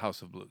like the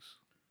House of Blues?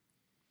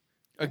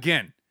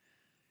 Again,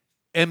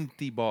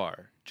 empty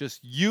bar,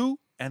 just you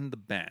and the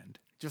band.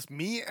 Just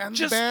me and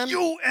Just the band.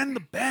 you and the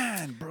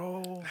band,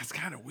 bro. That's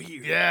kind of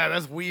weird. Yeah,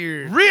 that's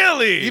weird.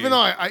 Really? Even though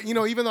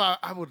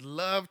I would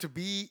love to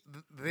be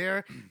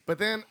there, but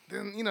then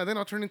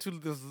I'll turn into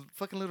this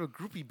fucking little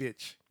groupie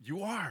bitch.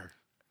 You are.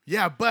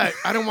 Yeah, but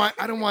I don't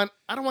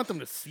want them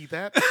to see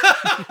that.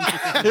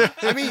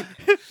 I mean,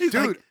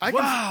 dude,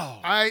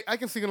 wow. I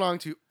can sing along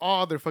to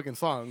all their fucking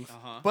songs,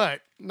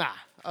 but nah,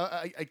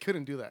 I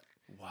couldn't do that.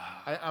 Wow.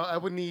 I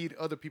would need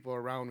other people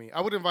around me. I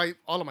would invite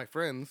all of my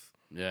friends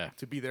Yeah.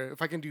 to be there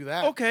if I can do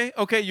that.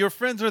 Okay. Your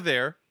friends are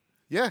there,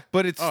 Yeah,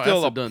 but it's Oh,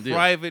 still that's a a done deal.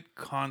 private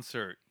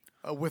concert.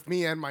 with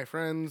me and my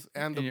friends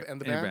and the in your-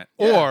 and the in your band.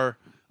 band. Yeah. Or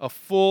a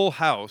full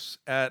house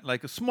at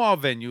like a small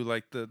venue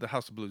like the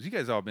House of Blues. You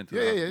guys all been to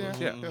the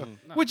House of Blues.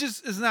 Yeah. Which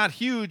is not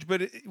huge,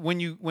 but when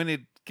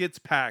it gets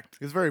packed.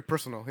 It's very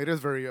personal. It is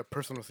very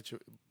personal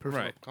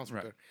personal concert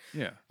right. there.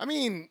 Yeah. I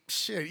mean,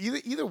 shit.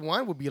 Either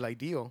one would be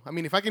ideal. I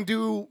mean, if I can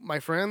do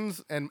my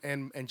friends and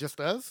just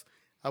us,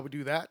 I would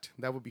do that.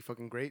 That would be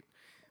fucking great.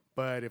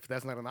 But if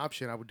that's not an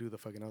option, I would do the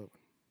fucking other one.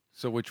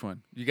 So which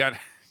one? You got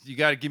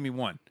to give me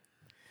one.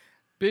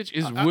 Bitch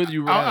is would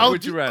you rather? I'll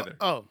Would you rather?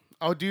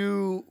 I'll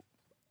do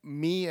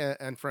me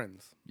and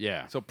friends.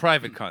 Yeah. So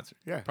private concert.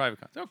 Yeah. Private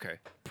concert. Okay.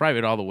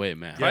 Private all the way,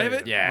 man.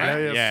 Private? Yeah.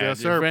 Yeah, yes,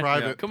 just sir, friend-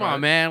 private, Come private.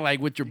 on, man. Like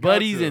with your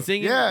buddies to. and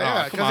singing. Yeah,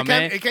 Oh, come because on,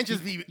 man. it can't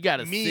just be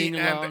gotta me sing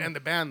along. and the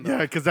band. Though.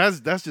 Yeah, because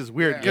that's just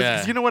weird. Because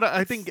Yeah. you know what?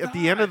 I think at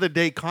the end of the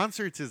day,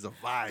 concerts is a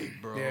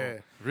vibe, bro. Yeah.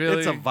 Really?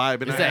 It's a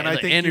vibe, and It's I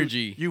the think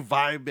energy. You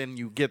vibe and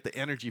you get the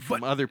energy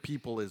from other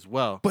people as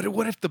well. But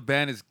what if the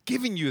band is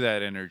giving you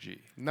that energy?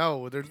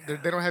 No, they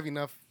don't have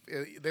enough.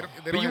 They don't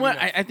But have you want?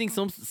 enough. I think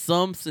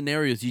some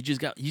scenarios you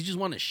just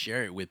want to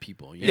share it with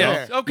people. You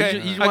Yes, know? okay.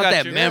 You just, I want got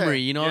that you. memory.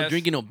 Yeah. You know, Yes.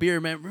 drinking a beer,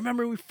 man.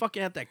 Remember we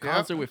fucking at that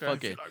concert with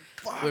okay.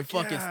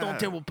 fucking yeah. Stone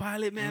Temple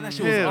Pilot, man. That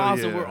shit was Hell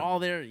awesome. yeah. We're all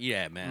there.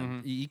 Yeah,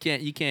 man. You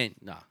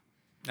can't. Nah.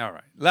 All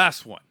right.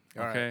 Last one.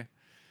 All right. Okay.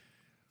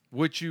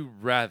 Would you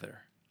rather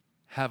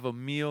have a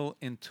meal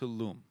in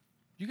Tulum?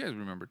 You guys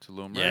remember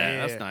Tulum, right? Yeah,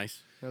 Yeah. that's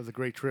nice. That was a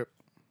great trip.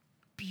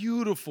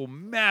 Beautiful,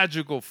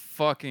 magical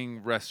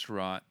fucking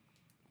restaurant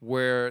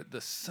where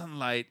the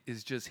sunlight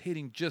is just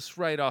hitting just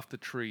right off the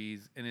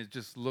trees and it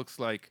just looks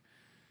like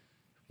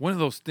one of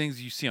those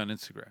things you see on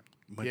Instagram.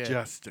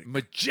 Majestic.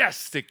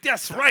 Majestic.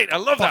 That's right. I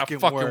love that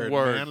fucking word,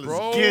 man.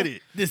 bro. Let's get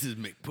it. This is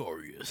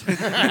Victorious.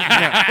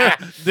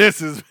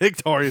 This is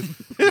victorious.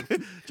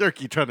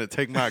 Jerky trying to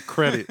take my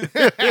credit.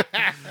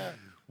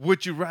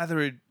 Would you rather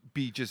it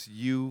be just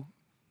you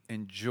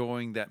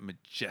enjoying that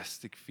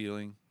majestic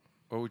feeling,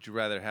 or would you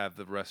rather have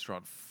the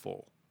restaurant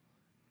full?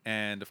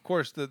 And of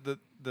course,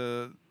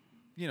 the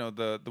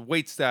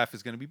wait staff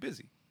is going to be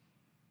busy.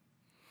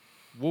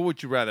 What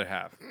would you rather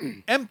have?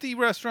 Empty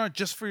restaurant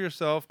just for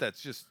yourself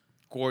that's just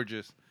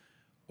gorgeous,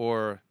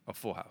 or a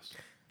full house?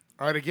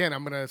 All right, again,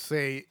 I'm gonna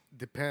say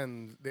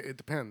depends. It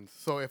depends.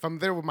 So if I'm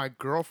there with my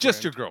girlfriend,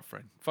 Just your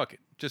girlfriend. Fuck it.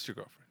 Just your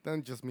girlfriend.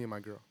 then just me and my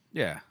girl.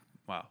 Yeah.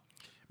 Wow.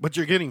 But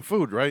you're getting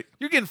food, right?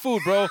 You're getting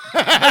food, bro.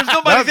 There's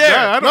nobody there.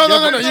 yeah, I don't No, get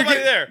no, it. no. There's nobody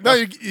there. No,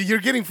 you're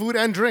getting food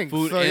and drinks.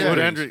 Food so, and yeah. Food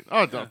drinks. and drink.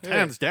 Oh, no,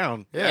 hands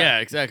down. Yeah,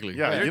 exactly.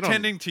 Yeah, They're you don't-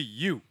 tending to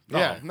you.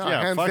 Yeah, no,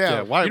 yeah, hands fuck down.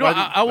 yeah. Why? You know,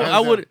 why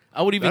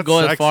I would even That's go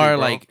as sexy, far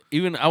bro.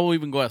 I would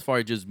even go as far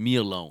as just me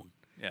alone.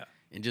 Yeah.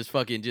 And just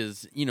fucking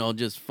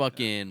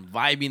fucking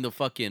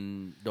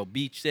vibing the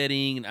beach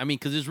setting. I mean,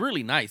 because it's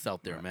really nice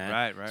out there, man.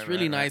 right, It's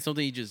really right, nice. right.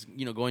 Something you just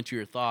go into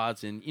your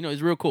thoughts, and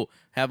it's real cool.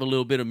 Have a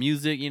little bit of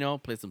music,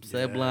 play some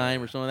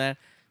Sublime or some of that,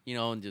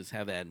 and just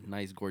have that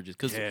nice, gorgeous.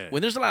 Because Yeah.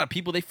 when there's a lot of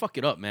people, they fuck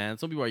it up, man.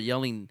 Some people are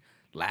yelling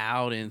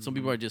loud, and some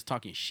people are just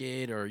talking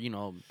shit, or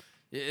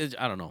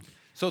I don't know.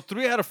 So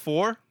 3 out of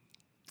 4,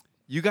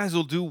 you guys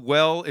will do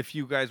well if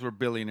you guys were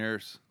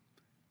billionaires.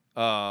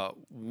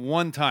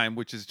 One time,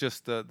 which is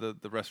just the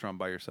restaurant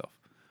by yourself.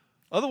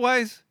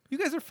 Otherwise, you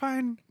guys are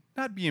fine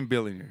not being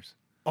billionaires.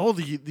 Oh,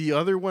 the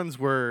other ones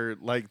were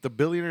like the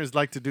billionaires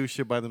like to do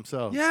shit by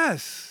themselves.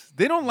 Yes,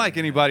 they don't like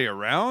anybody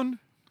around.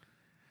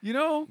 You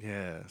know.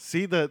 Yeah.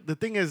 See, the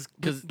thing is,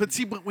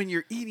 but when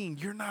you're eating,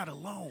 you're not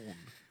alone.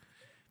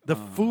 The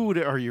food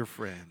are your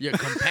friend. Your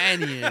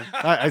companion.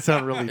 I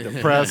sound really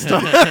depressed. you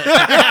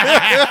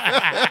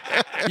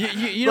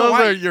know Those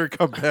why? are your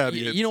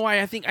companions. You know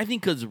why? I think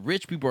because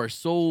rich people are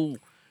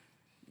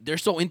they're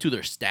so into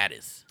their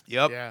status.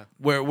 Yep. Yeah.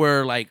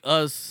 Where like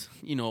us,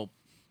 We're into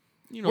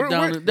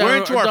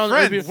our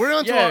friends. We're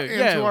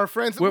into our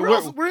friends.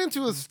 We're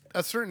into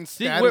a certain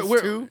status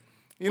we're- too.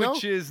 You know?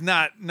 Which is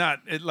not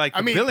like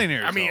the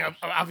billionaires. I mean, are.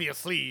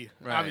 obviously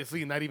Right.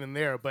 not even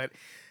there. But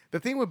the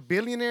thing with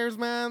billionaires,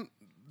 man,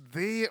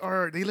 they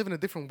live in a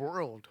different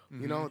world.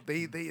 You know,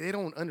 they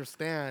don't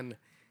understand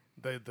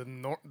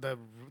the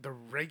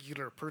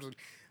regular person.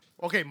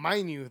 Okay,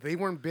 mind you, they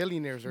weren't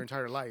billionaires their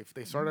entire life.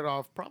 They started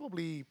off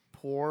probably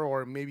poor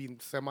or maybe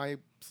semi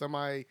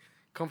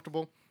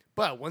comfortable.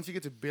 But once you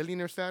get to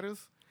billionaire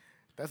status,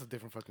 that's a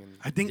different fucking.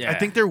 I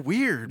think they're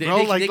weird,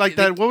 bro.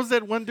 What was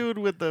that one dude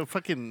with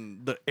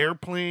the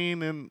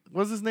airplane and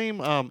what's his name?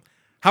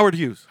 Howard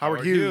Hughes.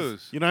 Howard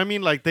Hughes. You know what I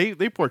mean? Like they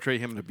portray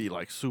him to be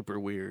like super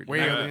weird.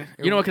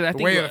 Because I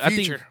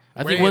think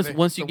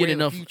once you get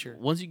enough,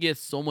 once you get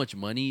so much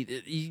money,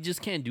 you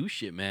just can't do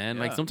shit, man.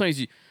 Like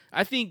sometimes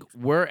I think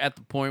we're at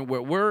the point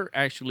where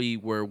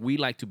where we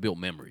like to build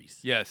memories.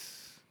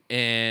 Yes.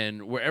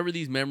 And wherever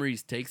these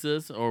memories takes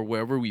us, or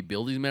wherever we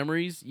build these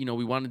memories,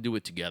 we want to do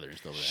it together and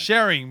stuff like that.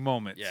 Sharing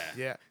moments.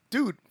 Yeah.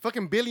 Dude,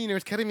 fucking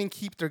billionaires can't even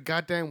keep their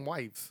goddamn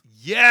wives.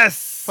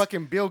 Yes.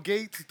 Fucking Bill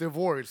Gates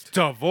divorced.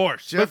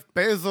 Divorced. Jeff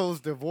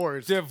Bezos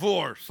divorced.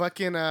 Divorced.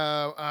 Fucking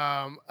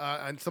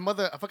and some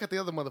other, I forgot the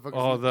other motherfuckers.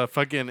 Oh, the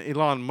fucking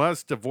Elon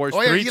Musk divorced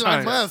Oh yeah, 3 Elon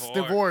times. Musk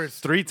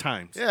divorced. 3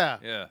 times.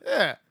 Yeah.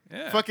 Yeah.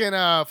 Fucking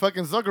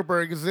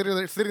Zuckerberg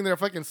is sitting there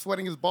fucking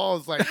sweating his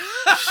balls like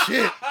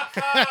shit.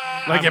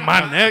 Like in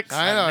my neck.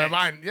 I know.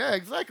 Mine. Yeah,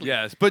 exactly.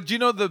 Yes, but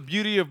the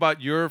beauty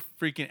about your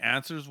freaking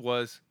answers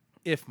was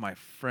if my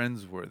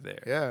friends were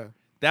there. Yeah.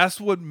 That's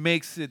what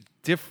makes it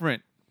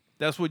different.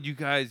 That's what you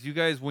guys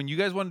when you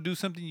guys want to do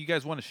something, you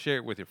guys want to share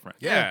it with your friends.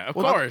 Yeah, of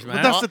course, man.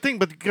 But that's the thing,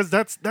 because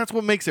that's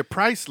what makes it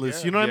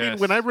priceless. Yeah. You know what I mean? Yes.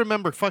 When I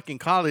remember fucking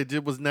college,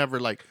 it was never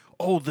like,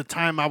 oh, the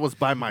time I was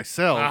by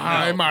myself.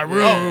 In my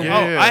room.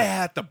 Yeah. I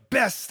had the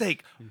best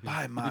steak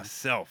by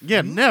myself.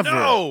 Yeah, never.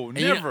 No, And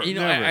never. You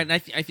know, never. and I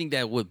think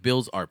that what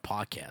builds our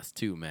podcast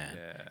too, man.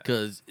 Yeah.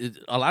 Because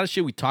a lot of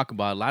shit we talk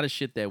about, a lot of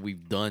shit that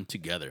we've done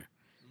together.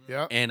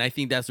 Yeah. And I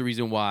think that's the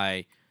reason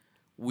why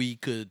we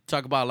could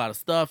talk about a lot of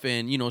stuff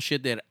and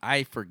shit that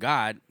I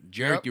forgot,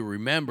 Jarek you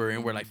remember,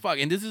 and we're like, fuck.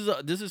 And this is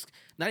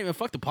not even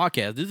fuck the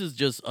podcast. This is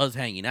just us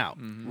hanging out.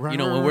 Right,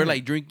 when we're right.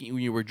 like drinking,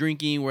 when we're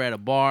drinking, we're at a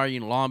bar,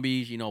 Long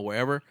Beach,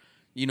 wherever.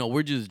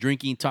 We're just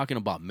drinking, talking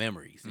about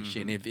memories and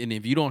shit. And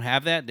if you don't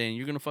have that, then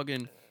you're gonna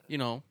fucking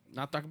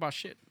not talk about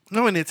shit.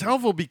 No, and it's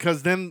helpful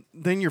because then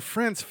your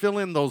friends fill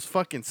in those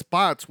fucking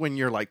spots when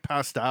you're like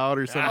passed out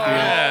or something.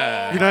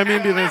 You know what I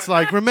mean? And it's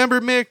like,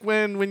 remember Mick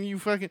when you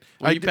fucking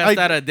When you passed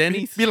out at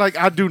Denny's? Be like,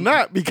 I do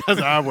not because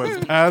I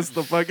was passed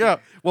the fuck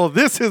out. Well,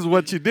 this is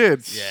what you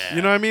did. Yeah.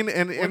 You know what I mean?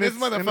 And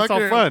it's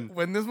all fun.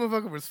 When this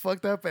motherfucker was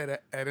fucked up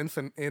at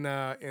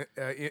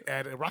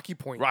Rocky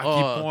Point.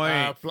 Rocky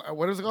Point.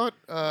 What is it called?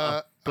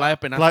 Playa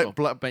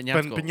Penasco.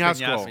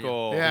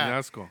 Peñasco. Yeah.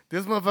 Peñasco.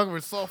 This motherfucker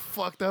was so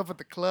fucked up at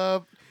the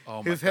club.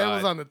 Oh, His my head God.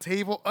 was on the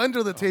table,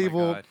 under the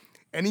table, God.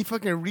 and he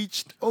fucking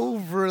reached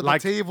over the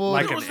table.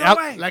 like There an was no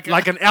way.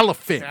 like an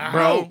elephant,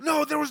 bro.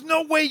 No, there was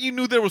no way you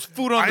knew there was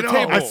food on the know.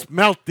 table. I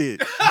smelt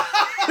it.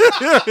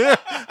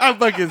 I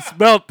fucking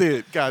smelt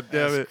it. God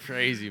damn it.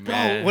 Crazy, Bro,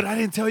 man. what I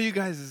didn't tell you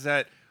guys is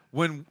that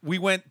when we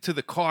went to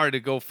the car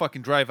to go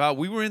fucking drive out,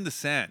 we were in the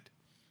sand.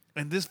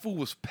 And this fool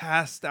was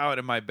passed out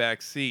in my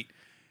back seat.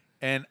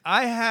 And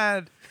I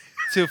had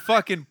to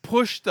fucking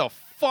push the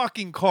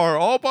fucking car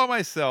all by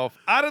myself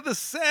out of the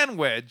sand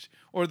wedge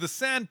or the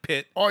sand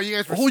pit. Oh, you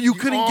guys were you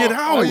couldn't get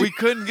out. We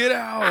couldn't get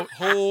out.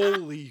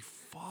 Holy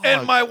fuck.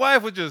 And my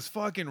wife was just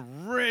fucking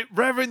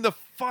revving the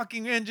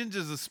fucking engine.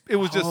 It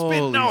was just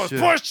spinning. Holy I was shit.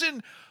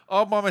 pushing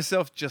all by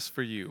myself just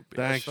for you. bitch.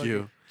 Thank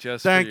you.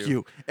 Just Thank for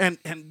you. And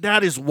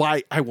that is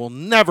why I will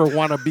never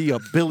want to be a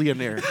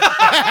billionaire.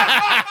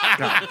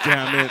 God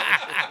damn it.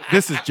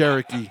 This is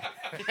Jericho.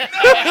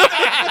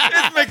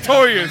 It's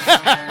Victorious.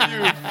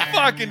 You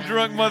fucking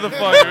drunk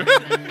motherfucker.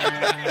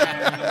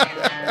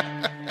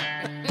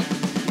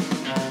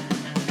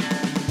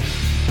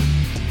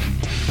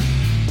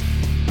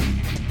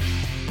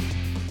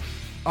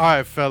 All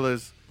right,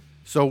 fellas.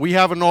 So we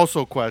have an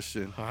also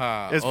question.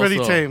 It's pretty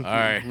also. tame. All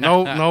right.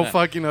 No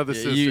fucking other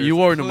sisters. You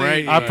warned him,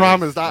 right? I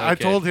promised. I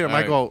Okay. told him. All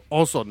I right. go,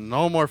 also,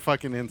 no more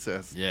fucking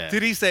incest. Yeah.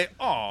 Did he say,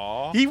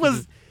 "Aw"? He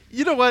was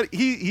You know what?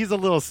 He's a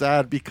little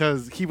sad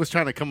because he was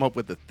trying to come up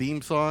with a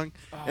theme song,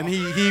 and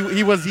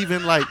he was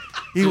even like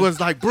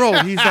bro,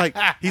 he's like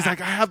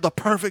I have the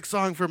perfect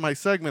song for my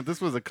segment.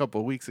 This was a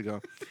couple of weeks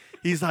ago.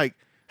 He's like,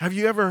 have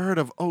you ever heard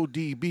of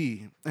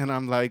ODB? And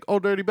I'm like, Oh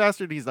Dirty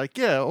Bastard. He's like,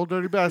 yeah, Old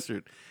Dirty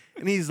Bastard.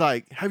 And he's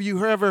like, have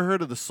you ever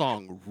heard of the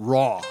song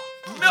Raw?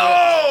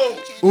 No.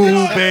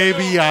 Ooh,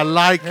 baby, I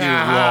like it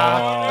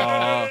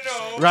raw.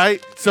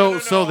 Right? So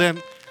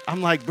then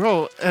I'm like,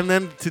 bro, and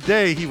then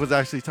today he was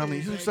actually telling me,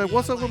 he was like,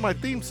 what's up with my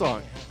theme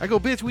song? I go,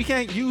 bitch, we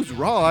can't use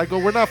raw. I go,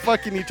 we're not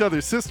fucking each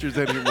other's sisters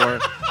anymore.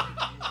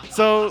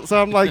 So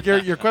I'm like,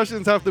 your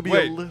questions have to be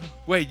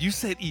Wait, you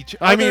said each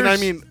I other's?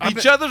 mean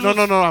each other's No,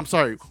 was- I'm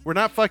sorry. We're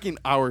not fucking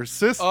our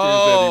sisters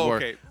anymore.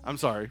 Okay. I'm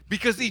sorry.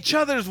 Because each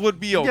other's would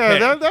be okay.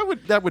 Yeah,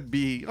 that would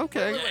be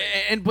okay.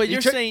 But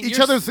you're saying each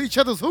other's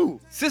who?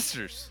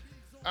 Sisters.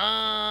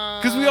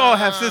 Because we all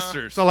have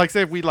sisters. So like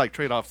say if we like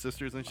trade off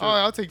sisters and shit. Oh,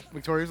 I'll take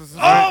Victoria's sister.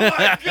 Oh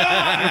my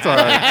God! It's all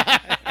right.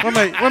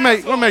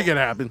 We'll make it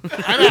happen. It's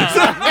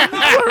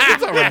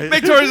all right.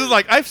 Victoria's is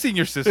like, I've seen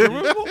your sister.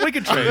 We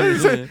can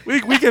trade.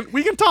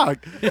 we can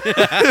talk.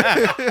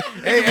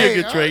 Hey,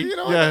 a good trade. You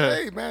know, Yeah.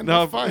 hey man,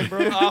 No. that's fine,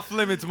 bro. Off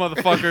limits,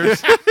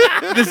 motherfuckers.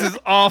 This is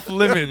off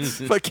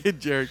limits. Fucking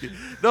jerky.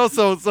 No,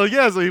 so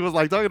he was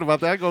like talking about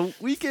that. I go,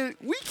 we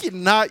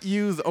cannot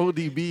use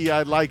ODB.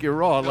 I like it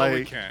raw. No, like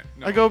we can't.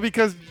 No. I go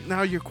because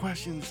now your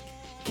questions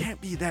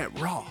can't be that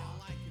raw.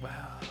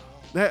 Wow.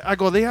 I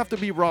go, they have to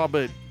be raw,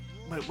 but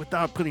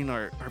without putting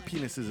our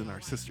penises in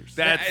our sisters.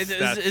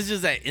 It's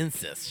just that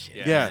incest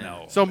shit. Yeah.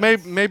 No. So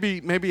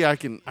maybe I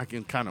can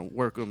kind of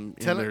work them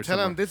in Tell there. him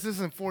somewhere. this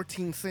isn't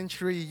 14th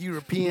century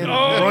European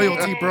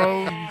royalty,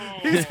 bro.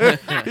 He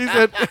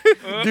said,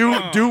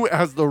 do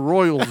as the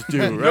royals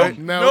do, right?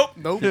 Nope.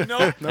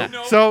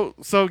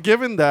 So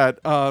given that,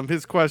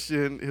 his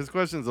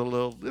question's a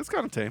little, it's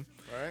kind of tame.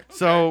 All right.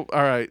 So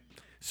all right.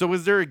 So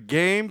is there a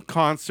game,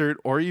 concert,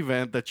 or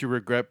event that you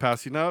regret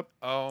passing up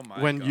Oh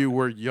my when God. you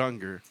were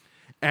younger?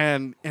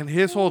 And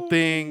his whole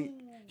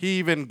thing, he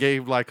even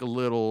gave like a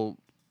little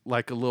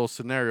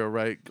scenario,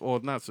 right? Well,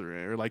 not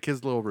scenario, like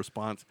his little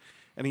response.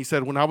 And he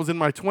said, when I was in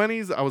my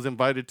 20s, I was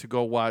invited to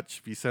go watch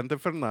Vicente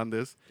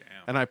Fernandez,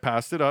 and I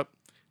passed it up.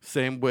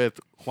 Same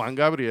with Juan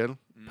Gabriel,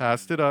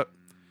 passed it up.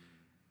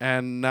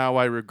 And now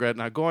I regret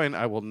not going.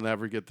 I will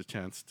never get the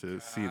chance to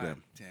see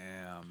them.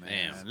 Damn,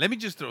 man. Let me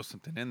just throw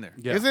something in there.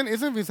 Yeah.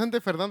 Isn't Vicente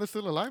Fernandez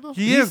still alive though?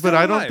 He is, but still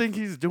I don't alive. think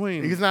he's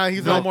doing. He's not.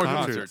 He's No not more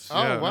concerts.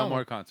 Oh, Yeah. wow. No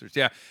more concerts.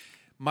 Yeah.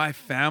 My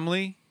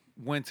family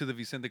went to the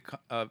Vicente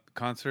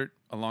concert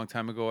a long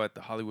time ago at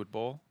the Hollywood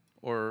Bowl.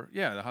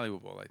 The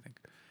Hollywood Bowl, I think.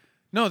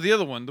 No, the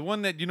other one. The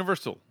one that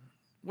Universal.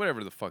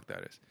 Whatever the fuck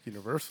that is.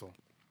 Universal.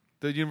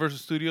 The Universal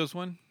Studios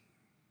one?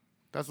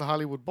 That's the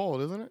Hollywood Bowl,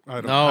 isn't it?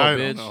 I don't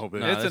bitch. know, bitch.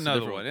 No, It's that's a another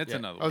different one. one. It's Yeah.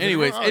 another Oh, one. is it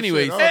Anyways, different? Oh, shit.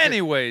 anyways. Oh, okay.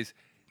 Anyways,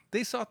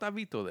 they saw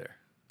Tabito there.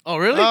 Oh,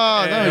 really?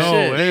 Oh, And no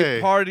shit. They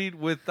partied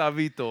with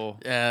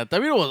Tabito. Yeah,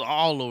 Tabito was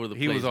all over the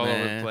place. He was all over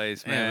man. the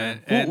place, Yeah,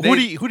 man. Who, And who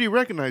they- do you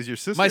recognize? Your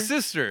sister? My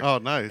sister. Oh,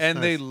 nice. And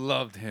nice. they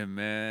loved him,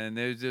 man.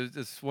 It was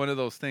just one of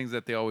those things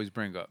that they always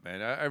bring up,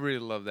 man. I really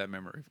love that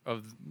memory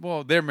of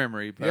their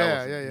memory, but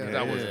Yeah,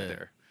 I wasn't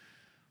there.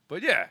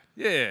 But yeah,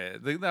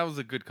 that was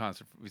a good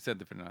concert. We said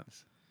the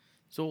Fernandez.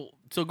 So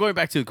going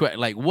back to the question,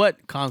 like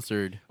what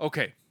concert?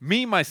 Okay,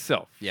 me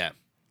myself. Yeah.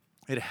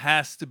 It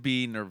has to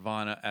be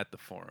Nirvana at the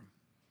Forum.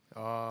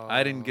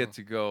 I didn't get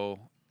to go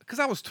because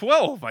I was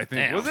 12, I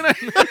think, Damn. wasn't I?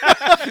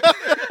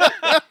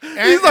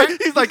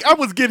 He's like, I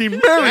was getting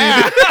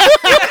married.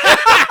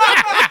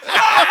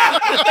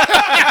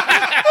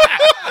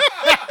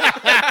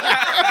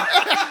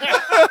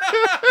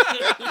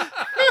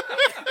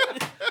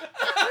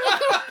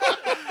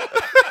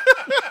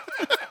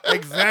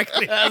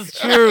 Exactly. That's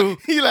true.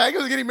 He like I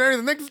was getting married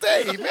the next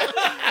day, man.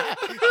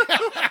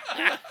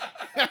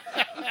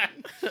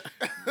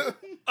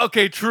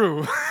 Okay,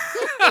 true.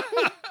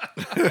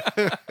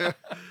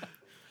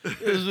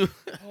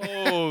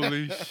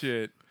 Holy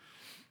shit!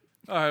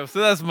 All right, so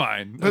that's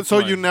mine. But That's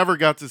so mine. you never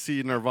got to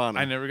see Nirvana.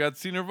 I never got to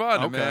see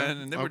Nirvana, Okay, man,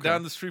 and they were okay.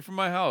 down the street from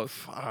my house.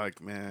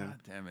 Fuck, man. God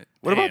damn it!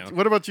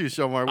 What about you,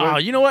 Shomar? Oh,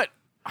 you know what?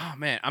 Oh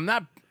man, I'm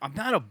not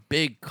a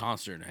big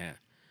concert man.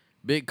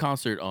 Big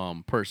concert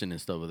person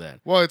and stuff like that.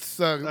 Well, it's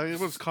it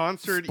was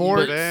concert,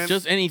 Sports, event.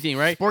 Just anything,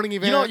 right? Sporting You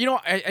event. know.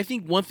 I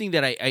think one thing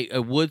that I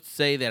would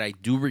say that I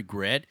do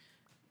regret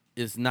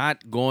is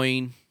not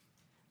going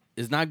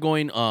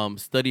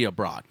study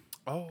abroad.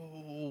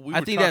 Oh, we I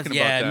were think talking that's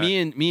about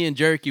that. me and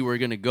Jerky were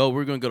gonna go.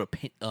 We're gonna go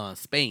to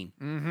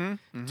Spain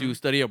to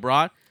study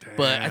abroad.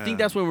 But I think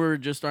that's when we were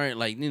just starting,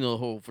 like, you know, the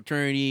whole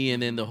fraternity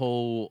and then the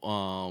whole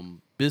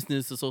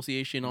business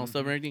association, all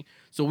stuff and everything.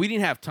 So we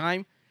didn't have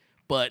time.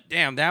 But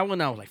damn, that one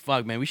I was like,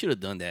 fuck, man, we should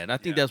have done that. I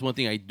think that's one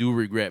thing I do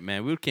regret,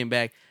 man. We came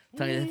back.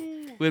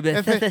 We've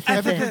been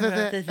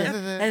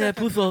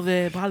puso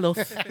de palos.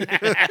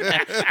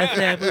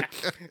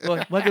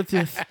 Welcome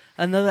to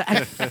another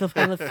Access of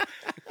Palos.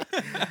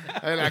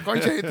 La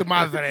concha de tu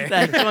madre.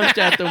 La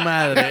concha de tu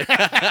madre.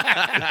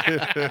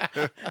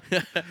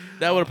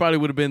 That would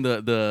have been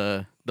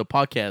the the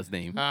podcast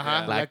name.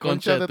 Ajá, La La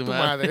Concha de tu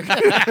madre.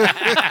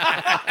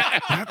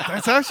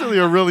 That's actually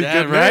a really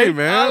Yeah, good right? name,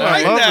 man. I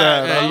like love that.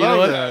 that. Yeah, I you know love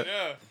what?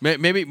 that.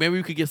 Maybe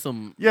we could get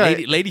some Yeah.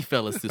 lady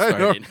fellas to I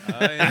start know. it.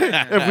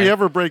 If we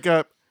ever break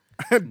up,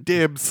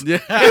 dibs. He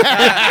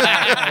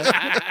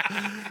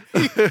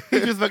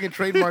just fucking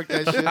trademarked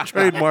that shit.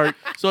 Trademark.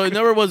 So it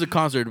never was a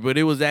concert, but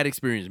it was that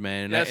experience,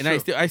 man. And, That's I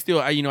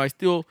true.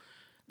 still,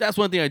 that's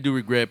one thing I do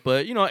regret.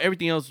 But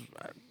everything else,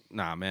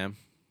 nah, man.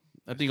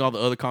 I think all the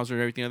other concerts and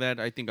everything like that,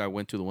 I think I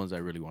went to the ones I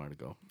really wanted to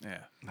go. Yeah.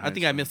 I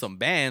think I missed some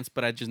bands,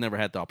 but I just never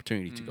had the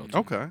opportunity to go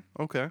to.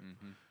 Okay.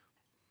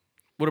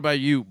 What about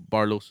you,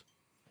 Barlos?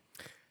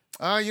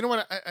 You know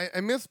what?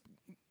 I missed.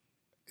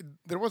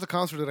 There was a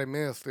concert that I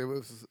missed. It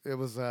was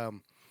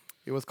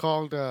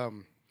called. God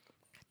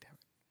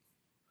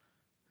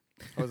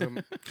damn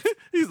it.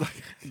 He's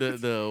like, The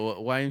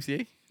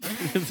YMCA?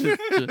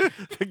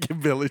 fucking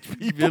village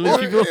people.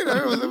 Village people? You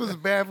know, it was a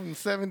band from the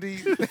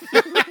 70s.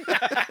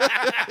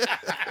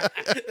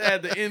 They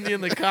had the Indian,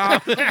 the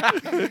cop. I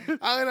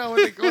don't know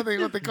what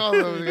they call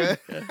those guys.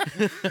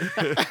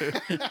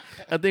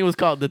 I think it was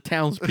called the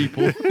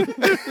Townspeople.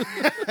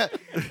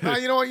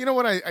 You know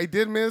what I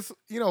did miss?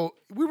 We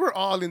were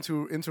all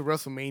into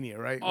WrestleMania,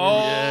 right?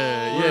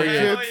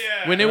 Yeah. kids.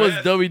 When it was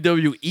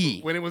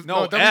WWE. When it was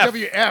No,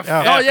 WWF. F.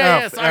 Oh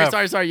yeah.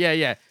 F. Sorry.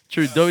 Yeah.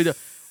 True.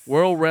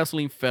 World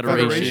Wrestling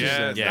Federation.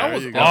 Federation. Yeah, that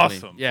was there you go.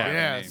 awesome. Yeah.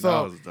 Yeah, That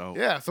so was dope.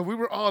 so we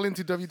were all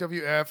into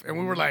WWF, and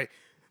we were like,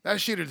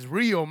 "That shit is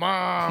real,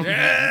 mom."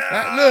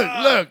 Yeah.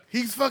 Look,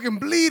 he's fucking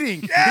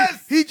bleeding.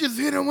 Yes, he just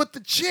hit him with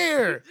the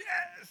chair.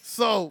 Yes.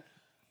 So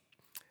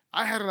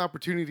I had an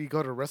opportunity to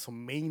go to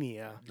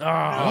WrestleMania.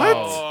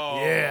 Oh.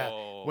 Yeah,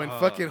 when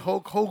fucking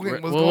Hulk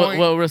Hogan was Well, going.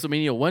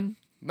 WrestleMania 1?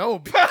 No,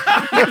 nah,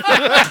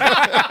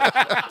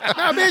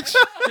 bitch.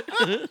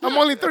 I'm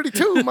only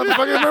 32,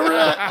 motherfucker. Remember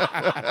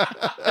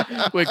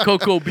that? With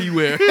Coco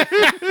Beware.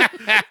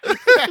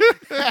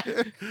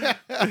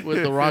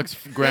 With The Rock's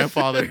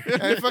grandfather.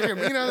 And fucking,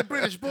 the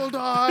British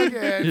Bulldog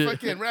and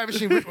fucking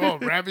Ravishing Rick. Oh,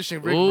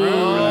 Ravishing Rick Ooh.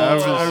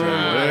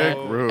 Rude. Rick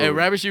Rude. Hey,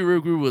 Ravishing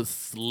Rick Rude was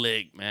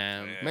slick,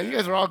 man. Man, you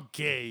guys are all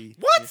gay.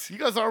 What? You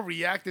guys all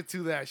reacted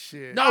to that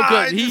shit. No,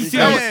 because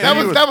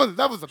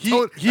That was a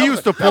total. He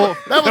used to pull.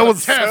 That That was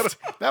was a test.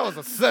 That was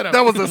a setup.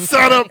 That was a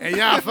setup. And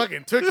y'all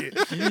fucking took it,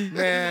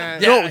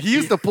 man. No, he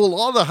used to pull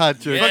all the hot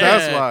chicks. Yeah.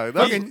 That's why.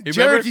 Fucking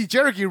remember?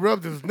 Cherokee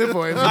rubbed his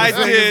nipple and I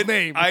saying his did.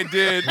 name. I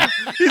did.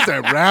 He's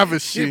a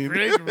ravishing.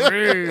 Rick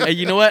Rude. Hey,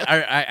 you know what?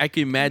 I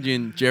can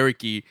imagine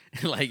Cherokee,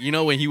 like,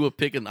 when he would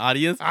pick an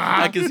audience,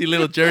 I can see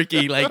little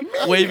Cherokee, like,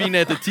 waving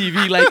at the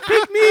TV, like,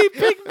 pick me,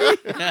 pick me.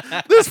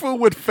 This fool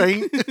would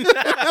faint.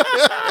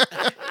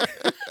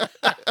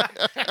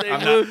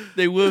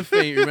 They would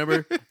faint.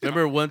 Remember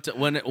one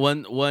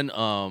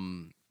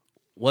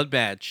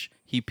batch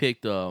he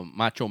picked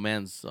Macho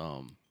Man's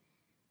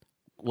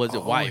was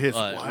it wife? his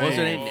What was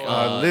her name?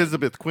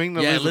 Elizabeth, Queen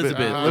Yeah, Elizabeth.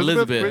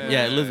 Elizabeth. Brittany?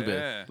 Yeah, Elizabeth.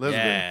 Yeah.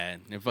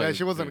 Elizabeth. Yeah, Yeah,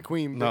 she wasn't a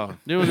queen. No.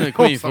 There wasn't a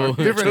queen. sorry.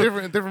 fool. Different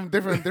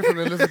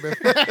Elizabeth.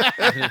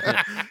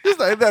 He's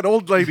like that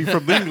old lady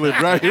from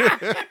England, right here.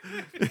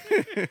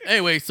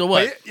 Anyway, so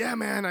what? Yeah,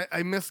 man,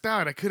 I missed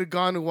out. I could have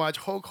gone to watch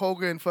Hulk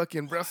Hogan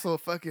fucking wrestle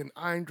fucking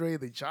Andre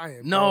the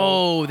Giant. bro.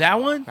 No,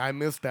 that one. I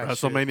missed that shit.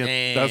 WrestleMania.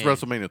 Dang. That's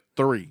WrestleMania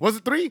 3. Was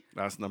it 3?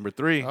 That's number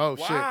 3. Oh,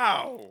 shit.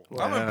 Wow.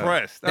 I'm Yeah.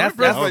 impressed. That's- I'm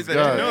That impressed was by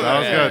good. that. You know That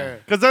was Yeah.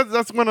 good. Because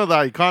that's one of the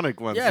iconic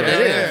ones. Yeah, right?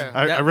 that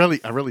is.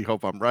 I really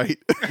hope I'm right.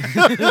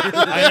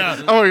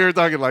 Oh, you're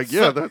talking like,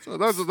 that's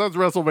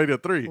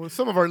WrestleMania 3. Well,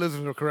 some of our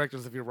listeners will correct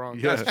us if you're wrong.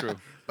 Yeah. That's true.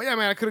 But yeah,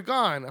 man, I could have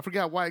gone. I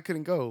forgot why I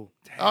couldn't go.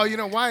 Oh, you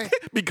know why?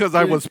 Because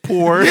I was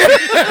poor.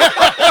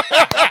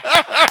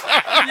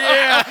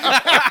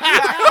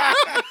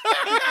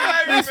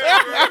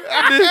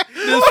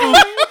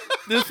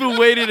 This fool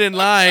waited in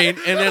line,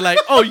 and they're like,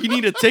 "Oh, you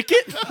need a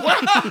ticket?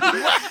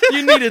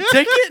 You need a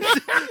ticket?"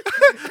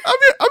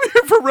 I'm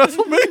here for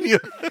WrestleMania.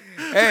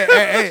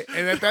 hey,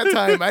 and at that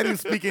time, I didn't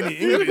speak any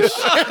English.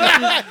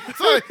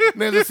 So,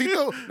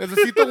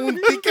 necesito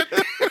un ticket.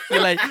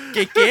 You're like,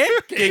 ¿qué?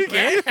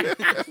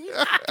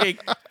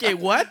 ¿Qué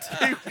what?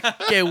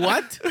 ¿Qué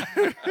what?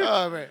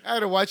 Oh, man, I had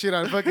to watch it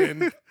on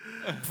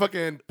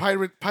fucking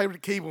pirate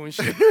cable and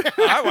shit.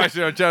 I watched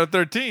it on Channel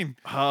 13.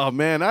 Oh,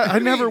 man. I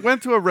never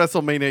went to a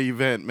WrestleMania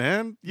event,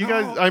 man. You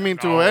guys, I mean,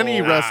 to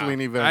any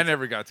wrestling event. I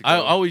never got to go. I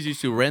always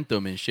used to rent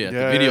them and shit at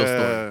the video store.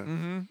 Yeah,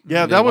 And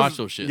that then was. watch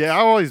those shits. Yeah, I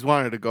always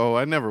wanted to go.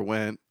 I never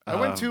went. I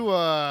went to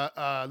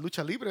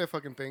Lucha Libre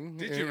fucking thing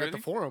Did you at really? the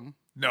Forum.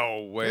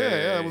 No way.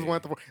 Yeah, it was one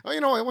at the Forum.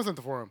 Oh, it wasn't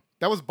the Forum.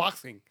 That was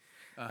boxing.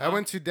 I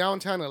went to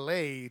downtown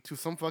LA to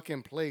some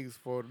fucking place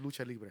for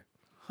Lucha Libre.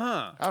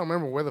 Huh. I don't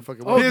remember where the fuck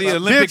it Oh, was. the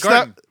Olympic bitch,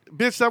 Garden.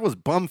 that was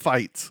bum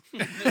fights.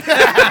 Bitch,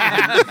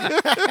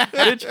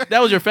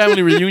 that was your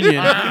family reunion.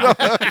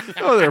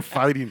 Oh, they're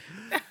fighting.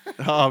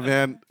 Oh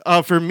man.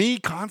 For me,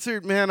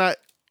 concert, man, I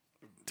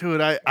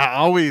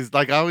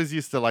always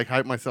used to like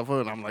hype myself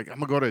up, and I'm like, I'm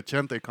gonna go to a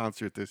Chente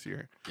concert this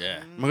year.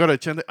 Yeah. I'm gonna go to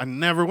Chente. I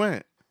never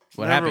went.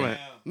 What never happened? went.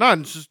 No,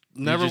 just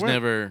never You just went.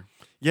 never.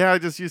 Yeah, I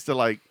just used to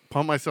like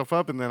pump myself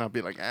up, and then I'll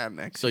be like,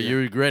 next. So year. you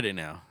regret it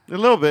now. A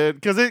little bit,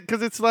 because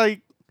it's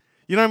like,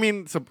 you know what I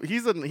mean? So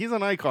he's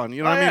an icon.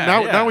 You know what I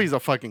mean? yeah. Now he's a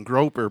fucking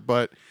groper,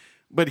 but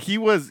he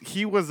was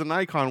an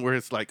icon where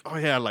it's like, oh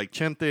yeah, like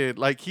Chente,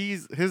 like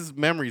his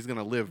memory's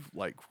gonna live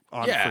like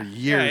on for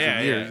years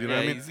and years. You know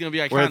what I mean? He's gonna be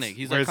Where iconic.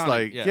 He's where iconic. it's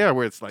like, yeah.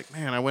 where it's like,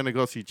 man, I went to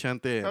go see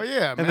Chente. Oh,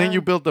 yeah, and then man.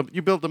 you build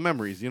the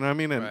memories. You know what I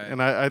mean? And Right.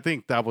 and I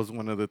think that was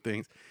one of the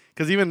things.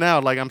 Because even now,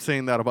 like I'm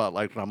saying that about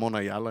like Ramon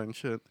Ayala and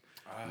shit.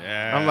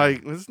 Yeah. I'm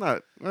like, it's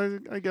not.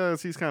 I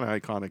guess he's kind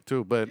of iconic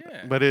too, but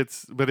Yeah.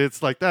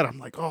 it's like that. I'm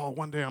like, oh,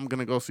 one day I'm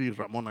gonna go see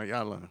Ramon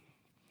Ayala.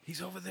 He's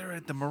over there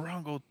at the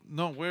Morongo.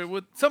 No, where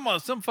with some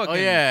fucking. Oh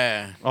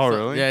yeah. Oh,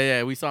 really?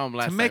 Yeah. We saw him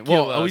last night.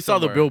 Temecula Well, we saw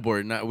the somewhere.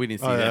 billboard. We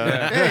didn't see Oh,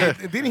 that. yeah.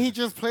 Hey, didn't he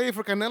just play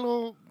for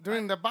Canelo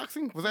during the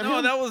boxing? Was that No,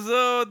 him? that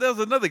was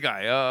another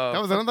guy.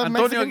 That was another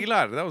Antonio Mexican?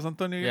 Aguilar. That was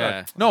Antonio Aguilar.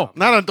 Yeah. No,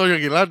 Not Antonio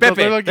Aguilar. Pepe.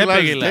 Antonio Pepe Aguilar's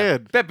Aguilar.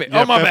 dead. Pepe.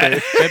 Yeah, Oh my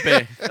Pepe. bad.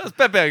 Pepe. That's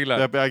Pepe Aguilar.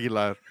 Pepe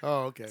Aguilar. Oh,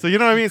 okay. So you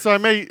know what I mean. So I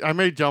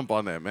may jump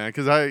on that, man,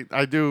 because I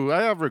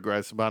have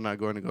regrets about not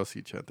going to go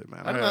see Chente,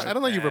 man. I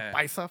don't know you were Yeah.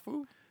 paisa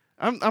fool.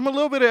 I'm a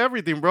little bit of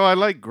everything, bro. I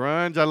like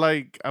grunge. I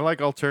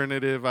like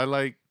alternative. I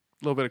like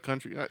a little bit of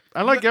country.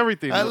 I like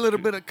everything. A little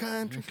bit of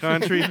country.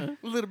 country. A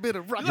little bit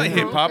of rock. You like and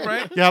roll. hip hop,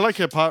 right? Yeah, I like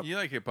hip hop. You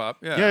like hip hop.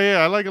 Yeah. Yeah,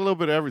 I like a little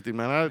bit of everything,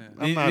 man.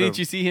 I'm not. Didn't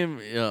you see him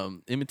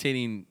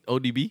imitating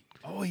ODB?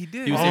 Oh, he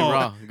did. He was saying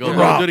raw. Go,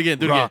 Raw, do it again.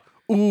 Do it raw. again.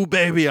 Ooh,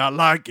 baby, I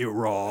like it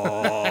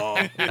raw.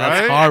 That's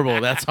Right? horrible.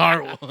 That's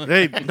horrible.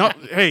 Hey, no,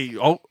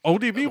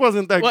 ODB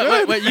wasn't that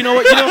good. Wait, you know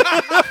what? You know,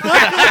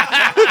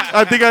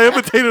 I think I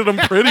imitated him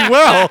pretty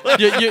well.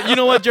 you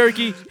know what,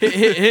 Jerky?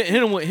 Hit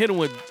him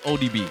with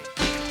ODB.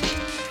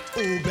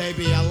 Ooh,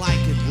 baby, I like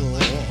it raw.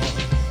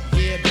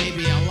 Yeah,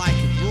 baby, I like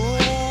it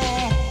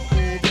raw.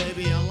 Ooh,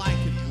 baby, I like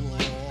it raw.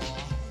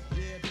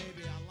 Yeah,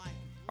 baby, I like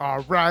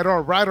it.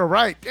 All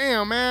right.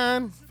 Damn,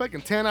 man.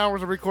 Fucking 10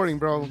 hours of recording,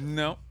 bro.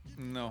 No.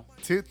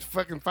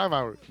 Fucking 5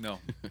 hours. No.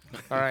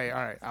 All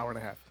right. Hour and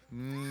a half.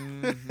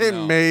 No.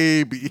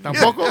 Maybe.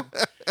 Tampoco?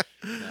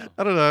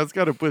 I don't know. It's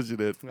got to push it.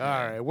 All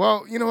right.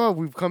 Well, you know what?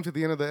 We've come to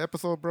the end of the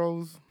episode,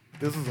 bros.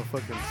 This was a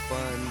fucking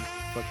fun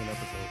fucking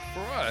episode.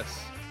 For us.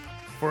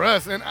 For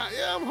us. And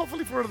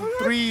hopefully for the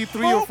three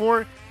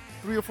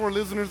or four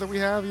listeners that we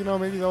have, you know,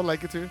 maybe they'll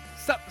like it too.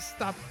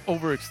 Stop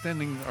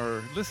overextending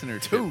our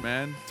listenership, Two.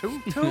 man. Two?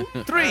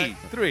 Three.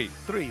 Three,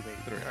 baby.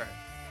 All right.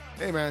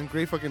 Hey, man.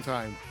 Great fucking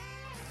time.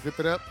 Zip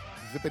it up.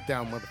 Zip it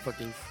down,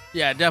 motherfuckers.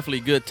 Yeah,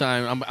 definitely good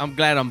time. I'm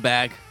glad I'm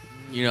back.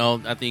 You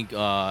know, I think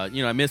I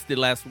missed it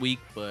last week,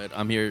 but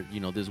I'm here,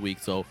 this week.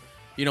 So,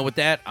 with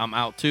that, I'm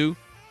out too.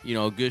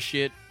 Good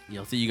shit.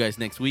 See you guys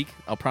next week.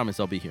 I'll promise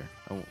I'll be here.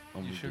 You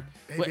sure?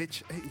 Hey, What?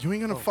 bitch. Hey, You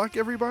ain't gonna fuck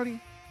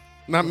everybody?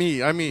 Not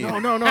me. I mean, No.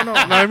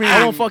 I mean, I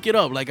don't fuck it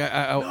up. Like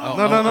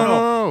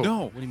No.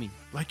 No. What do you mean?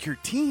 Like your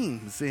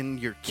teams and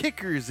your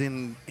kickers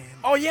and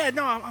Oh yeah,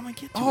 no, I'm gonna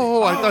get to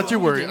Oh, I thought you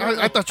were.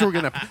 I thought you were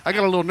gonna. I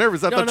got a little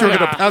nervous. I thought you were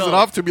gonna pass it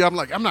off to me. I'm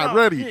like, I'm not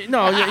ready.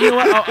 No, you know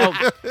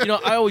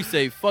what? I always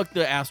say fuck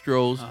the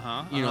Astros.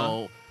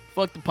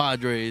 Fuck the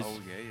Padres. Oh,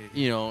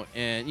 yeah.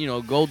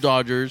 And go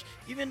Dodgers.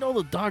 Even though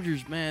the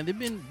Dodgers, man, they've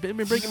been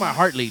breaking my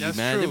heart lately, That's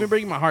man. true. They've been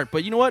breaking my heart.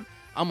 But you know what?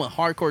 I'm a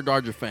hardcore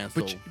Dodger fan.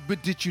 So.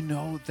 But did you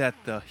know that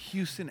the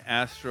Houston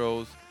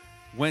Astros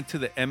went to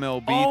the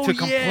MLB Oh, to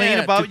complain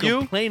yeah, about to you?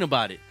 Complain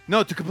about it.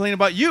 No, to complain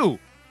about you.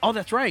 Oh,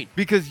 that's right.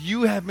 Because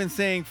you have been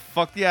saying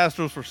fuck the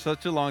Astros for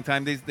such a long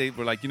time. They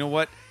were like, you know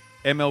what?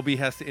 MLB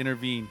has to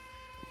intervene.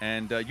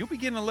 And you'll be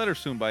getting a letter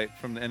soon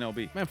from the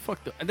MLB. Man,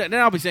 fuck the. Then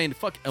I'll be saying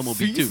fuck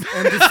MLB too.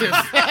 And desist.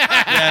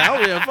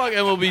 Yeah, fuck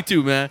MLB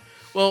too, man.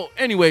 Well,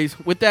 anyways,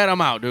 with that,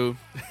 I'm out, dude.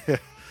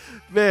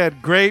 Man,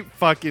 great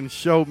fucking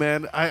show,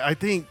 man. I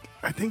think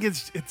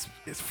it's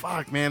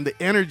fuck, man. The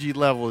energy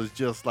level is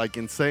just like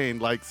insane.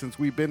 Like since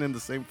we've been in the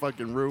same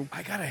fucking room.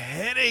 I got a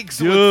headache.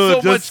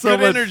 Dude, So much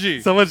good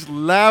energy. So much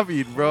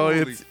laughing, bro.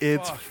 Holy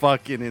It's fuck.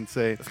 fucking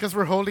insane. It's because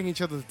we're holding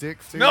each other's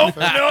dicks, too. No.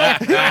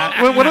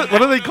 what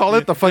do they call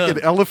it? The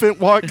fucking elephant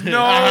walk?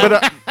 No.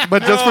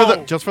 But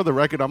just for the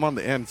record, I'm on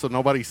the end, so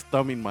nobody's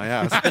thumbing my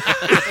ass.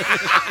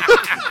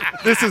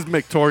 This is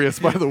Victorious,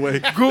 by the way.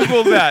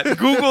 Google that.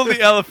 Google the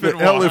elephant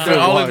walk. elephant They're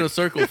all walk. in a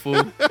circle,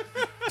 fool.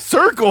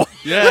 Circle.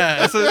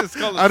 Yeah. It's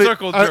called a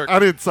circle jerk. I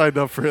didn't sign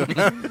up for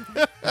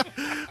that.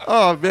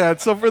 Oh, man.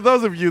 So for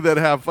those of you that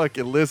have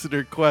fucking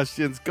listener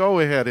questions, go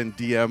ahead and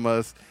DM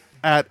us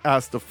at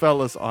Ask the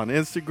Fellas on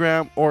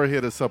Instagram or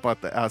hit us up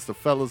at the Ask the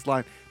Fellas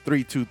line,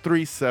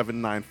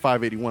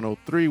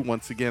 323-795-8103.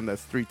 Once again,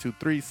 that's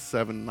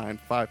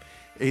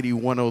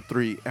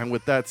 323-795-8103. And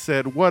with that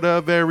said, what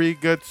a very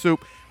good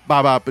soup.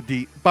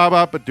 Ba-ba-ba-dee,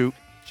 ba-ba-ba-doop.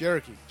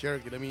 Jericho,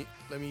 let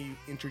me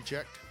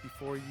interject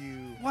before you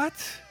What?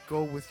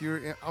 go with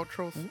your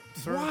outro,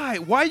 sir. Why?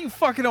 Why are you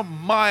fucking up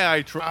my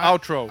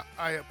outro?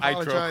 I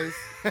apologize.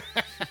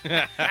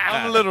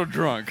 I'm a little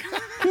drunk.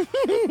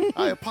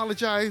 I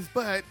apologize,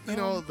 but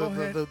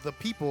the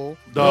people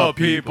The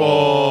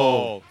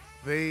people.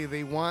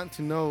 they want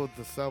to know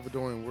the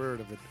Salvadoran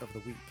word of the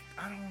week.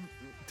 I don't.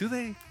 Do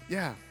they?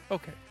 Yeah,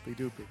 Okay. they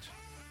do, bitch.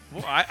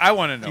 Well, I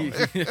want to know.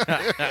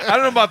 I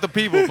don't know about the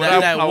people, but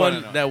I want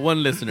to know. that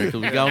one listener,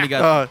 because we only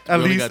got at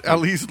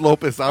least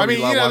Lopez Avila I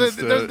mean, wants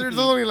to. there's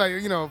only like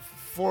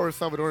 4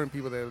 Salvadoran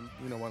people that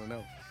want to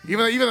know,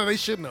 even though they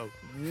should know.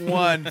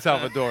 One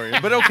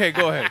Salvadorian, but okay,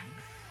 go ahead.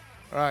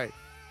 All right,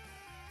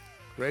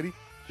 ready?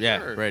 Yeah,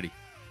 Sure. ready.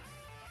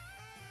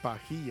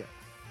 Pajilla.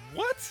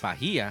 What?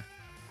 Pajilla.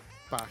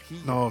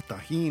 Pajilla. No,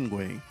 Tajín,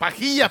 güey.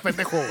 Pajilla,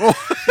 pendejo.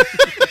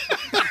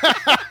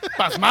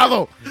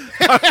 Pasmado.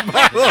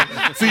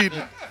 See,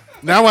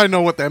 now I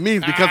know what that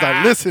means because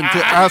I listened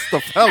to Ask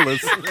the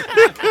Fellas.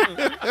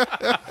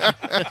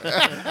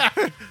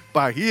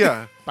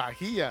 Bahia.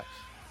 Pajilla.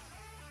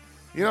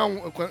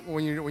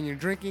 When you're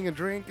drinking a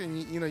drink and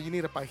you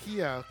need a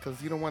pajilla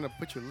because you don't want to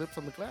put your lips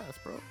on the glass,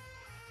 bro.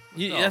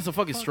 That's a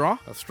fucking straw?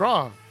 A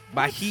straw.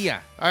 Pajilla.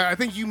 I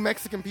think you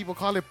Mexican people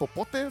call it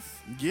popotes.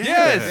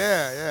 Yes.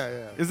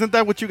 Yeah. Isn't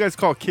that what you guys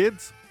call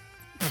kids?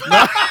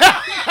 No,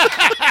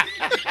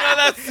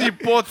 that's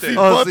cipote.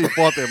 Oh,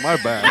 cipote, my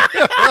bad.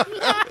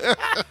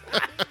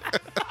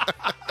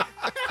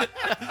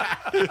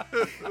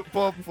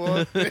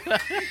 Popote.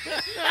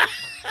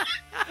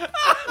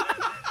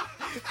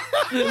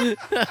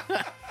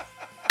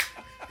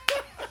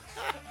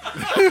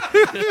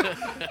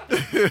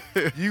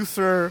 You,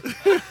 sir,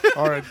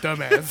 are a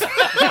dumbass.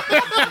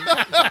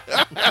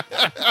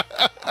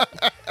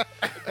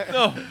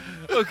 No.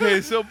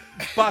 Okay, so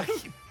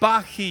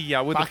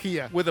pajilla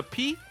with a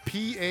P?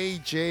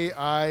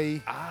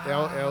 Pajillo.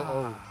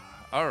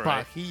 All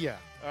right. Pajilla.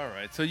 All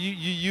right. So you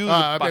use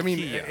I mean,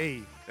 pajilla.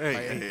 Hey.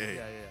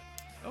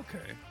 Yeah. Okay.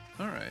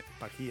 All right.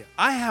 Pajilla.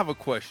 I have a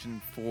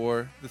question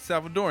for the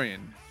Salvadorian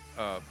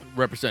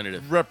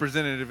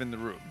Representative in the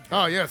room.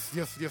 Oh, yes,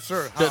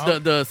 sir.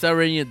 The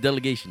Salvadorian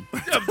delegation.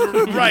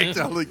 Right.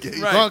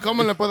 Delegation. Right.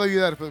 ¿Cómo le puedo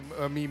ayudar?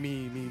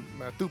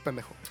 Tú,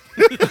 pendejo.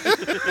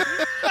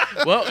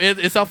 Well,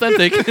 it's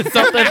authentic. It's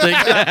authentic.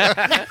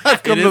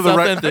 I've come to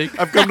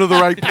the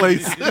right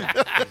place.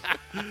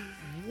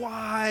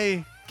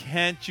 Why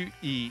can't you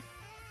eat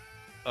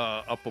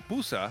a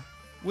pupusa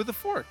with a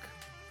fork?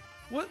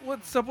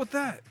 What's up with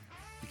that?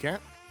 You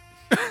can't?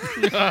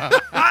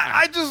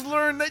 I just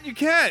learned that you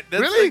can't.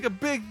 That's Really? like a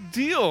big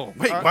deal.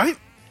 Wait, what?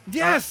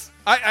 Yes.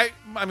 I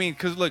mean,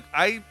 because look,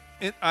 I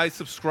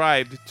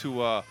subscribed to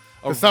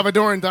The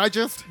Salvadoran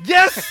Digest?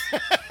 Yes,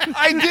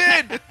 I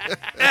did.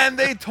 And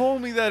they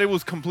told me that it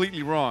was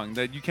completely wrong,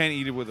 that you can't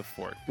eat it with a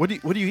fork. What do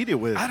you eat it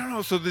with? I don't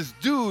know. So this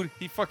dude,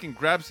 he fucking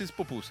grabs his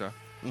pupusa,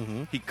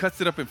 he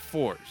cuts it up in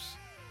 4s,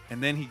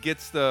 and then he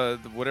gets the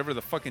whatever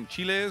the fucking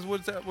chile is.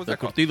 What's that called?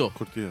 Curtido.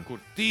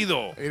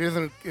 Curtido. It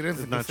isn't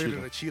not considered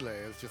chile. a chile.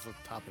 It's just a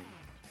topping.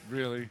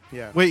 Really?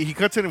 Yeah. Wait, he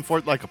cuts it in four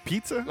like a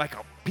pizza? Like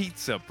a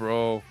pizza,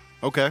 bro.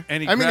 Okay.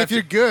 And he I mean, if grabs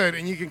you're it- good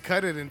and you can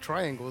cut it in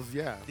triangles,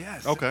 yeah.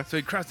 Yes. Okay. So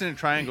he cuts it in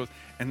triangles,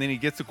 and then he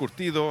gets the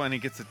curtido, and he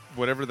gets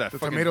whatever that The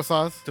fucking tomato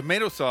sauce?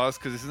 Tomato sauce,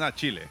 because this is not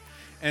chile.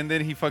 And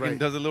then he fucking Right.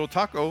 does a little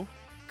taco,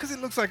 because it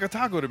looks like a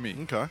taco to me.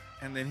 Okay.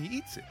 And then he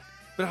eats it.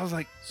 But I was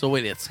like, So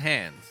wait, it's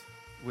hands.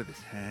 with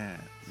his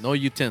hands. No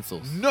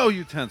utensils. No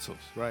utensils.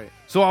 Right.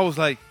 So I was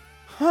like,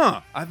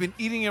 I've been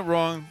eating it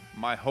wrong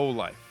my whole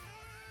life.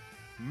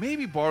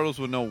 Maybe Bartles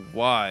would know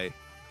why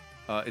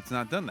it's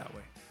not done that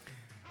way.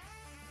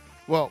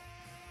 Well,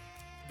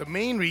 the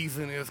main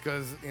reason is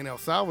because in El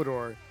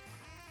Salvador,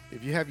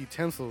 if you have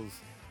utensils,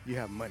 you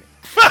have money.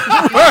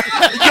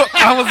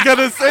 I was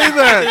gonna say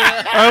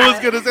that.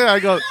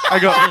 I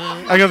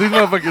go. These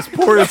motherfuckers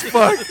poor as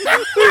fuck.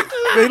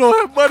 They don't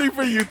have money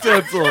for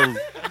utensils.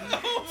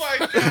 Oh my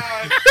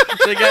God.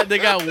 they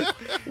got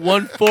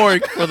one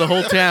fork for the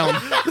whole town.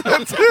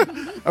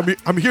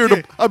 I'm here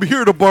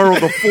to borrow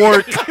the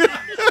fork.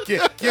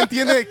 ¿Quién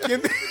tiene?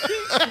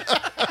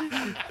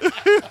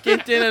 ¿Quién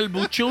tiene el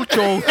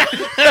buchucho?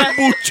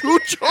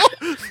 Buchucho.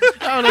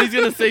 I don't know. He's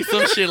gonna say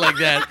some shit like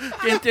that.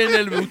 ¿Quién tiene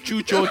el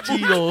buchucho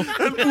chido?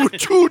 El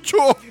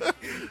buchucho.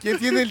 ¿Quién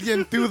tiene el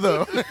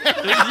dientudo?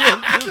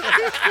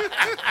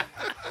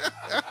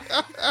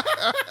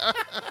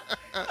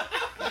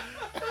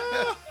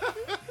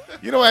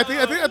 You know, I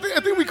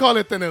think we call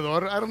it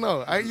tenedor. I don't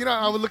know.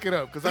 I would look it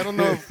up because I don't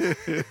know.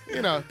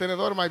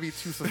 Tenedor might be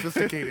too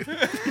sophisticated.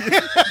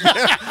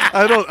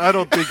 I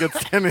don't think it's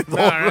tenedor.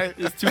 All right.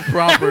 It's too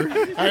proper.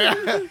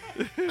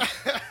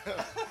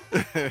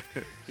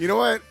 You know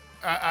what?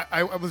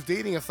 I was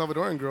dating a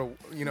Salvadoran girl,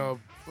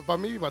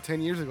 about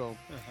 10 years ago.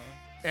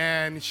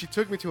 And she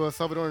took me to a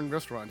Salvadoran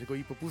restaurant to go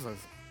eat pupusas.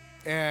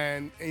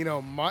 And,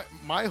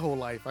 my whole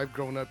life, I've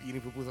grown up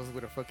eating pupusas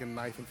with a fucking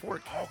knife and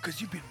fork. Oh, because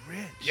you've been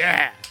rich.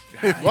 Yeah.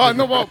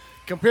 Well,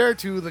 compared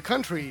to the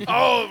country,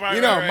 Oh,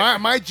 right, right.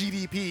 my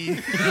GDP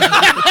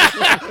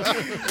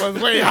was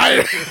way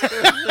higher.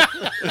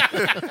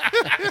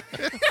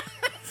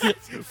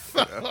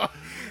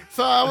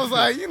 So I was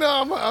like,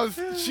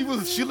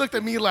 she looked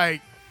at me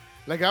like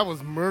I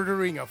was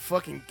murdering a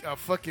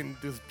fucking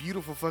this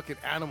beautiful fucking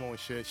animal and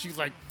shit. She was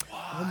like,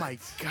 "Oh my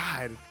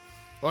God."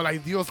 Oh,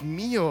 like, Dios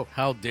mío.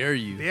 How dare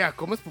you? Yeah,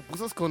 ¿comes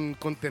pupusas con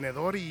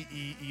tenedor y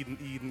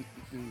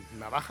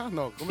navaja?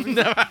 No, ¿cómo se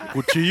dice?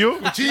 ¿Cuchillo?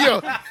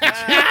 Cuchillo.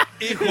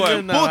 Hijo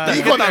de No, puta, ¿qué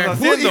hijo, estás de,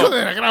 haciendo? hijo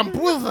de la gran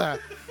puta.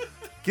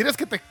 ¿Quieres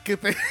que te...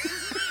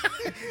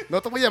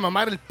 No te voy a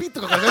mamar el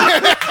pito.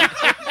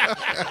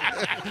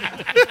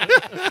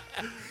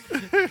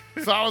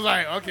 So I was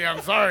like, okay,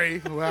 I'm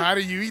sorry. Well, how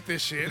do you eat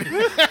this shit?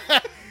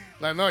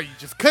 Like, no, you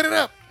just cut it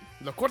up.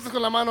 Lo cortas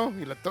con la mano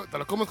y te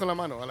lo comes con la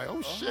mano. I'm like,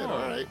 oh, shit, all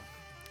right.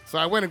 So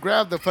I went and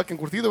grabbed the fucking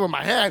curtido with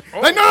my hand.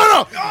 Like,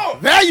 no.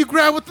 That you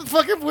grab with the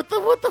fucking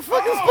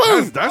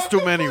spoon. That's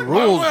too many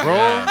rules,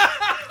 bro.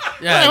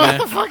 Yeah, What man.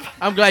 the fuck?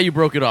 I'm glad you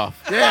broke it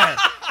off. Yeah.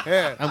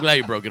 I'm glad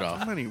you broke it off.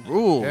 How many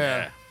rules?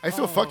 Yeah. I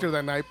still fucked her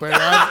that night, but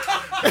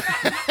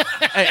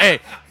Hey,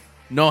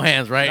 no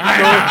hands, right?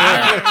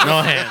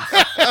 No hands.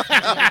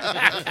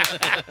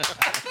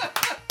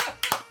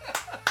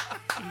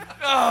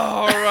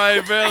 All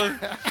right, man.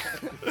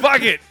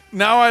 Fuck it.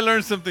 Now I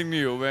learned something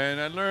new, man.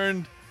 I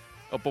learned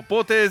a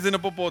popote isn't a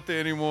popote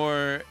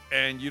anymore,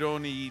 and you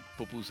don't eat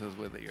pupusas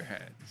with your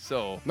hand.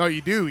 So, no,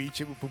 you do eat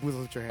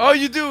pupusas with your hand. oh,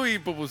 you do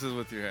eat pupusas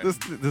with your hand.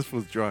 This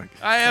was drunk.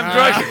 I am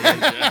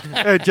drunk.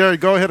 Hey, Jerry,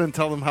 go ahead and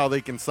tell them how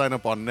they can sign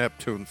up on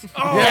Neptunes.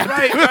 Oh,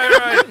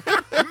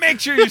 right.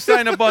 Make sure you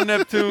sign up on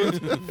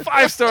Neptunes.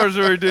 5 stars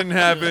or it didn't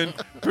happen.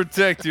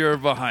 Protect your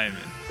behind.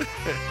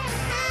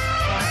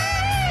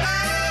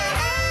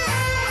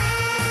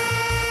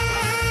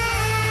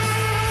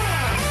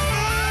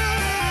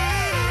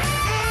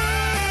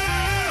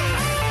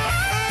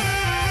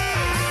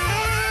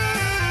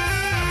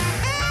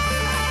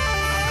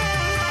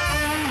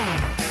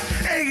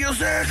 Ellos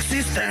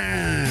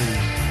existen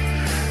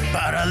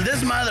para el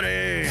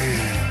desmadre.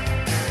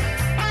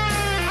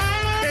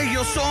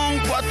 Ellos son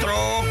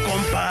 4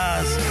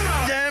 compas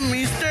de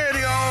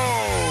misterio.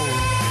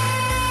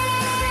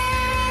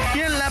 Y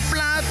en la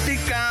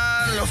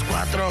plática los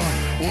 4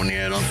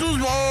 unieron sus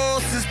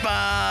voces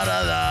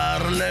para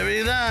darle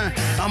vida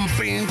a un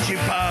pinche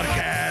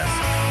podcast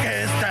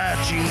que está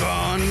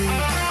chingón.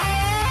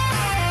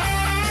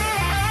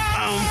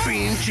 A un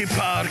pinche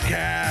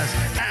podcast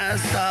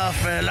está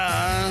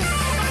feliz.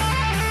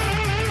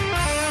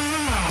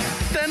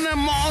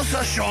 Tenemos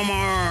a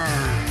Shomer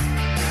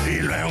y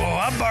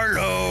luego a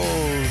Barlos.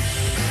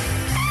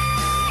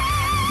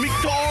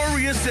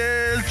 Victorious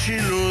el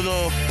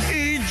chiludo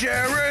y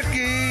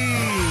Cherokee.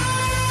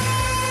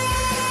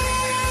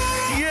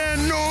 Y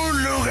en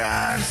un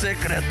lugar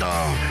secreto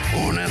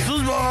unen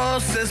sus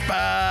voces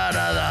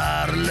para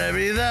darle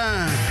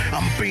vida a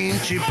un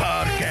pinche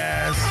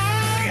podcast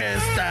que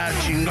está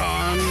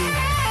chingón.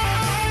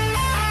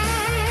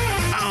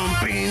 A un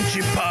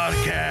pinche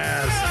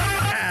podcast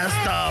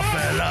está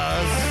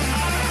feliz.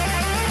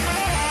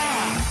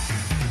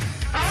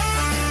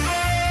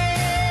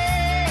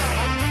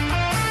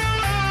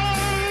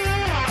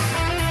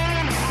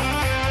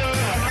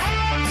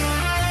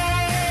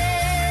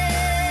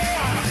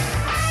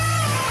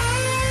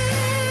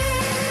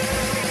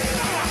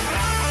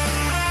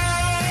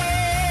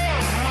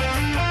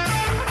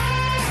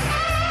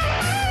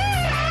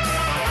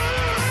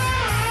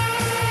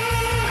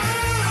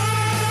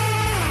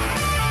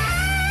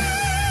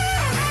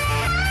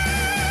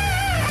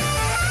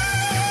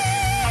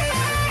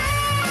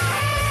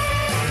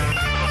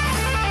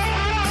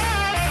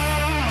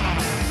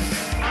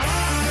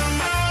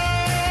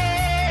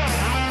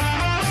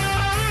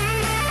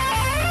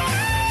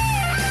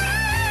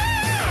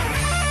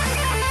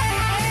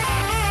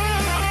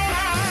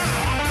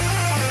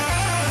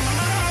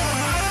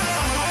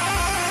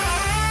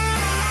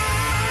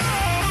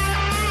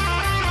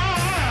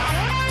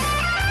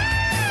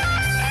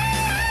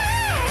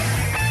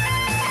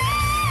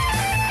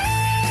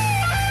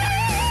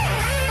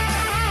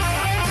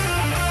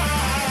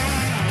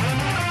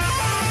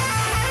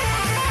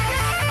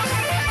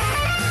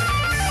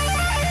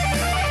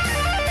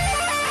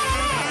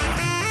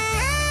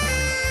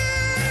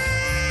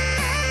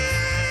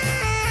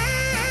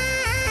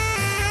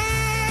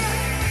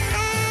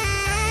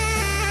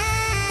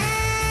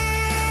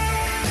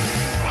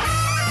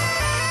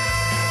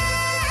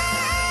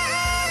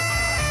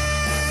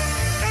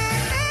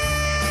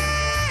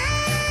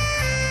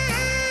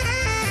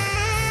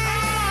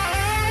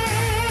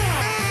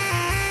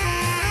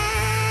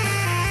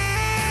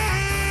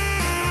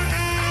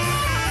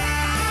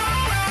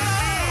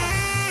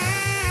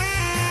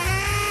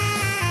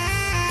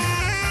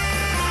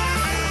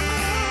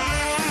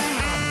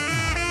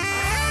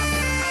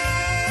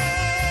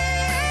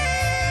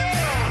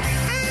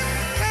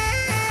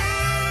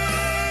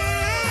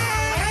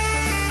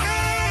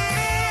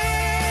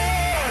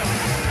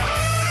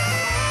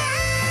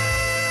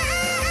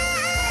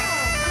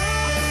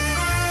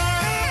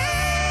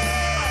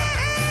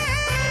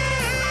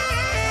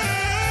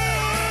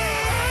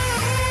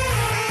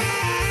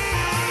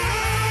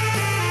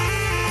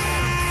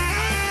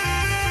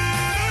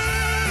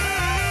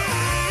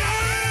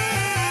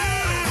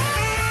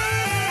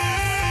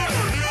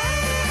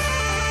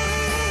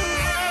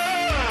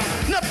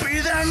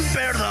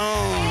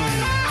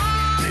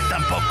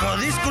 ofrezco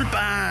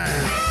disculpas.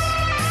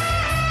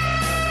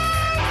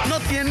 No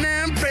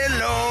tienen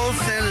pelos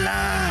en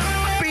la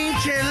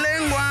pinche lengua.